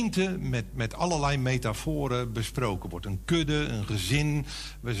gemeente met allerlei metaforen besproken wordt. Een kudde, een gezin.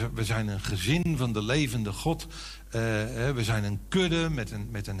 We zijn een gezin van de levende God. We zijn een kudde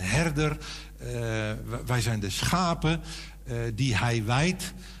met een herder. Wij zijn de schapen die hij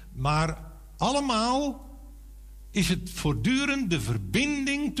wijdt. Maar allemaal is het voortdurend de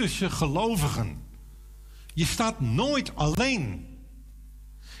verbinding tussen gelovigen. Je staat nooit alleen.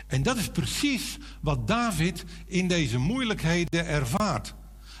 En dat is precies wat David in deze moeilijkheden ervaart.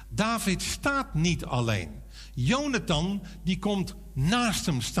 David staat niet alleen. Jonathan die komt naast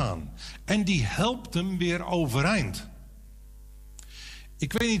hem staan. En die helpt hem weer overeind.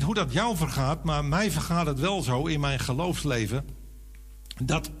 Ik weet niet hoe dat jou vergaat, maar mij vergaat het wel zo in mijn geloofsleven,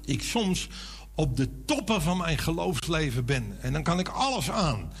 dat ik soms op de toppen van mijn geloofsleven ben. En dan kan ik alles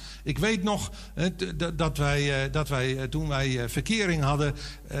aan. Ik weet nog dat wij toen wij verkering hadden,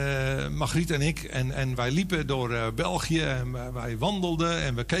 Margriet en ik, en wij liepen door België en wij wandelden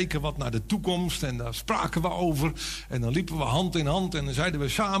en we keken wat naar de toekomst en daar spraken we over. En dan liepen we hand in hand en dan zeiden we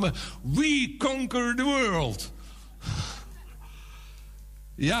samen, we conquer the world.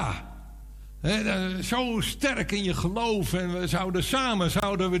 Ja. Zo sterk in je geloof en we zouden samen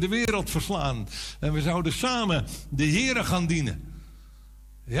de wereld verslaan. En we zouden samen de Heere gaan dienen.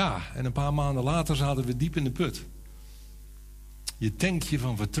 Ja, en een paar maanden later zaten we diep in de put. Je tankje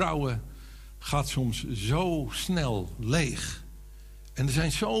van vertrouwen gaat soms zo snel leeg. En er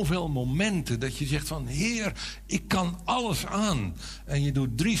zijn zoveel momenten dat je zegt van, Heer, ik kan alles aan. En je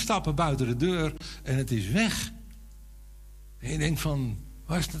doet 3 stappen buiten de deur en het is weg. En je denkt van,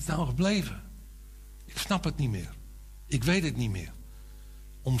 waar is het nou gebleven? Ik snap het niet meer. Ik weet het niet meer.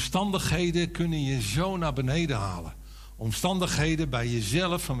 Omstandigheden kunnen je zo naar beneden halen. Omstandigheden bij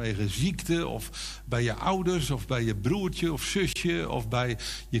jezelf vanwege ziekte, of bij je ouders, of bij je broertje of zusje, of bij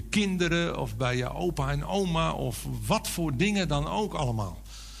je kinderen, of bij je opa en oma, of wat voor dingen dan ook allemaal.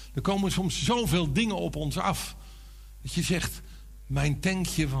 Er komen soms zoveel dingen op ons af. Dat je zegt, mijn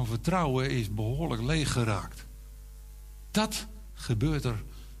tankje van vertrouwen is behoorlijk leeg geraakt. Dat gebeurt er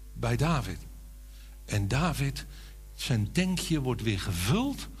bij David. En David, zijn tankje wordt weer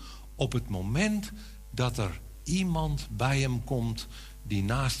gevuld op het moment dat er iemand bij hem komt die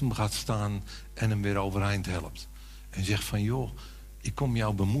naast hem gaat staan en hem weer overeind helpt. En zegt van, joh, ik kom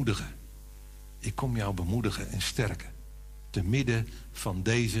jou bemoedigen. Ik kom jou bemoedigen en sterken. Te midden van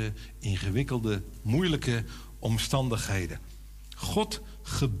deze ingewikkelde, moeilijke omstandigheden. God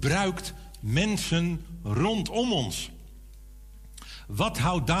gebruikt mensen rondom ons. Wat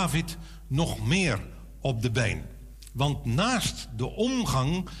houdt David nog meer op de been? Want naast de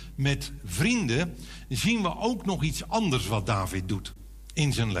omgang met vrienden zien we ook nog iets anders wat David doet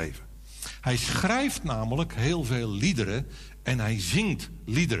in zijn leven. Hij schrijft namelijk heel veel liederen en hij zingt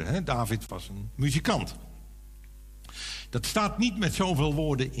liederen. David was een muzikant. Dat staat niet met zoveel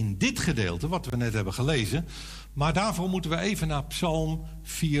woorden in dit gedeelte wat we net hebben gelezen, maar daarvoor moeten we even naar Psalm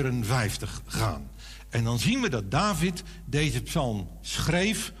 54 gaan. En dan zien we dat David deze psalm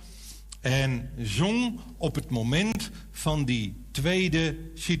schreef en zong op het moment van die tweede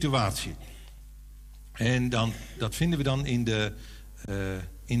situatie. En dat vinden we dan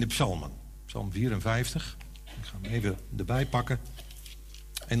in de psalmen. Psalm 54. Ik ga hem even erbij pakken.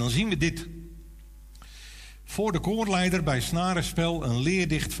 En dan zien we dit. Voor de koorleider bij snarenspel een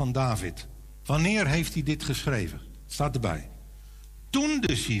leerdicht van David. Wanneer heeft hij dit geschreven? Het staat erbij. Toen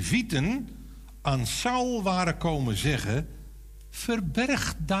de Sivieten aan Saul waren komen zeggen...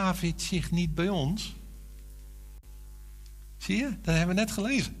 verbergt David zich niet bij ons? Zie je? Dat hebben we net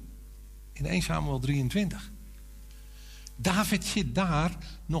gelezen. In 1 Samuel 23. David zit daar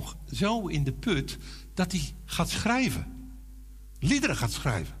nog zo in de put dat hij gaat schrijven. Liederen gaat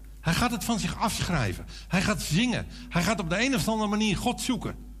schrijven. Hij gaat het van zich afschrijven. Hij gaat zingen. Hij gaat op de een of andere manier God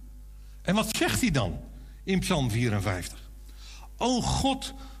zoeken. En wat zegt hij dan in Psalm 54? O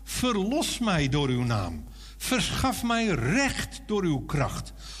God, verlos mij door uw naam. Verschaf mij recht door uw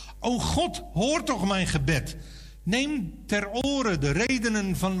kracht. O God, hoor toch mijn gebed. Neem ter oren de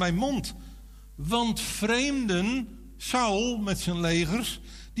redenen van mijn mond. Want vreemden, Saul met zijn legers,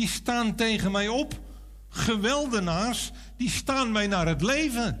 die staan tegen mij op. Geweldenaars, die staan mij naar het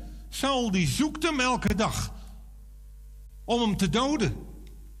leven. Saul die zoekt hem elke dag om hem te doden.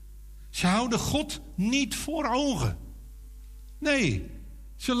 Ze houden God niet voor ogen. Nee,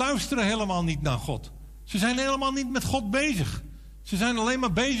 ze luisteren helemaal niet naar God. Ze zijn helemaal niet met God bezig. Ze zijn alleen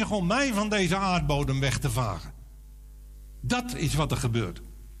maar bezig om mij van deze aardbodem weg te vagen. Dat is wat er gebeurt.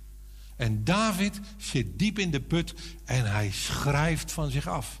 En David zit diep in de put en hij schrijft van zich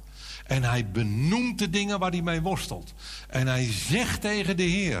af. En hij benoemt de dingen waar hij mee worstelt. En hij zegt tegen de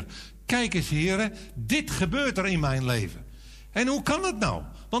Heer: kijk eens, Heere, dit gebeurt er in mijn leven. En hoe kan het nou?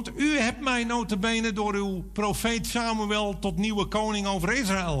 Want u hebt mij nota bene door uw profeet Samuel tot nieuwe koning over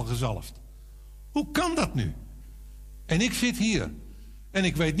Israël gezalfd. Hoe kan dat nu? En ik zit hier. En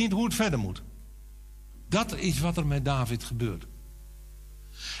ik weet niet hoe het verder moet. Dat is wat er met David gebeurt.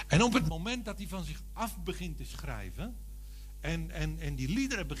 En op het moment dat hij van zich af begint te schrijven... en die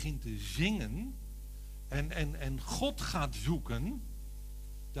liederen begint te zingen... en God gaat zoeken...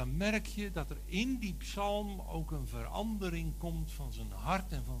 dan merk je dat er in die psalm ook een verandering komt van zijn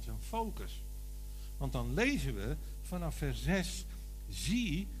hart en van zijn focus. Want dan lezen we vanaf vers 6...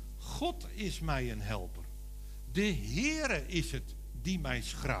 Zie, God is mij een helper. De Heere is het die mij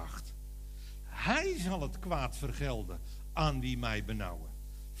schraagt. Hij zal het kwaad vergelden aan wie mij benauwen.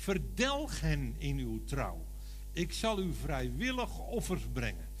 Verdelg hen in uw trouw. Ik zal u vrijwillig offers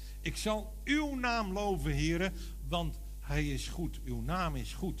brengen. Ik zal uw naam loven, Heere, want hij is goed. Uw naam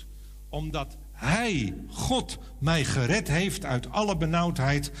is goed. Omdat hij, God, mij gered heeft uit alle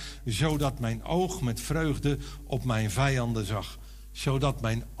benauwdheid, zodat mijn oog met vreugde op mijn vijanden zag. Zodat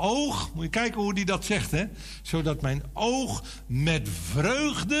mijn oog, moet je kijken hoe hij dat zegt, hè? Zodat mijn oog met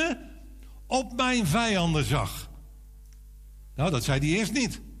vreugde op mijn vijanden zag. Nou, dat zei hij eerst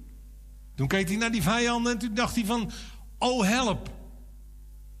niet. Toen keek hij naar die vijanden en toen dacht hij van, oh help.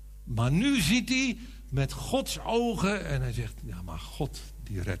 Maar nu ziet hij met Gods ogen en hij zegt, ja maar God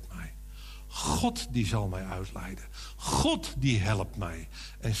die redt mij. God die zal mij uitleiden. God die helpt mij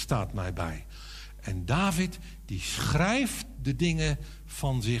en staat mij bij. En David die schrijft de dingen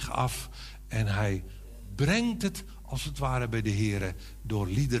van zich af en hij brengt het als het ware bij de Heere door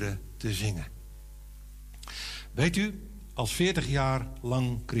liederen te zingen. Weet u, als 40 jaar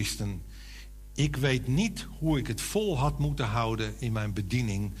lang christen, ik weet niet hoe ik het vol had moeten houden in mijn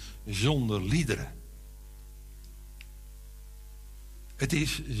bediening zonder liederen. Het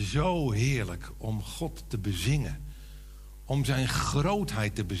is zo heerlijk om God te bezingen, om zijn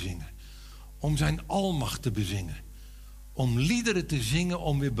grootheid te bezingen, om zijn almacht te bezingen, om liederen te zingen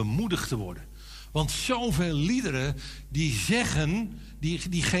om weer bemoedigd te worden. Want zoveel liederen die zeggen,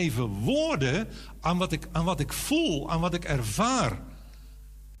 die geven woorden aan wat ik voel, aan wat ik ervaar.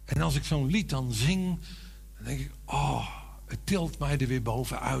 En als ik zo'n lied dan zing, dan denk ik, oh, het tilt mij er weer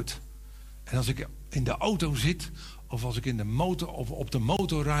bovenuit. En als ik in de auto zit, of als ik in de motor, of op de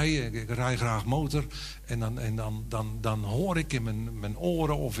motor rij, ik rij graag motor, en dan hoor ik in mijn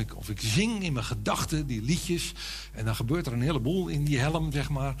oren, of ik zing in mijn gedachten die liedjes. En dan gebeurt er een heleboel in die helm, zeg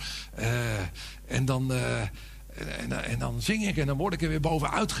maar. En dan zing ik en dan word ik er weer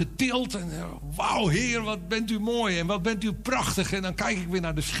bovenuit getild. En wauw, Heer, wat bent u mooi en wat bent u prachtig. En dan kijk ik weer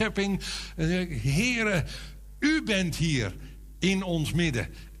naar de schepping. En dan zeg ik, Heere, u bent hier in ons midden.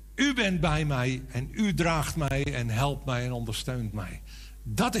 U bent bij mij en u draagt mij en helpt mij en ondersteunt mij.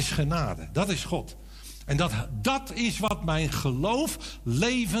 Dat is genade, dat is God. En dat is wat mijn geloof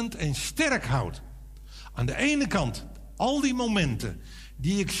levend en sterk houdt. Aan de ene kant, al die momenten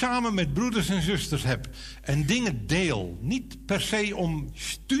die ik samen met broeders en zusters heb en dingen deel. Niet per se om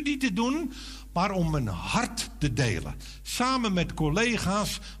studie te doen, maar om mijn hart te delen. Samen met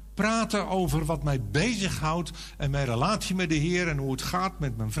collega's praten over wat mij bezighoudt en mijn relatie met de Heer en hoe het gaat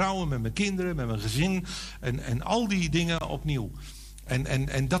met mijn vrouw en met mijn kinderen, met mijn gezin en al die dingen opnieuw.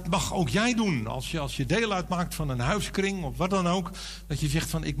 En dat mag ook jij doen. Als je deel uitmaakt van een huiskring of wat dan ook. Dat je zegt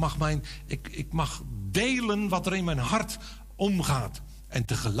van ik mag delen wat er in mijn hart omgaat. En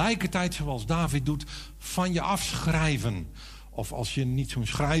tegelijkertijd, zoals David doet, van je afschrijven. Of als je niet zo'n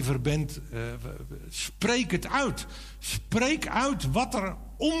schrijver bent, spreek het uit. Spreek uit wat er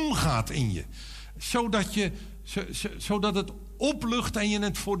omgaat in je. Zodat het oplucht en je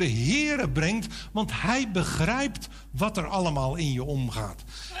het voor de Heere brengt. Want Hij begrijpt wat er allemaal in je omgaat.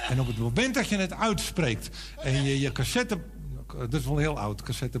 En op het moment dat je het uitspreekt en je cassette... Dat is wel een heel oud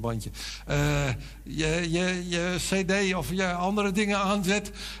cassettebandje. Je cd of je andere dingen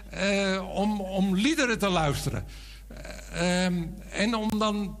aanzet om liederen te luisteren. En om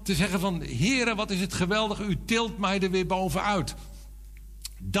dan te zeggen van... Heere, wat is het geweldig, u tilt mij er weer bovenuit.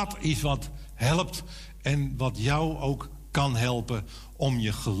 Dat is wat helpt en wat jou ook kan helpen... om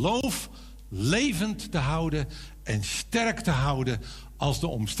je geloof levend te houden en sterk te houden... als de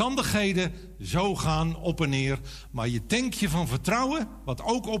omstandigheden zo gaan op en neer. Maar je tankje van vertrouwen, wat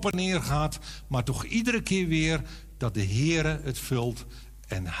ook op en neer gaat... maar toch iedere keer weer dat de Heere het vult...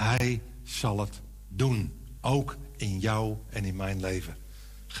 en Hij zal het doen. Ook in jou en in mijn leven.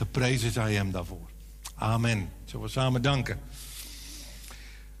 Geprezen zij Hem daarvoor. Amen. Zullen we samen danken.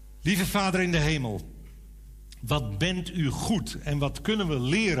 Lieve Vader in de hemel... Wat bent u goed en wat kunnen we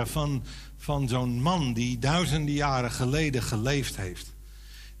leren van zo'n man die duizenden jaren geleden geleefd heeft.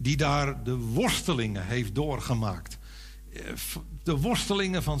 Die daar de worstelingen heeft doorgemaakt. De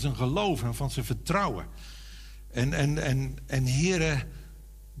worstelingen van zijn geloof en van zijn vertrouwen. En Heere,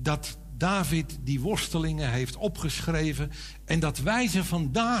 dat David die worstelingen heeft opgeschreven. En dat wij ze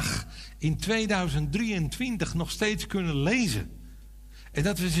vandaag in 2023 nog steeds kunnen lezen. En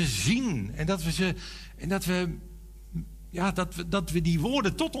dat we ze zien. En dat we die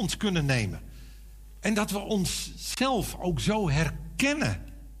woorden tot ons kunnen nemen. En dat we onszelf ook zo herkennen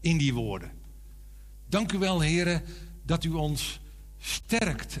in die woorden. Dank u wel, Heere, dat u ons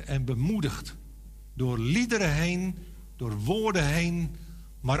sterkt en bemoedigt. Door liederen heen, door woorden heen,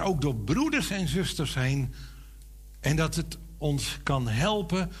 maar ook door broeders en zusters heen. En dat het ons kan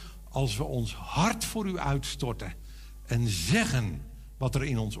helpen als we ons hart voor u uitstorten. En zeggen wat er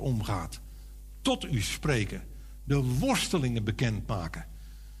in ons omgaat. Tot u spreken. De worstelingen bekendmaken.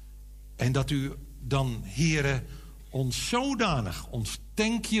 En dat u dan, Heere, ons zodanig, ons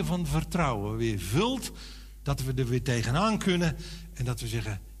tankje van vertrouwen weer vult, dat we er weer tegenaan kunnen en dat we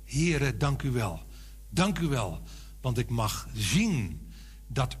zeggen, Heere, dank u wel. Dank u wel, want ik mag zien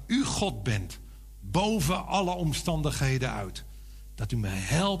dat u God bent, boven alle omstandigheden uit. Dat u mij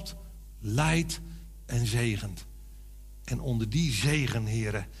helpt, leidt en zegent. En onder die zegen,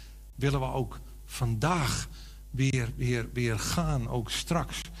 Heere, willen we ook vandaag weer gaan, ook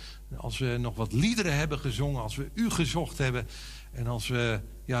straks. Als we nog wat liederen hebben gezongen, als we u gezocht hebben en als we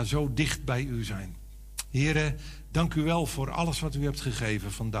zo dicht bij u zijn. Heere, dank u wel voor alles wat u hebt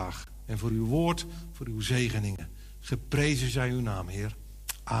gegeven vandaag. En voor uw woord, voor uw zegeningen. Geprezen zij uw naam, Heer.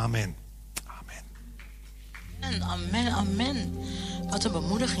 Amen. Amen. En amen, amen. Wat een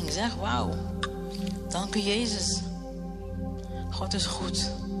bemoediging, zeg. Wauw. Dank u, Jezus. God is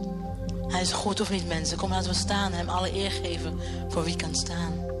goed. Hij is goed of niet, mensen? Kom, laten we staan en hem alle eer geven voor wie kan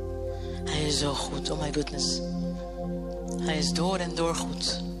staan. Hij is zo goed, oh my goodness. Hij is door en door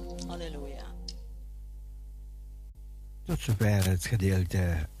goed. Halleluja. Tot zover het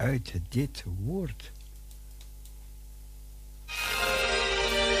gedeelte uit dit woord.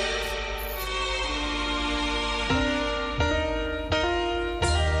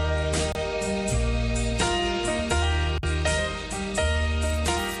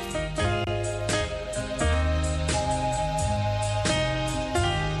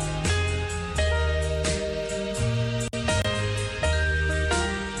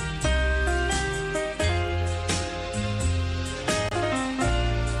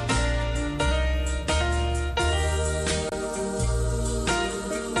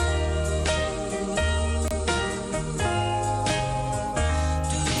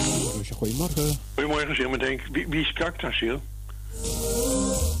 Goedemorgen, zeg maar denk. Wie sprak daar, Sil?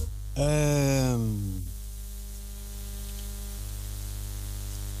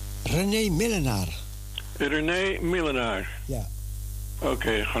 René Millenaar. René Millenaar? Ja.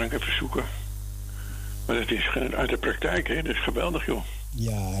 Oké, ga ik even zoeken. Maar dat is uit de praktijk, hè? Dat is geweldig, joh.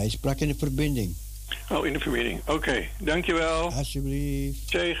 Ja, hij sprak in de verbinding. Oh, in de verbinding. Oké, dankjewel. Alsjeblieft.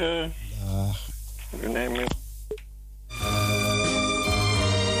 Zegen. Dag. René Millenaar.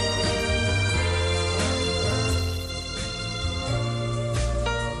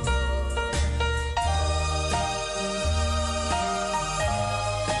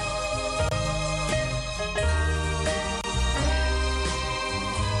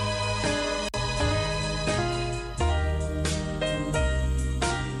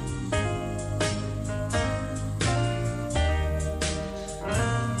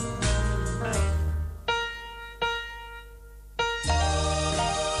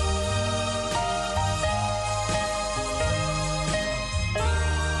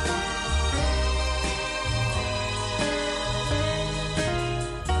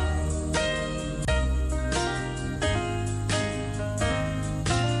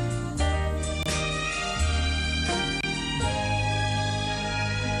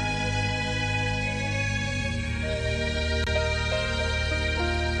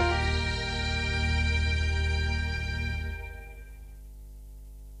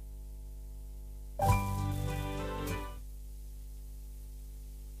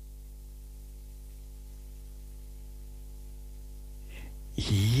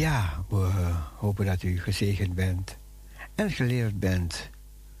 Ja, we hopen dat u gezegend bent en geleerd bent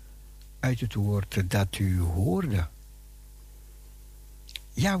uit het woord dat u hoorde.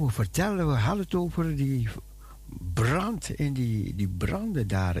 Ja, we hadden het over die brand in die branden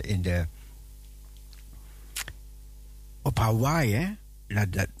daar op Hawaii, hè?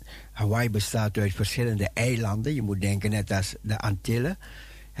 Hawaii bestaat uit verschillende eilanden. Je moet denken net als de Antillen.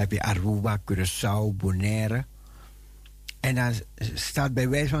 Heb je Aruba, Curaçao, Bonaire. En dan staat bij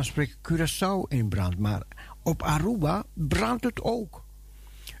wijze van spreken Curaçao in brand. Maar op Aruba brandt het ook.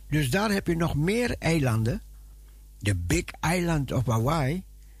 Dus daar heb je nog meer eilanden. De Big Island of Hawaii.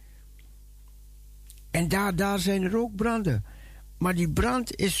 En daar zijn er ook branden. Maar die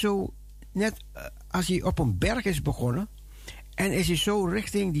brand is zo, net als hij op een berg is begonnen. En is hij zo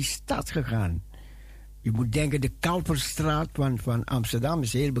richting die stad gegaan. Je moet denken, de Kalverstraat van Amsterdam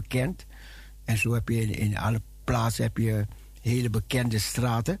is heel bekend. En zo heb je in alle plaatsen heb je hele bekende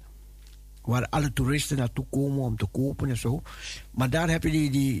straten. Waar alle toeristen naartoe komen om te kopen en zo. Maar daar heb je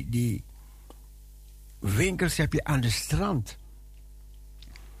die winkels heb je aan de strand.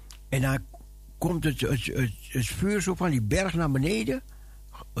 En dan komt het vuur zo van die berg naar beneden.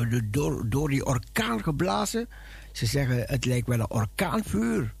 Door die orkaan geblazen. Ze zeggen, het lijkt wel een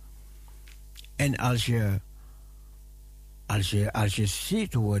orkaanvuur. En als je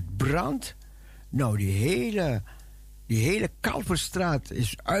ziet hoe het brandt. Nou, die hele Kalverstraat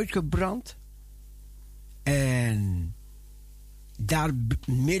is uitgebrand. En daar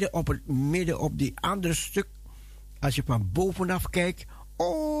midden op die andere stuk, als je van bovenaf kijkt,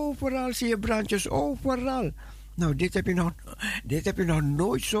 overal zie je brandjes, overal. Nou, dit heb je nog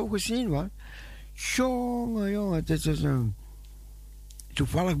nooit zo gezien, hoor. Jongen, dit is een...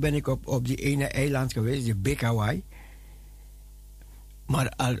 Toevallig ben ik op die ene eiland geweest, die Big Hawaii. Maar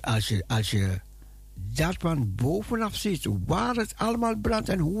als je dat van bovenaf ziet, waar het allemaal brandt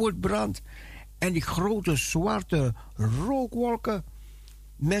en hoe het brandt. En die grote zwarte rookwolken.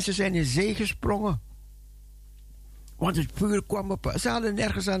 Mensen zijn in zee gesprongen. Want het vuur kwam op. Ze hadden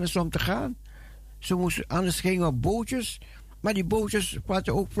nergens anders om te gaan. Anders gingen op bootjes. Maar die bootjes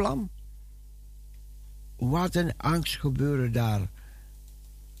vatten ook vlam. Wat een angst gebeurde daar.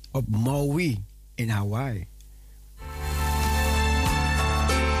 Op Maui in Hawaii.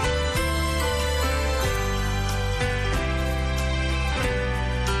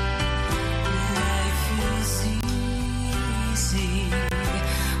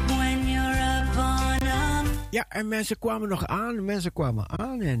 Ja, en mensen kwamen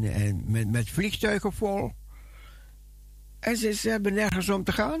aan en met vliegtuigen vol. En ze hebben nergens om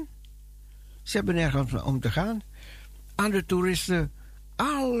te gaan. Aan de toeristen,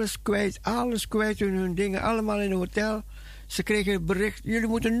 alles kwijt hun dingen, allemaal in een hotel. Ze kregen het bericht, jullie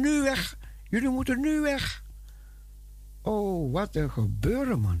moeten nu weg. Oh, wat een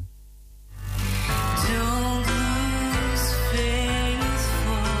gebeuren, man.